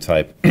 is one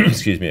type,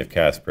 of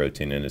Cas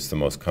protein, and it's the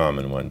most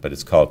common one, but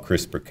it's called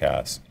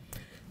CRISPR-Cas.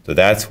 So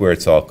that's where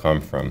it's all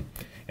come from.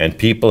 And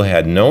people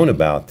had known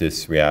about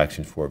this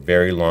reaction for a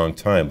very long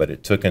time, but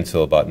it took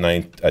until about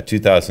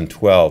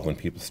 2012 when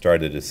people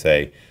started to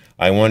say,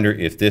 I wonder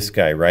if this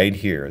guy right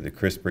here, the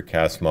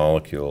CRISPR-Cas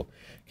molecule,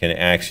 can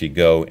actually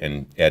go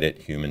and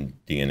edit human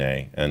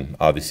DNA. And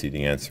obviously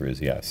the answer is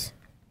yes.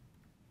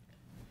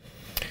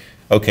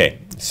 Okay,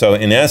 so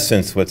in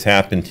essence, what's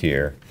happened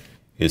here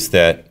is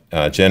that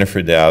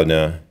Jennifer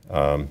Doudna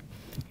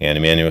and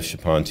Emmanuel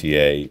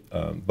Charpentier,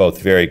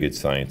 both very good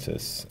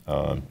scientists,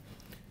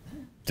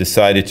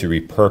 decided to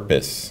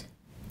repurpose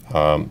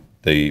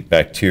the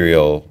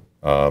bacterial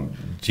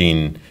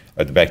gene,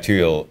 or the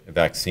bacterial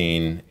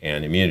vaccine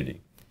and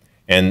immunity.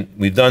 And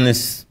we've done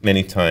this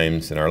many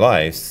times in our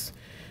lives,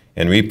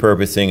 and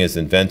repurposing is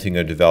inventing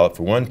or developed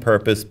for one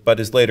purpose, but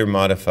is later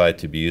modified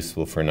to be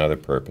useful for another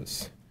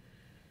purpose.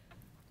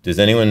 Does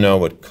anyone know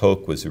what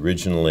Coke was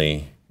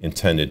originally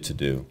intended to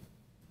do?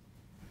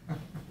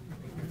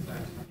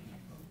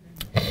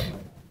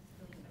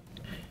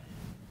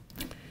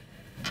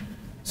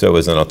 So it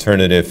was an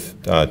alternative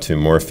to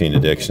morphine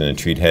addiction and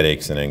treat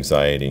headaches and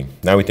anxiety.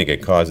 Now we think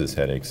it causes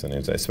headaches and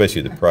anxiety,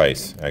 especially the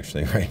price,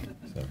 actually, right?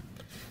 So.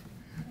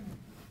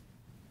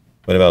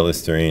 What about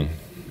Listerine?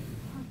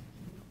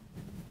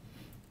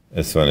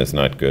 This one is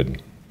not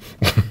good.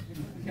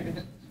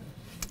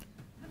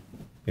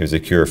 Here's a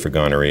cure for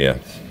gonorrhea.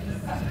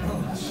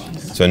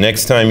 So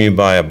next time you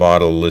buy a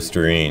bottle of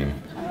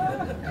Listerine,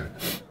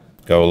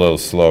 go a little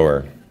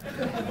slower.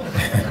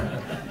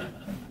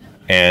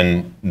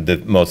 And the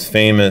most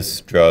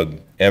famous drug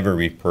ever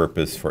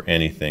repurposed for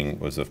anything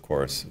was, of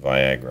course,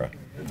 Viagra,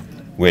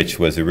 which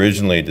was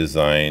originally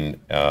designed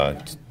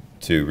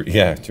to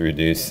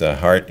reduce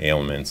heart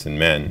ailments in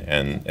men.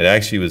 And it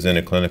actually was in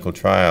a clinical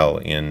trial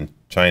in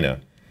China.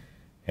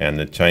 And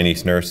the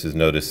Chinese nurses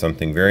noticed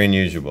something very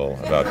unusual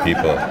about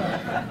people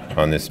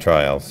on this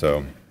trial.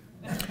 So,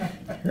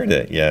 heard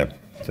it, yeah.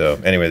 So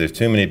anyway, there's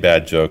too many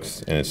bad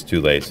jokes, and it's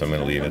too late, so I'm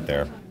going to leave it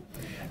there.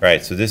 All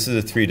right, so this is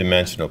a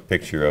three-dimensional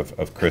picture of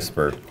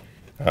CRISPR.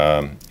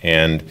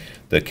 And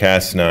the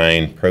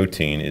Cas9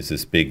 protein is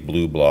this big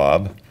blue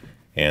blob.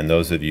 And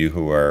those of you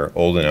who are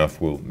old enough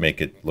will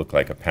make it look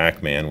like a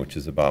Pac-Man, which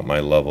is about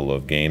my level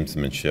of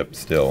gamesmanship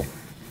still.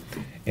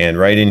 And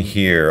right in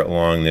here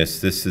along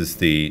this is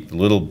the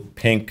little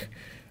pink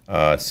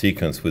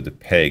sequence with the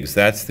pegs.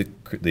 That's the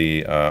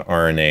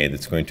RNA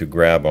that's going to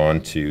grab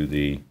onto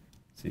the,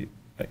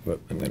 I'm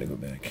going to go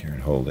back here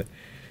and hold it.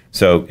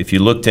 So if you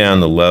look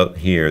down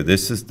here,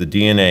 this is the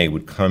DNA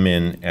would come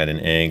in at an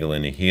angle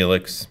in a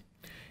helix.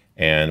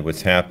 And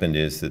what's happened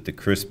is that the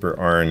CRISPR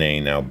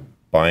RNA now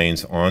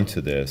binds onto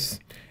this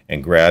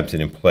and grabs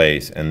it in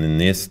place. And then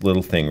this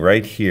little thing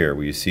right here,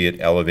 where you see it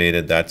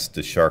elevated, that's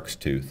the shark's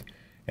tooth.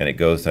 And it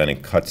goes down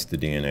and cuts the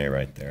DNA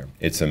right there.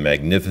 It's a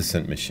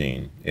magnificent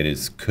machine.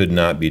 Could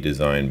not be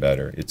designed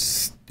better.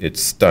 It's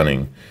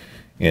stunning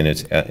in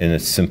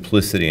its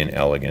simplicity and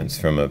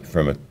elegance.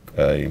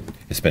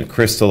 It's been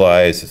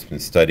crystallized. It's been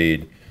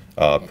studied.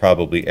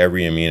 Probably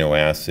every amino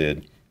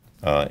acid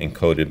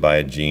encoded by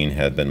a gene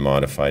has been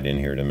modified in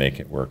here to make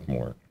it work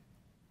more.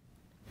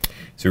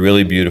 It's a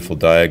really beautiful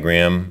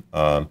diagram.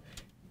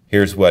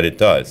 Here's what it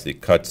does. It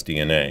cuts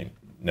DNA.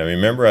 Now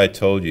remember I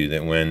told you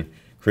that when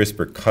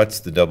CRISPR cuts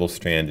the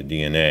double-stranded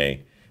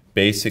DNA,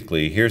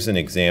 basically, here's an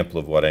example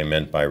of what I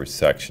meant by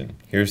resection.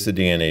 Here's the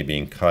DNA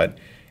being cut,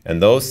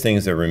 and those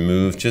things are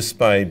removed just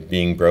by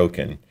being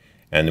broken,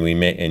 and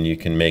you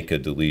can make a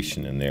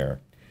deletion in there.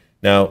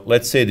 Now,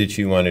 let's say that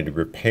you wanted to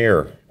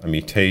repair a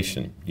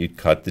mutation. You'd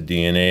cut the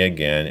DNA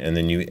again, and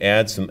then you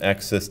add some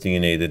excess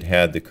DNA that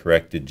had the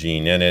corrected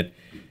gene in it,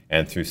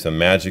 and through some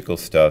magical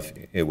stuff,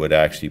 it would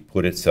actually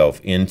put itself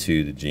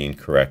into the gene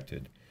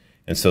corrected.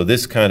 And so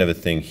this kind of a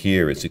thing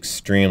here is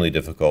extremely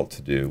difficult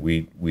to do.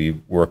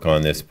 We work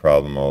on this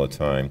problem all the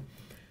time.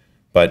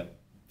 But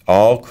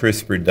all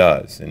CRISPR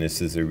does, and this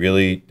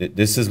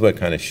is what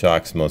kind of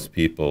shocks most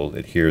people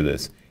that hear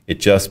this, it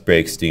just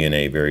breaks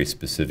DNA very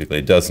specifically.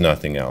 It does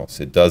nothing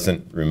else. It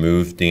doesn't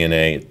remove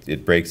DNA.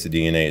 It breaks the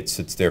DNA. It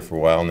sits there for a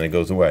while, and then it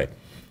goes away.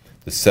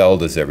 The cell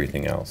does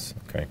everything else.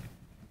 Okay.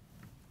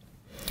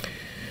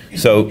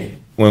 So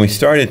when we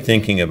started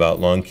thinking about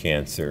lung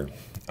cancer,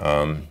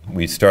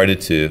 we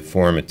started to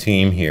form a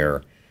team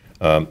here,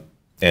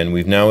 and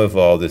we've now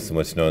evolved this in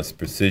what's known as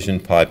precision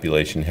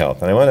population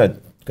health. And I'm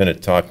going to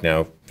talk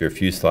now for a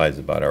few slides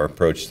about our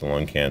approach to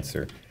lung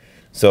cancer.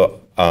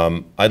 So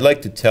I'd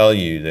like to tell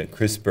you that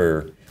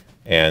CRISPR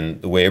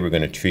and the way we're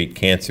going to treat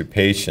cancer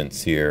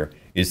patients here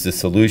is the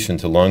solution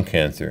to lung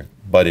cancer,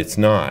 but it's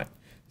not.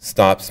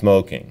 Stop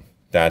smoking.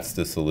 That's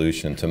the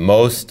solution to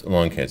most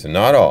lung cancer,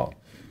 not all.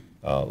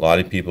 A lot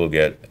of people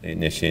get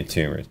initiated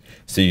tumors.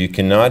 So you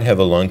cannot have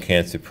a lung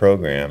cancer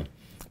program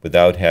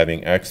without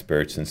having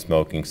experts in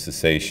smoking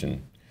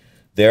cessation.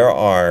 There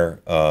are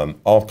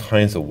all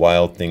kinds of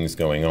wild things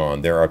going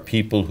on. There are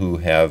people who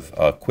have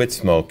quit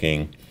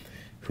smoking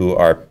who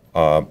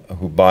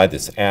buy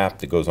this app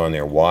that goes on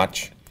their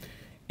watch,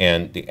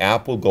 and the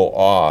app will go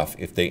off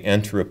if they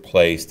enter a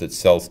place that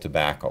sells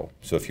tobacco.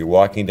 So if you're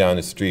walking down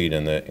the street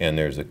and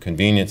there's a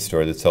convenience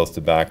store that sells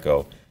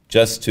tobacco,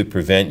 just to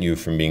prevent you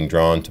from being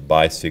drawn to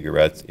buy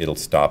cigarettes, it'll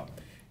stop.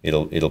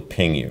 It'll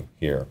ping you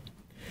here.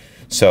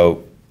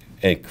 So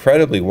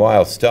incredibly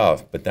wild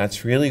stuff, but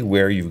that's really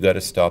where you've got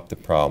to stop the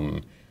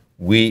problem.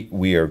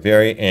 We are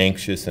very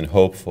anxious and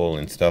hopeful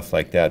and stuff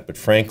like that, but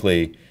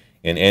frankly,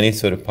 in any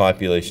sort of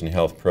population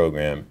health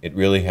program, it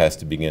really has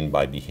to begin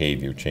by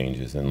behavior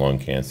changes in lung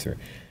cancer.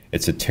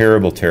 It's a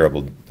terrible,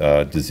 terrible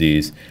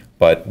disease,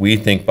 but we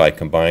think by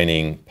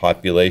combining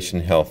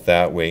population health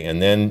that way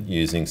and then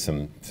using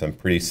some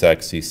pretty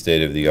sexy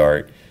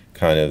state-of-the-art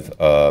kind of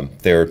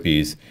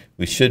therapies,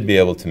 we should be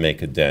able to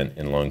make a dent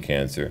in lung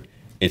cancer.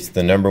 It's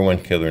the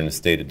 #1 killer in the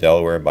state of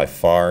Delaware by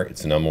far.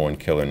 It's the #1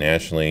 killer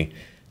nationally.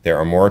 There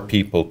are more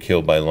people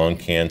killed by lung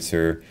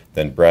cancer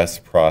than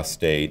breast,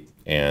 prostate,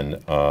 and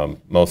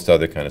most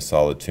other kind of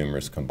solid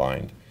tumors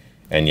combined.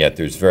 And yet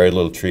there's very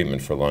little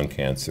treatment for lung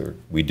cancer.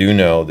 We do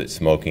know that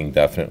smoking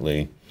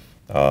definitely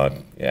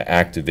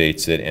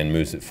activates it and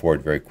moves it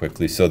forward very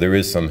quickly. So there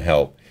is some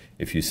help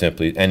if you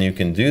simply, and you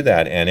can do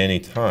that at any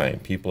time.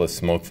 People have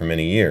smoked for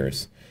many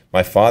years.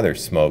 My father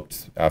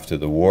smoked after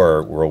the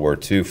war, World War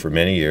II, for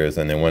many years,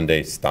 and then one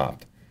day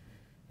stopped.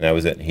 And that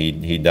was it.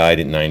 He died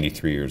at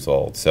 93 years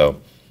old. So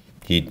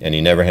he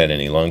never had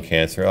any lung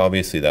cancer.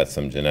 Obviously, that's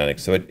some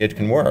genetics. So it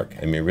can work.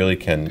 I mean, it really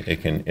can.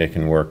 It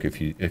can work if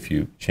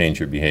you change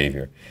your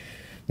behavior.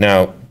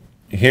 Now,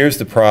 here's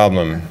the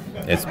problem.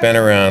 It's been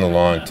around a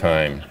long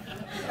time,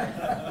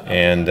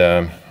 and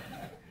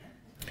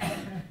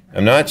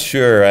I'm not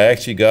sure. I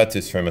actually got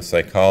this from a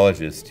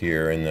psychologist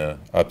here in the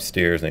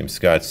upstairs named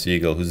Scott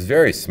Siegel, who's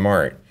very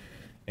smart.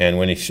 And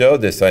when he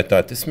showed this, I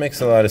thought, this makes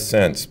a lot of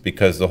sense,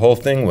 because the whole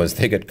thing was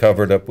they get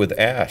covered up with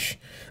ash.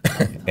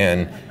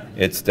 And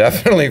it's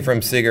definitely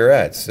from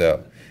cigarettes.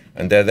 So,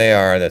 and there they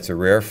are. That's a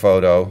rare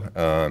photo.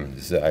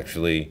 This is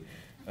actually,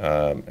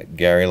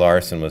 Gary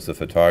Larson was the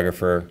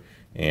photographer,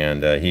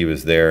 and he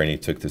was there and he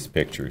took this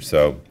picture.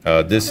 So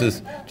this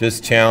is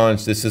just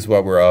challenge. This is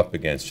what we're up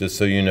against, just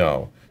so you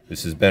know.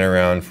 This has been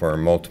around for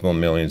multiple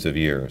millions of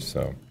years.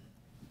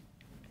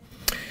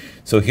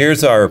 So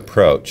here's our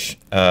approach.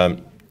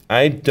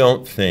 I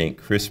don't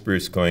think CRISPR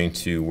is going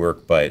to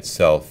work by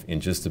itself in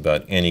just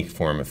about any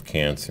form of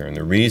cancer. And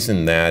the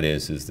reason that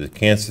is the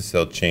cancer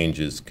cell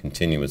changes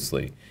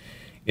continuously.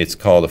 It's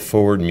called a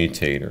forward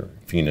mutator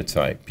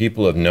phenotype.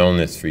 People have known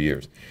this for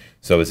years.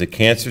 So as a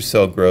cancer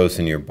cell grows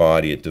in your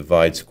body, it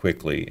divides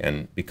quickly.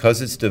 And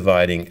because it's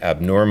dividing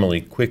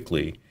abnormally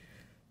quickly,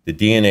 the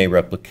DNA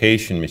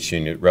replication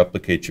machine that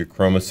replicates your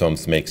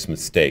chromosomes makes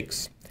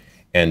mistakes.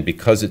 And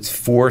because it's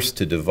forced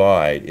to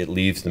divide, it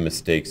leaves the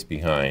mistakes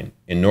behind.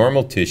 In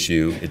normal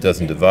tissue, it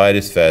doesn't divide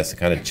as fast. It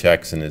kind of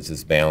checks, and it's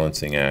this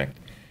balancing act.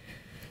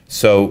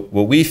 So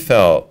what we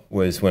felt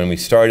was, when we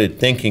started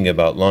thinking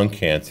about lung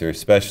cancer,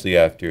 especially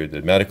after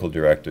the medical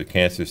director of the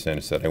Cancer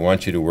Center said, I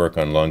want you to work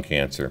on lung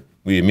cancer,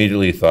 we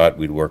immediately thought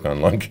we'd work on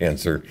lung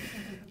cancer.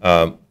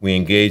 We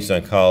engaged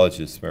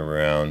oncologists from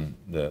around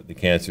the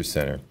Cancer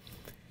Center.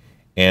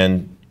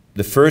 And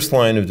the first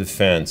line of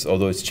defense,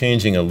 although it's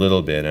changing a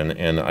little bit,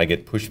 and I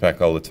get pushback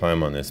all the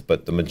time on this,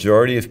 but the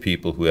majority of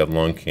people who have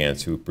lung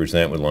cancer, who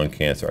present with lung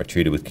cancer, are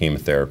treated with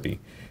chemotherapy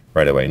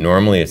right away.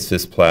 Normally it's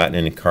cisplatin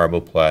and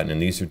carboplatin, and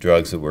these are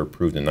drugs that were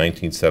approved in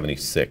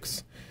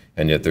 1976,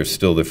 and yet they're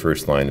still the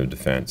first line of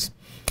defense.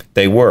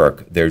 They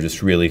work, they're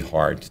just really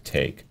hard to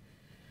take.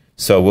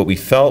 So what we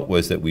felt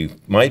was that we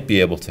might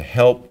be able to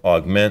help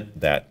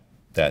augment that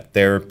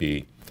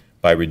therapy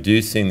by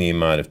reducing the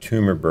amount of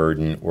tumor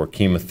burden or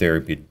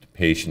chemotherapy the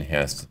patient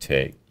has to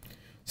take.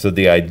 So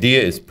the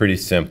idea is pretty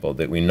simple,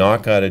 that we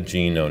knock out a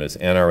gene known as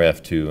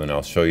NRF2, and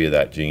I'll show you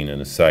that gene in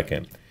a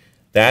second.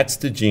 That's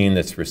the gene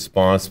that's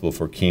responsible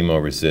for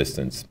chemo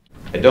resistance.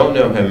 I don't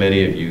know how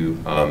many of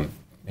you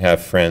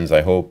have friends,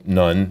 I hope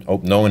none,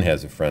 hope no one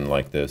has a friend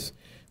like this,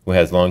 who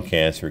has lung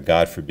cancer.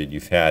 God forbid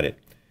you've had it.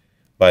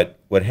 But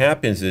what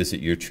happens is that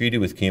you're treated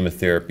with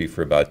chemotherapy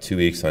for about 2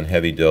 weeks on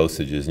heavy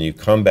dosages, and you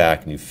come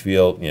back and you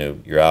feel,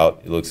 you're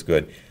out, it looks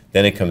good,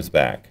 then it comes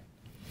back.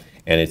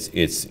 And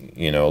it's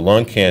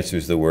lung cancer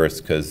is the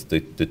worst because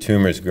the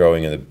tumor is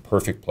growing in the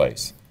perfect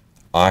place.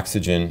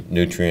 Oxygen,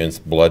 nutrients,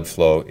 blood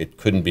flow, it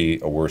couldn't be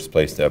a worse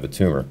place to have a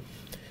tumor.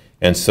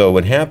 And so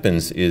what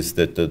happens is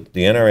that the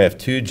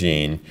NRF2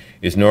 gene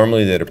is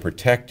normally there to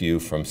protect you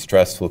from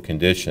stressful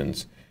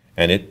conditions,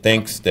 and it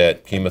thinks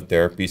that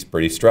chemotherapy is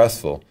pretty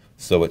stressful.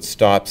 So it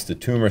stops the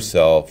tumor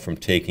cell from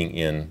taking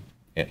in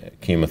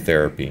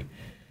chemotherapy.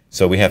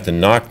 So we have to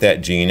knock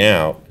that gene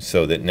out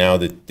so that now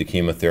the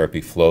chemotherapy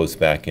flows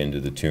back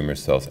into the tumor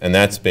cells. And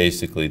that's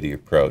basically the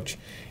approach.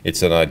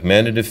 It's an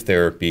augmentative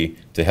therapy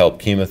to help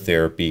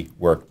chemotherapy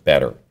work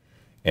better.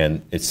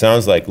 And it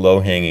sounds like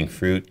low-hanging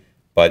fruit,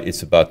 but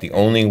it's about the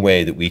only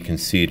way that we can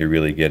see to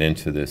really get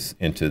into this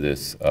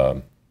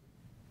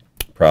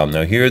problem.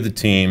 Now, here are the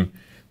team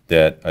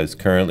that is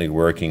currently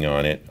working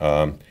on it.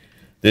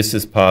 This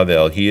is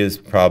Pavel. He is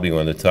probably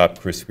one of the top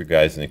CRISPR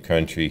guys in the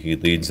country. He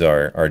leads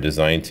our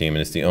design team,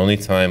 and it's the only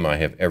time I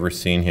have ever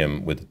seen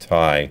him with a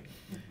tie.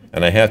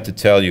 And I have to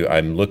tell you,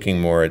 I'm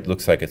looking more, it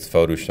looks like it's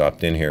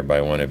photoshopped in here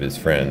by one of his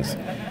friends.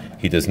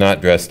 He does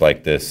not dress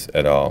like this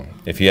at all.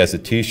 If he has a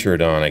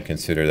t-shirt on, I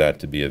consider that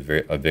to be a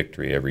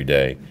victory every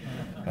day.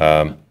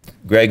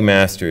 Greg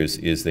Masters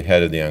is the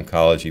head of the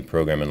oncology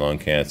program in lung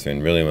cancer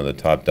and really one of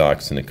the top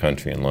docs in the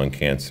country in lung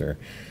cancer.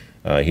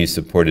 He's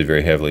supported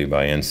very heavily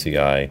by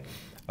NCI.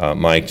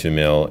 Mike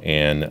Jamil,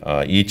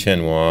 and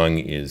Yi-Chen Wang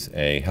is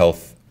a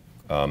health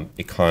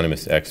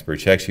economist expert.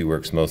 She actually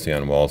works mostly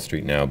on Wall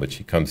Street now, but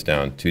she comes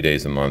down 2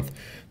 days a month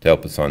to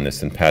help us on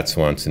this. And Pat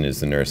Swanson is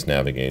the nurse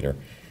navigator.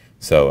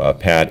 So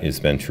Pat has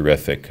been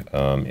terrific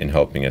in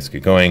helping us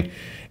get going.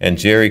 And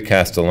Jerry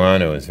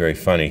Castellano is very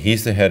funny.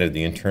 He's the head of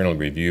the internal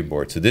review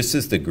board. So this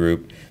is the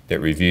group that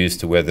reviews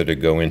to whether to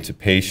go into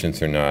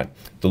patients or not.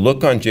 The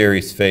look on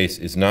Jerry's face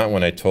is not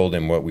when I told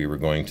him what we were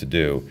going to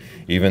do,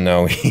 even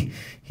though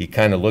he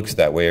kind of looks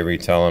that way every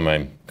time I tell him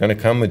I'm going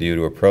to come with you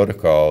to a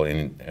protocol,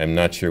 and I'm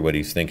not sure what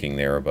he's thinking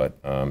there, but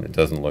it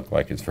doesn't look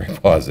like it's very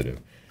positive.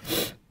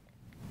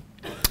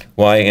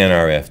 Why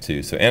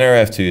NRF2? So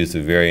NRF2 is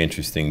a very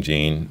interesting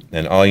gene,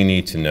 and all you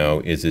need to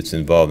know is it's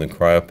involved in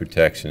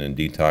cryoprotection and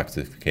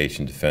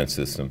detoxification defense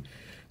system.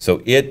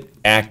 So it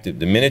active,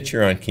 the minute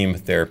you're on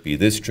chemotherapy,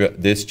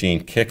 this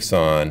gene kicks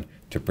on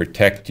to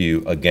protect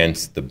you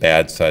against the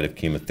bad side of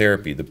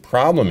chemotherapy. The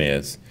problem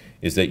is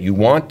that you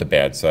want the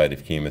bad side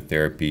of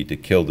chemotherapy to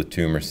kill the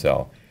tumor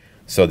cell.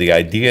 So the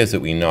idea is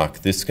that we knock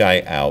this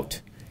guy out,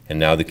 and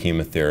now the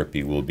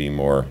chemotherapy will be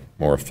more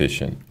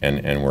efficient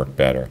and work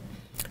better.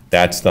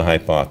 That's the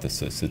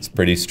hypothesis. It's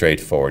pretty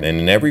straightforward. And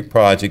in every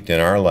project in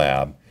our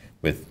lab,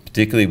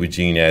 particularly with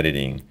gene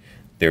editing,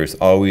 there's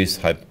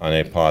always an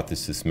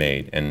hypothesis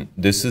made. And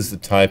this is the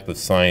type of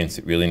science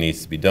that really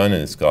needs to be done,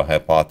 and it's called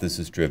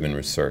hypothesis-driven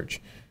research.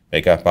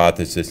 Make a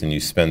hypothesis, and you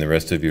spend the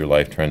rest of your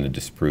life trying to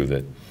disprove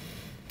it.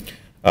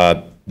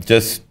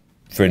 Just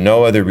for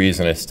no other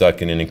reason, I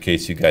stuck it in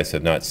case you guys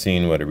have not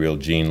seen what a real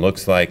gene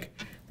looks like.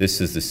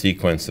 This is the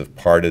sequence of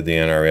part of the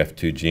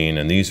NRF2 gene,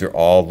 and these are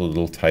all the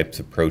little types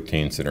of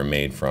proteins that are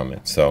made from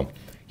it. So,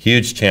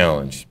 huge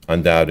challenge,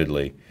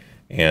 undoubtedly.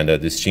 And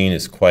this gene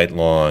is quite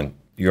long.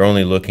 You're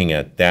only looking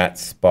at that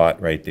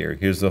spot right there.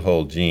 Here's the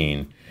whole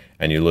gene,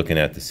 and you're looking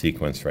at the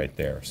sequence right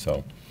there.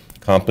 So,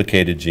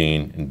 complicated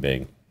gene and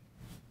big.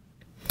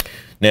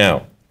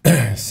 Now,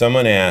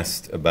 someone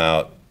asked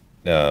about,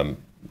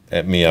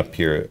 asked me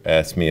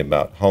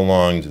about how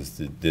long does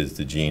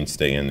the gene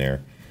stay in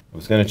there. I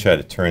was going to try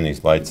to turn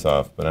these lights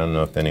off, but I don't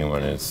know if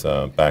anyone is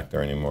back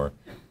there anymore.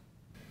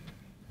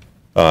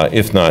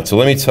 If not, so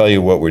let me tell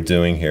you what we're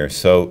doing here.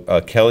 So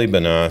Kelly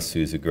Banas,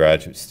 who's a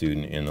graduate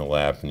student in the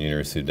lab from the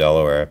University of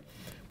Delaware,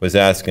 was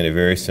asking a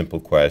very simple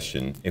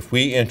question. If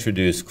we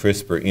introduce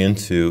CRISPR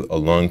into a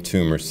lung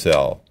tumor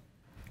cell,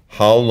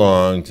 how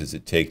long does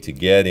it take to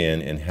get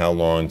in, and how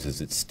long does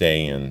it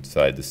stay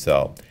inside the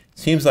cell?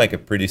 Seems like a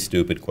pretty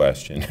stupid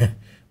question,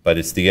 but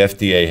it's the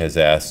FDA has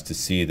asked to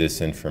see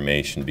this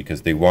information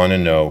because they want to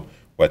know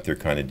what they're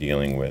kind of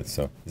dealing with.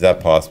 So is that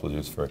possible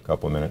just for a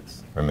couple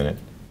minutes, or a minute?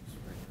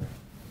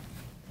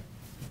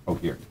 Oh,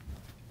 here.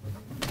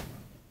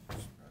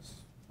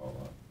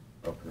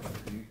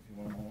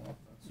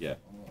 Yeah.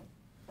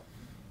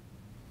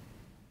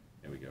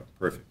 There we go.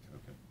 Perfect.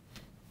 Okay.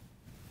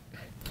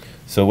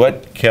 So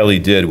what Kelly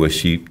did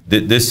was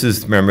this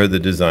is, remember, the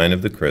design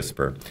of the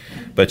CRISPR,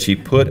 but she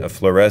put a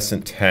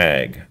fluorescent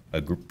tag,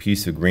 a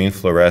piece of green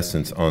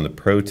fluorescence on the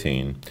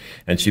protein,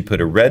 and she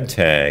put a red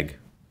tag,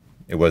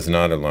 it was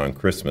not along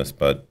Christmas,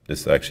 but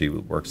this actually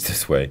works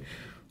this way,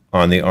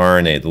 on the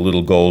RNA, the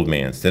little gold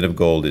man. Instead of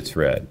gold, it's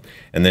red.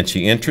 And then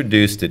she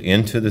introduced it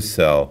into the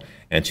cell,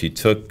 and she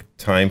took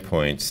time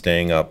points,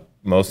 staying up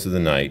most of the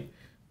night,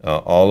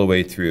 all the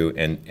way through,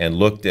 and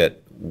looked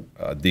at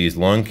these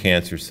lung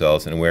cancer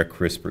cells and where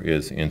CRISPR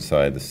is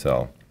inside the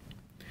cell.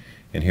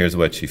 And here's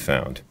what she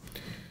found.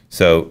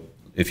 So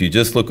if you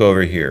just look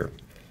over here,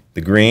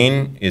 the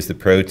green is the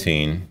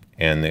protein,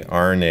 and the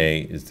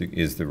RNA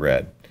is the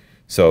red.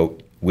 So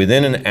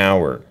within an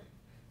hour,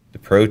 the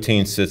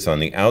protein sits on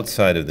the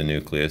outside of the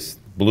nucleus.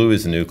 Blue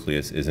is the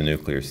nucleus, is a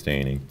nuclear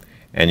staining.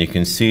 And you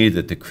can see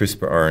that the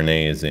CRISPR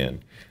RNA is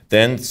in.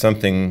 Then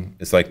something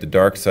is like the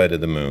dark side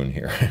of the moon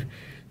here.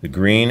 The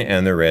green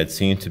and the red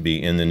seem to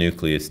be in the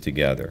nucleus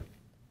together.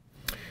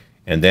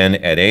 And then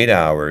at 8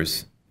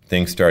 hours,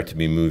 things start to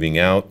be moving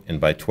out. And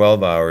by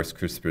 12 hours,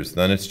 CRISPR's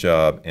done its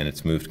job, and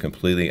it's moved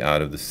completely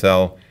out of the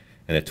cell.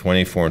 And at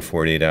 24 and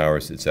 48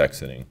 hours, it's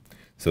exiting.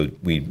 So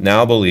we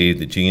now believe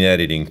that gene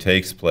editing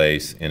takes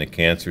place in a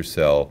cancer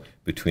cell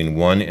between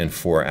 1 and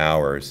 4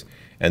 hours.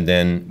 And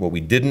then what we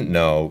didn't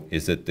know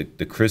is that the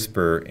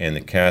CRISPR and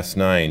the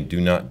Cas9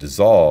 do not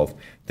dissolve.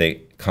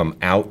 They come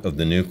out of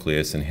the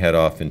nucleus and head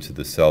off into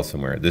the cell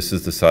somewhere. This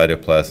is the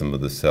cytoplasm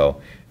of the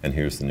cell, and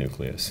here's the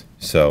nucleus.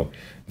 So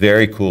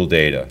very cool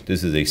data.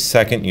 This is a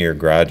second-year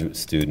graduate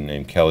student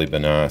named Kelly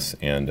Banas,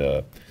 and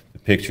the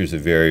pictures are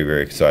very,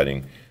 very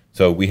exciting.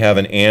 So we have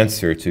an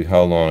answer to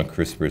how long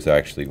CRISPR is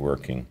actually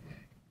working.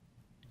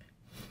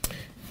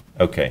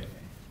 Okay.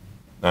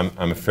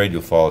 I'm afraid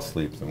you'll fall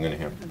asleep, so I'm going to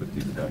have to put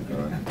these back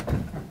on.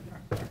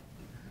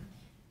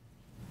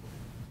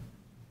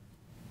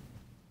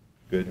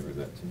 Good, or is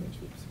that too much?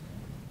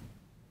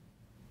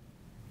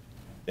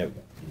 There we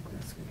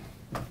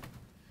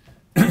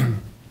go.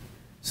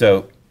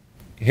 So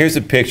here's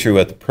a picture of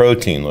what the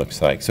protein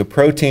looks like. So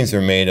proteins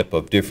are made up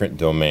of different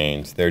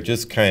domains. They're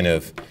just kind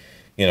of,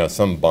 you know,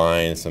 some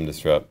bind, some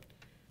disrupt.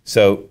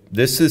 So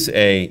this is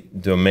a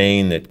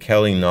domain that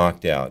Kelly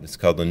knocked out. It's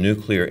called the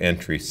nuclear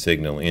entry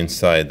signal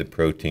inside the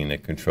protein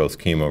that controls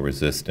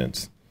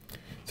chemoresistance.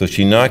 So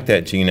she knocked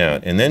that gene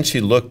out, and then she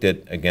looked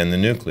at, again, the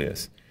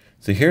nucleus.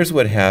 So here's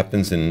what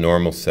happens in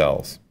normal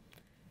cells.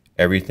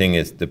 Everything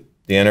is, the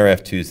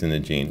NRF2 is in the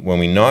gene. When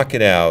we knock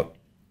it out,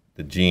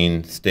 the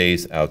gene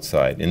stays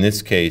outside. In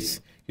this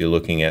case, you're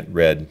looking at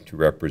red to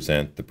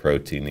represent the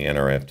protein, the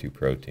NRF2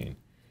 protein.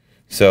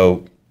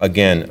 So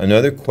again,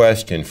 another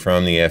question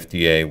from the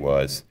FDA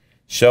was,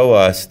 show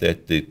us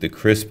that the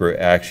CRISPR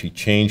actually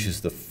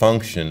changes the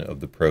function of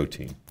the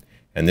protein.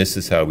 And this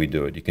is how we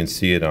do it. You can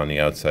see it on the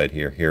outside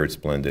here. Here it's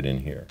blended in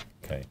here.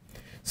 Okay.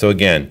 So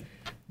again,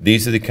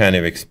 these are the kind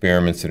of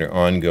experiments that are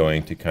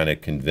ongoing to kind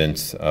of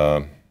convince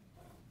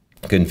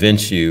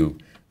you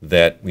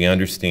that we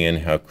understand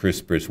how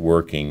CRISPR is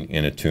working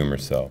in a tumor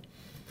cell.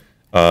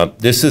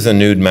 This is a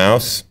nude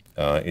mouse.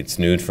 It's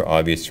nude for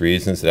obvious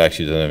reasons. It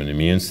actually doesn't have an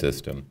immune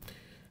system.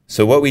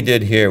 So what we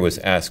did here was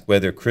ask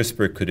whether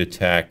CRISPR could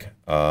attack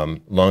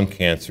lung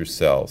cancer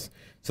cells.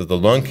 So the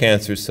lung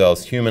cancer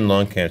cells, human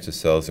lung cancer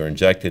cells, are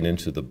injected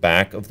into the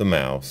back of the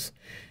mouse,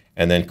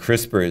 and then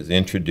CRISPR is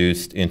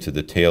introduced into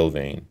the tail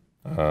vein.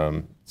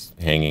 It's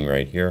hanging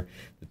right here.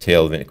 The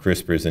tail vein,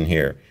 CRISPR is in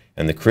here.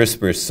 And the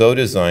CRISPR is so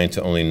designed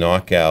to only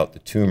knock out the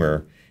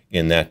tumor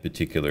in that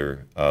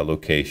particular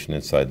location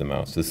inside the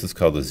mouse. This is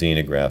called the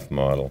xenograft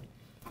model.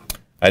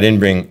 I didn't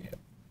bring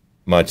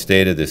much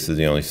data. This is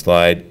the only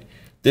slide.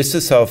 This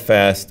is how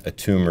fast a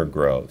tumor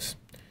grows.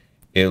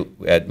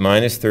 At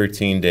minus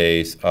 13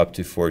 days up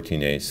to 14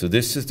 days. So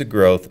this is the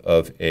growth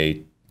of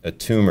a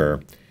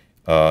tumor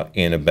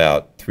in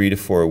about 3 to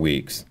 4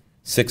 weeks,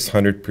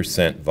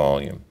 600%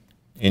 volume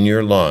in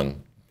your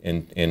lung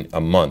in a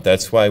month.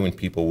 That's why when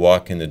people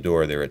walk in the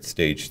door, they're at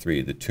stage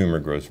 3. The tumor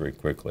grows very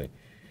quickly.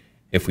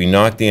 If we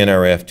knock the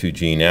NRF2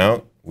 gene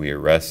out, we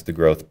arrest the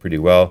growth pretty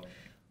well.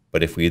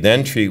 But if we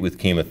then treat with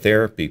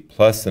chemotherapy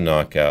plus the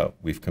knockout,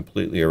 we've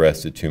completely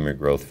arrested tumor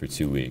growth for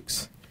 2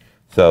 weeks.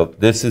 So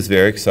this is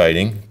very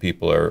exciting.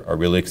 People are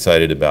really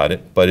excited about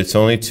it, but it's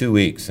only 2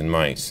 weeks in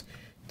mice.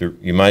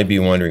 You might be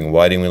wondering,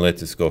 why didn't we let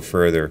this go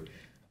further?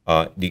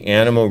 The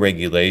animal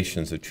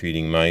regulations of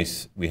treating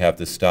mice, we have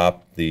to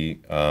stop the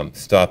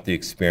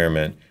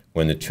experiment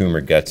when the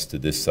tumor gets to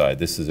this side.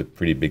 This is a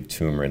pretty big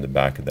tumor in the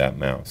back of that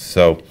mouse.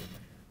 So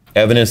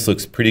evidence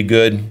looks pretty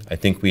good. I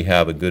think we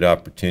have a good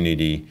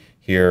opportunity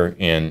here,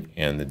 and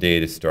the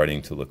data is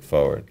starting to look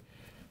forward.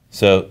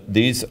 So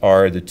these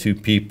are the two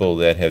people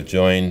that have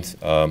joined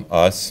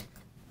us.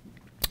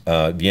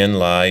 Vien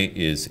Lai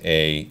is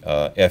a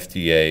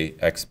FDA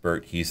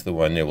expert. He's the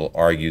one that will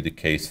argue the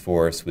case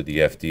for us with the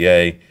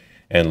FDA.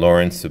 And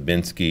Lauren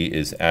Sabinski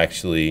is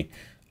actually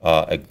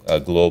a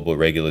global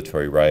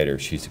regulatory writer.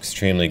 She's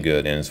extremely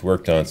good and has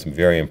worked on some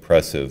very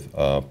impressive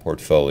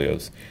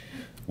portfolios.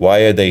 Why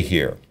are they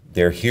here?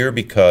 They're here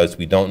because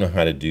we don't know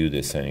how to do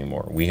this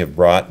anymore. We have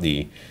brought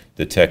the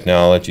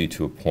technology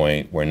to a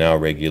point where now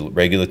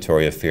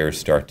regulatory affairs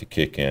start to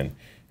kick in.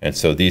 And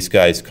so these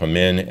guys come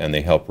in and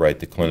they help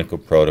write the clinical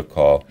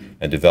protocol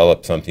and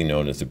develop something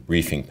known as a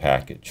briefing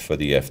package for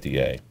the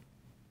FDA.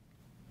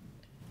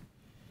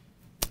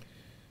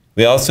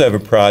 We also have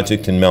a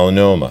project in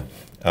melanoma.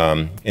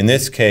 In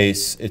this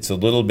case, it's a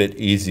little bit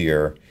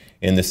easier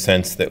in the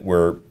sense that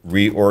we're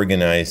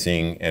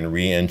reorganizing and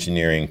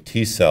re-engineering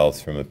T cells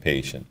from a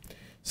patient.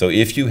 So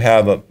if you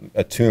have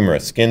a tumor, a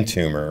skin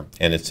tumor,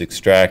 and it's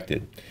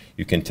extracted,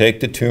 you can take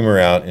the tumor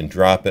out and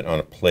drop it on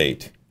a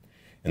plate,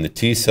 and the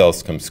T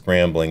cells come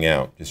scrambling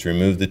out. Just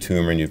remove the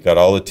tumor, and you've got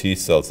all the T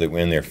cells that were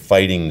in there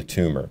fighting the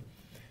tumor.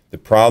 The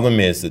problem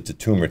is that the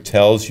tumor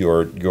tells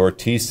your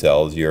T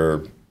cells,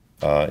 your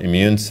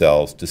immune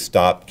cells, to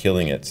stop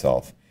killing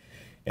itself.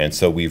 And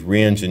so we've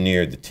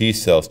re-engineered the T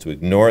cells to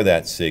ignore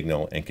that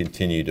signal and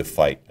continue to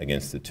fight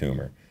against the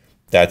tumor.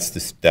 That's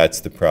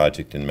the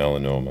project in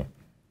melanoma.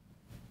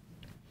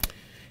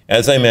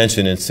 As I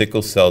mentioned, in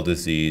sickle cell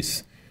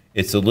disease,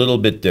 it's a little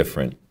bit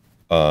different.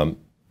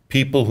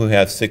 People who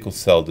have sickle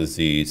cell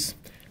disease,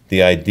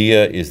 the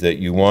idea is that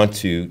you want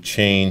to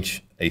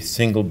change a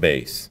single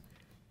base.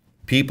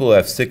 People who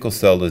have sickle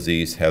cell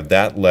disease have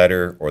that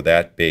letter or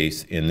that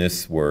base in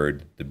this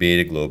word, the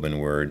beta globin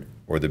word,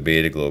 or the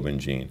beta globin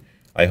gene.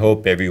 I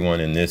hope everyone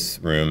in this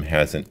room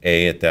has an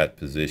A at that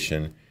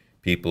position.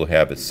 People who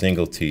have a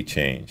single T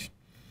change.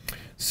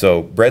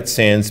 So Brett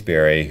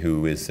Sansbury,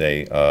 who is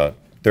a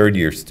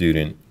third-year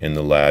student in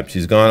the lab,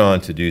 she's gone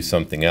on to do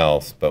something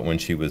else, but when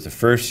she was a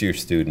first-year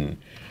student,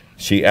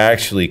 she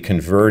actually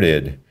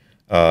converted,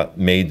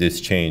 made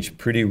this change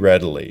pretty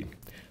readily.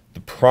 The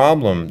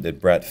problem that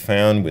Brett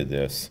found with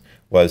this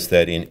was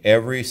that in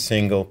every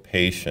single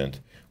patient,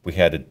 we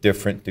had a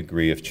different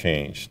degree of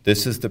change.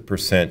 This is the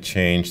percent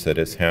change that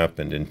has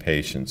happened in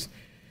patients.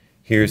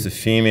 Here's a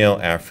female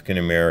African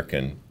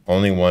American,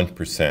 only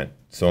 1%.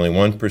 So only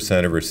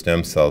 1% of her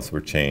stem cells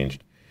were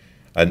changed.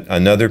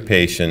 Another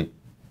patient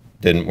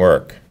didn't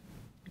work.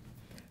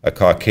 A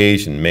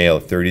Caucasian male,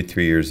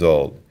 33 years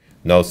old,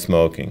 no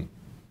smoking,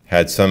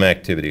 had some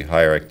activity,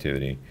 higher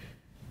activity.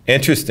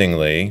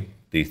 Interestingly,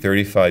 the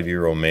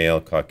 35-year-old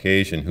male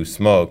Caucasian who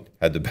smoked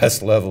had the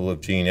best level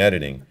of gene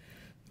editing.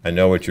 I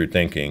know what you're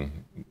thinking.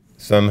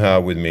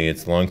 Somehow with me,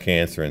 it's lung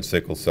cancer and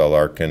sickle cell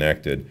are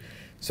connected.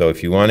 So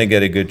if you want to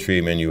get a good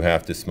treatment, you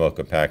have to smoke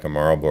a pack of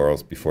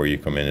Marlboros before you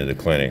come into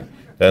the clinic.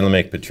 That'll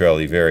make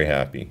Petrelli very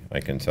happy, I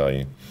can tell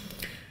you.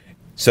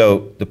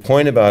 So the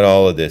point about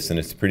all of this, and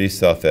it's pretty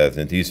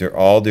self-evident, these are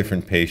all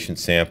different patient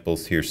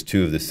samples. Here's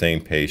 2 of the same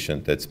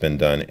patient that's been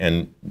done.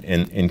 And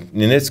in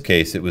this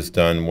case, it was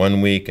done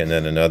 1 week and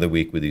then another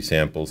week with these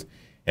samples,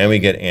 and we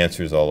get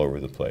answers all over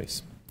the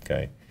place.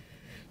 Okay?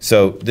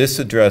 So this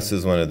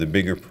addresses one of the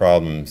bigger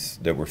problems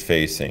that we're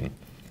facing.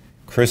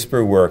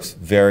 CRISPR works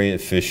very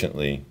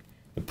efficiently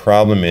The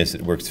problem is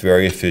it works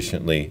very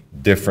efficiently,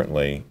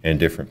 differently in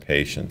different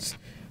patients.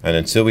 And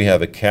until we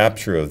have a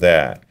capture of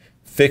that,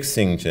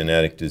 fixing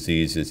genetic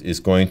diseases is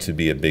going to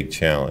be a big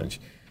challenge.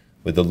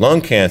 With the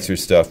lung cancer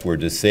stuff, we're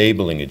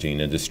disabling a gene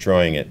and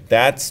destroying it.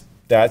 That's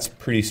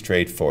pretty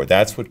straightforward.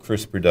 That's what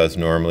CRISPR does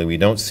normally. We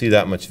don't see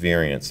that much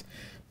variance.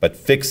 But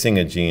fixing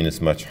a gene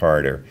is much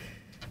harder.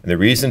 And the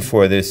reason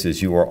for this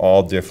is you are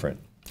all different,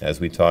 as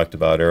we talked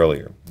about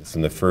earlier. This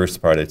in the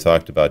first part I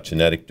talked about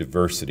genetic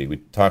diversity. We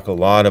talk a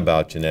lot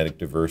about genetic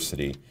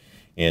diversity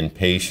in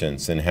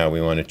patients and how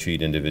we want to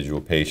treat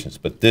individual patients.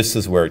 But this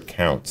is where it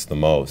counts the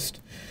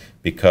most.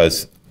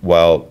 Because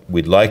while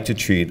we'd like to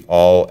treat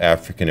all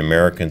African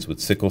Americans with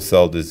sickle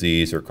cell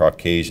disease or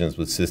Caucasians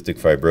with cystic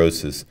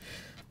fibrosis,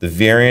 the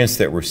variance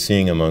that we're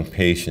seeing among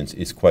patients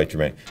is quite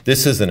dramatic.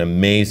 This is an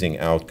amazing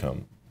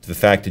outcome. The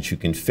fact that you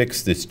can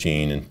fix this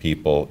gene in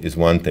people is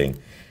one thing,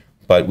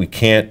 but we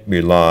can't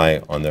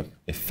rely on the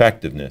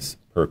effectiveness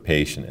per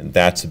patient, and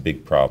that's a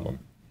big problem.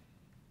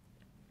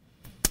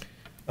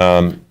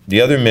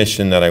 The other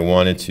mission that I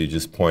wanted to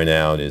just point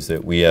out is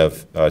that we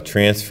have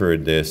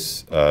transferred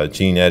this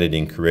gene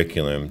editing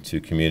curriculum to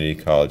community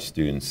college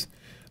students.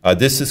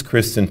 This is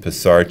Kristen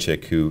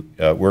Pisarczyk, who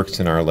works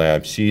in our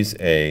lab. She's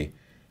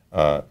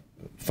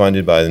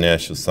funded by the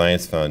National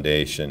Science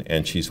Foundation,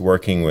 and she's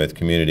working with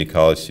community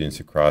college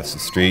students across the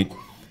street.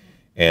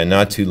 And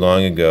not too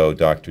long ago,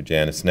 Dr.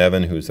 Janice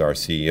Nevin, who's our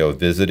CEO,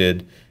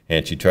 visited,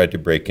 and she tried to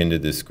break into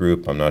this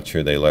group. I'm not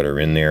sure they let her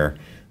in there.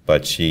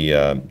 But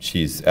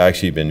she's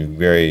actually been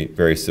very,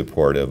 very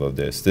supportive of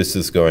this. This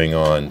is going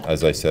on,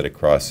 as I said,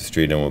 across the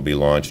street and will be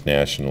launched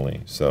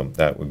nationally. So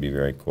that would be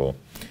very cool.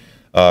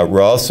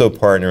 We're also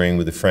partnering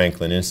with the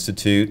Franklin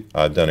Institute.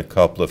 I've done a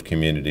couple of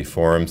community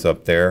forums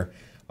up there.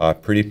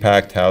 Pretty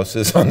packed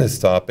houses on this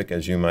topic,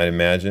 as you might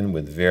imagine,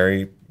 with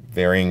very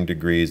varying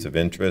degrees of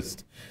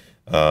interest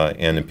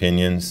and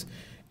opinions.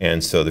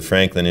 And so the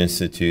Franklin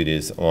Institute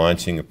is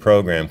launching a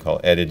program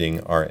called Editing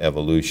Our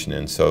Evolution.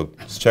 And so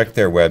check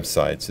their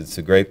websites. It's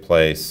a great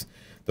place.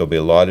 There'll be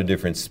a lot of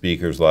different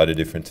speakers, a lot of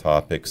different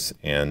topics,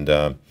 and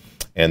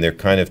they're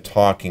kind of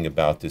talking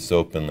about this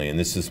openly. And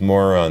this is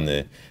more on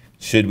the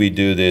should we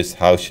do this,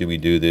 how should we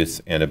do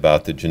this, and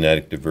about the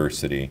genetic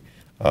diversity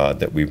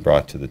that we've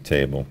brought to the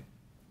table.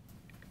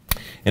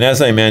 And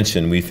as I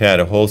mentioned, we've had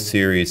a whole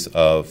series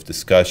of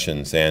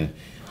discussions, and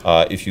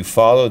if you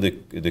follow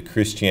the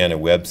Christiana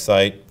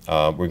website,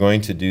 we're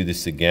going to do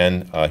this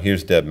again.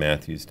 Here's Deb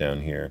Matthews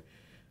down here.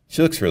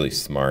 She looks really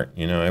smart.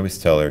 You know, I always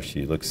tell her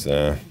she looks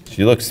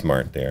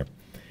smart there.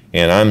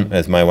 And I'm,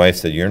 as my wife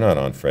said, you're not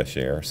on Fresh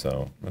Air,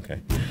 so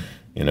okay.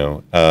 You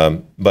know,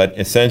 but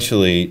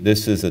essentially,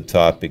 this is a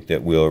topic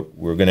that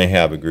we're going to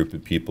have a group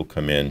of people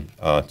come in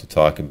to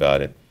talk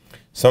about it.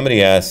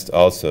 Somebody asked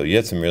also, you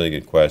had some really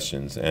good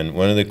questions, and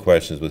one of the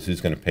questions was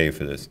who's going to pay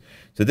for this?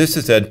 So this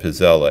is Ed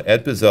Pizzella.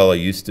 Ed Pizzella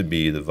used to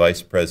be the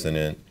vice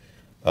president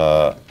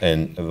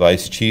and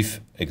vice chief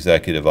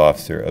executive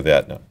officer of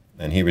Aetna,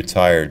 and he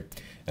retired.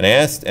 And I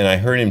asked, and I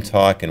heard him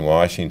talk in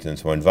Washington,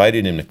 so I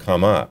invited him to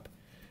come up.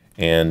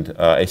 And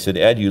I said,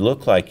 Ed, you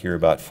look like you're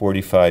about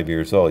 45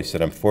 years old. He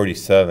said, I'm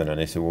 47. And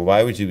I said, well,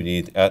 why would you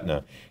need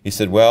Aetna? He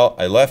said, well,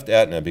 I left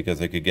Aetna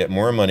because I could get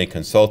more money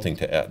consulting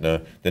to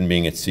Aetna than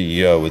being its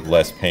CEO with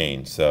less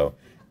pain. So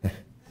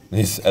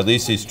at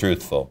least he's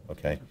truthful,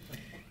 okay?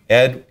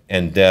 Ed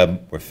and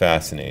Deb were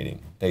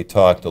fascinating. They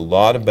talked a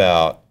lot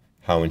about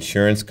how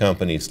insurance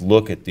companies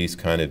look at these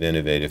kind of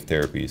innovative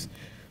therapies.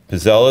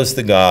 Pizzella is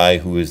the guy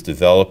who is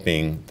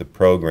developing the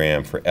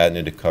program for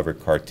Aetna to cover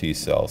CAR T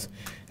cells.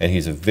 And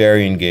he's a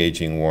very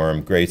engaging,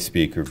 warm, great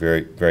speaker,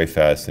 very, very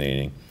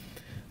fascinating.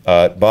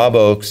 Bob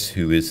Oakes,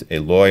 who is a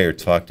lawyer,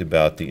 talked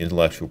about the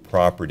intellectual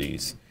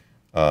properties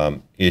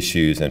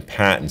issues and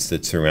patents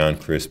that surround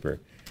CRISPR.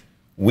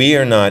 We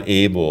are not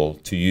able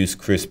to use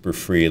CRISPR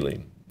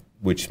freely,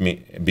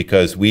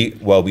 because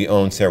while we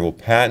own several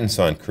patents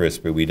on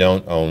CRISPR, we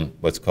don't own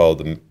what's called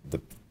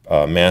the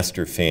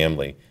master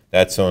family.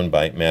 That's owned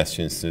by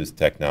Massachusetts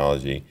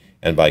Technology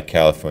and by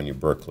California,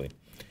 Berkeley.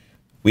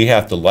 We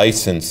have to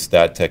license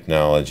that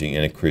technology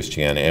in a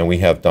Christiana, and we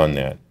have done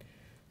that.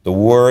 The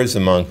wars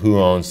among who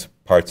owns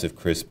parts of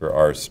CRISPR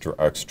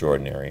are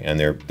extraordinary, and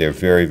they're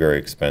very, very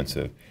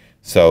expensive.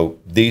 So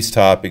these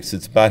topics,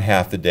 it's about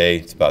half the day,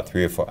 it's about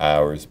 3 or 4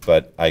 hours,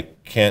 but I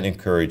can't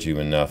encourage you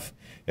enough,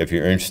 if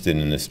you're interested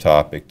in this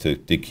topic, to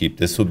keep.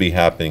 This will be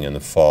happening in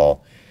the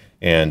fall,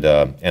 and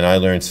I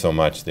learned so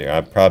much there.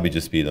 I'd probably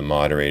just be the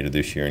moderator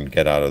this year and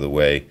get out of the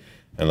way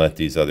and let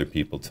these other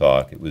people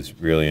talk. It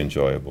was really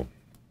enjoyable.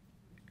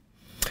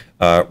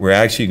 We're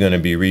actually going to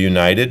be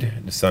reunited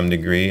to some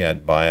degree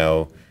at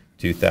BIO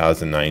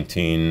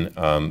 2019.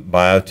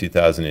 BIO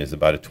 2000 is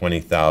about a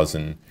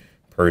 20,000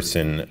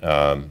 person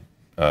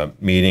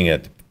meeting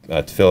at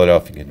the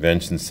Philadelphia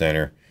Convention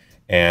Center.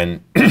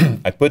 And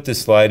I put this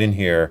slide in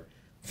here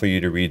for you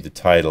to read the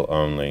title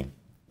only.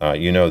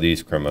 You know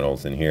these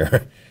criminals in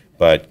here.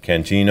 But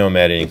can genome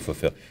editing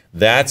fulfill?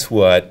 That's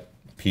what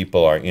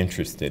people are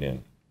interested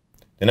in.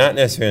 They're not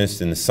necessarily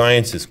interested in the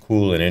science is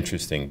cool and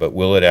interesting, but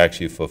will it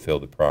actually fulfill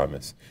the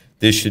promise?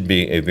 This should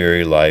be a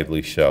very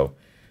lively show.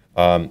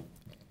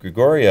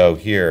 Giorgio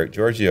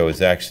is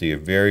actually a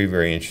very,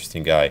 very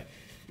interesting guy.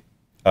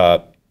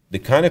 The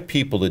kind of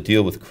people that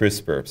deal with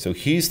CRISPR, so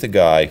he's the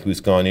guy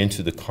who's gone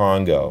into the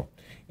Congo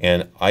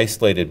and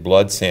isolated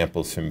blood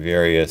samples from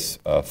various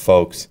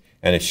folks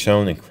and has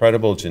shown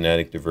incredible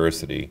genetic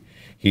diversity.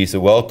 He's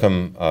a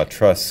Wellcome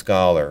Trust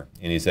scholar,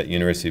 and he's at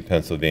University of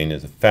Pennsylvania.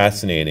 It's a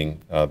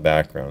fascinating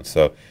background,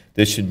 so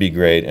this should be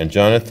great. And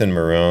Jonathan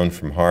Marone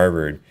from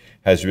Harvard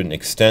has written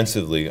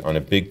extensively on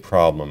a big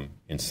problem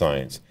in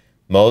science.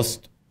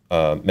 Most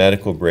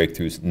medical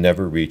breakthroughs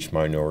never reach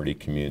minority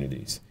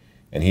communities.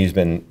 And he's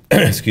been,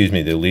 excuse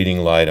me, the leading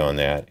light on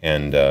that,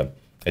 and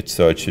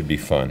so it should be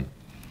fun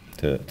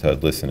to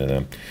listen to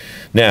them.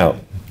 Now,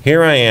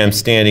 here I am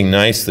standing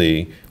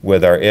nicely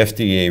with our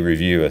FDA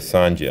review of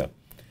Sandhya.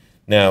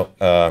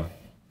 Now,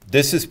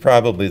 this is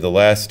probably the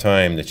last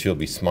time that she'll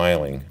be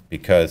smiling,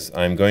 because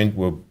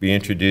we'll be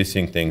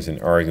introducing things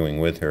and arguing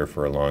with her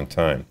for a long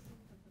time.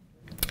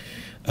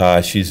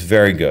 She's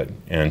very good,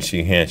 and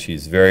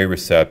she's very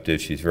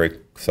receptive. She's very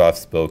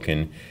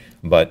soft-spoken,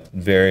 but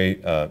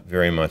very,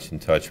 very much in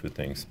touch with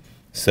things.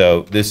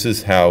 So this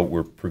is how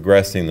we're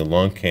progressing the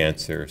lung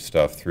cancer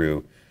stuff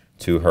through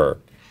to her.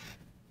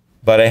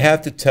 But I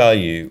have to tell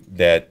you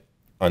that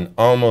on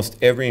almost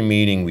every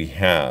meeting we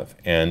have,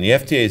 and the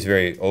FDA is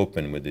very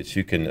open with this,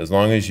 you can, as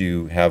long as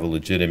you have a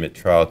legitimate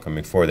trial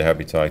coming forward, they're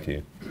happy to talk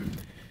to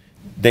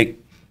you.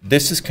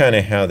 This is kind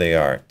of how they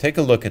are. Take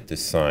a look at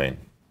this sign.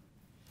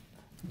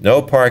 No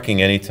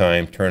parking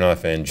anytime, turn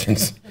off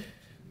engines.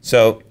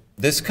 So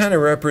this kind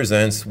of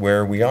represents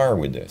where we are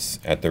with this.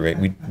 At the rate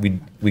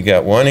we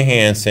got one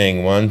hand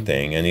saying one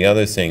thing and the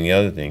other saying the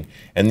other thing,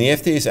 and the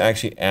FDA is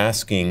actually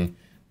asking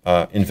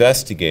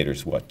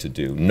investigators what to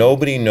do.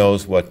 Nobody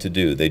knows what to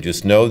do. They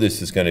just know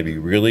this is going to be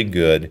really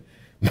good,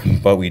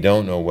 but we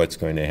don't know what's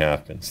going to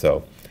happen.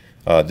 So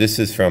this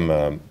is from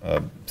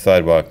a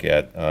sidewalk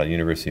at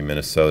University of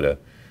Minnesota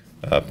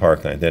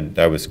Parkland.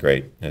 That was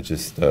great. It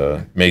just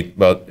well,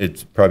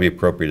 it's probably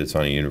appropriate. It's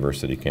on a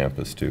university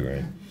campus too,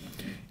 right?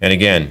 And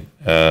again,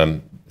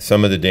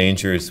 some of the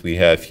dangers we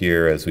have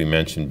here, as we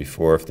mentioned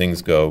before, if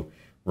things go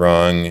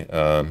wrong,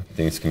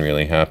 things can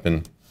really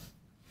happen.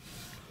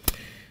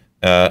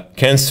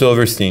 Ken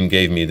Silverstein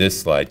gave me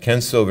this slide. Ken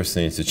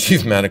Silverstein is the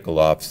Chief Medical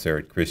Officer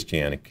at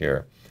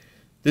ChristianaCare.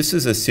 This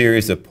is a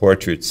series of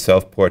portraits,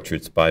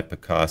 self-portraits by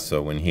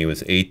Picasso when he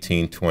was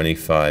 18,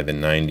 25,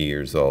 and 90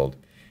 years old.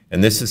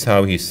 And this is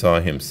how he saw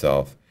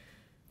himself.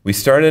 We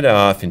started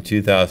off in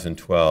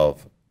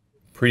 2012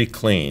 pretty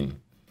clean.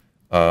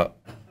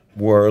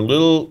 We're a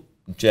little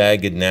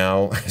jagged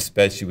now,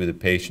 especially with the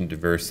patient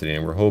diversity,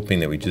 and we're hoping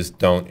that we just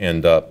don't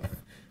end up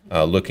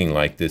looking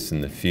like this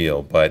in the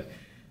field. But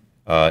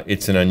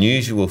it's an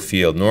unusual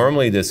field.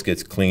 Normally this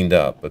gets cleaned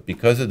up, but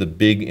because of the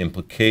big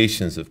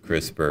implications of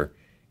CRISPR,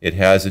 it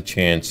has a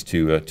chance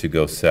to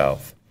go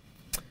south.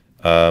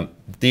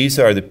 These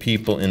are the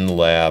people in the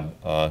lab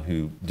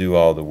who do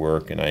all the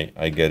work, and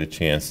I get a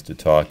chance to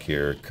talk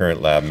here,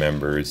 current lab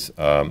members.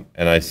 And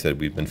I said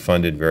we've been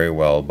funded very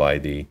well by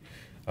the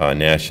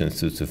National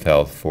Institutes of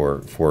Health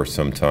for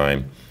some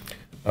time.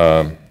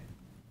 And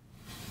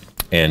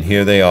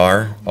here they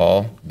are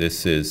all.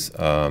 This is,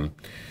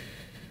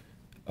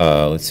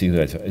 let's see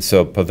who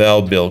so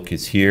Pavel Bilk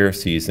is here.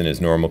 So he's in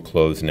his normal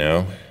clothes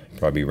now.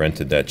 Probably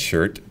rented that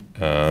shirt.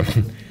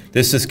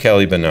 This is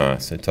Kelly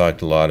Banas. I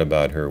talked a lot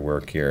about her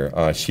work here.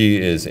 She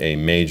is a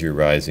major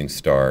rising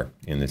star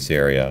in this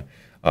area.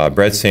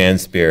 Brett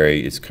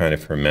Sansbury is kind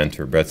of her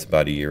mentor. Brett's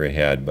about a year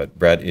ahead, but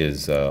Brett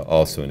is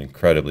also an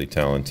incredibly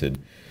talented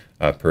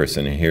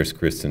person. And here's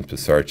Kristen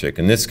Pisarczyk.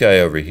 And this guy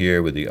over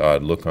here with the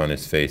odd look on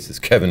his face is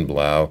Kevin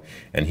Blau,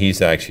 and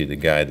he's actually the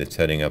guy that's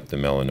heading up the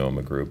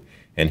melanoma group.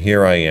 And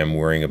here I am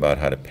worrying about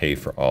how to pay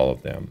for all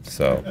of them.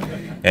 So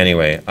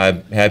anyway,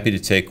 I'm happy to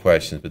take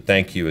questions, but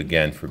thank you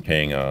again for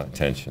paying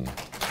attention.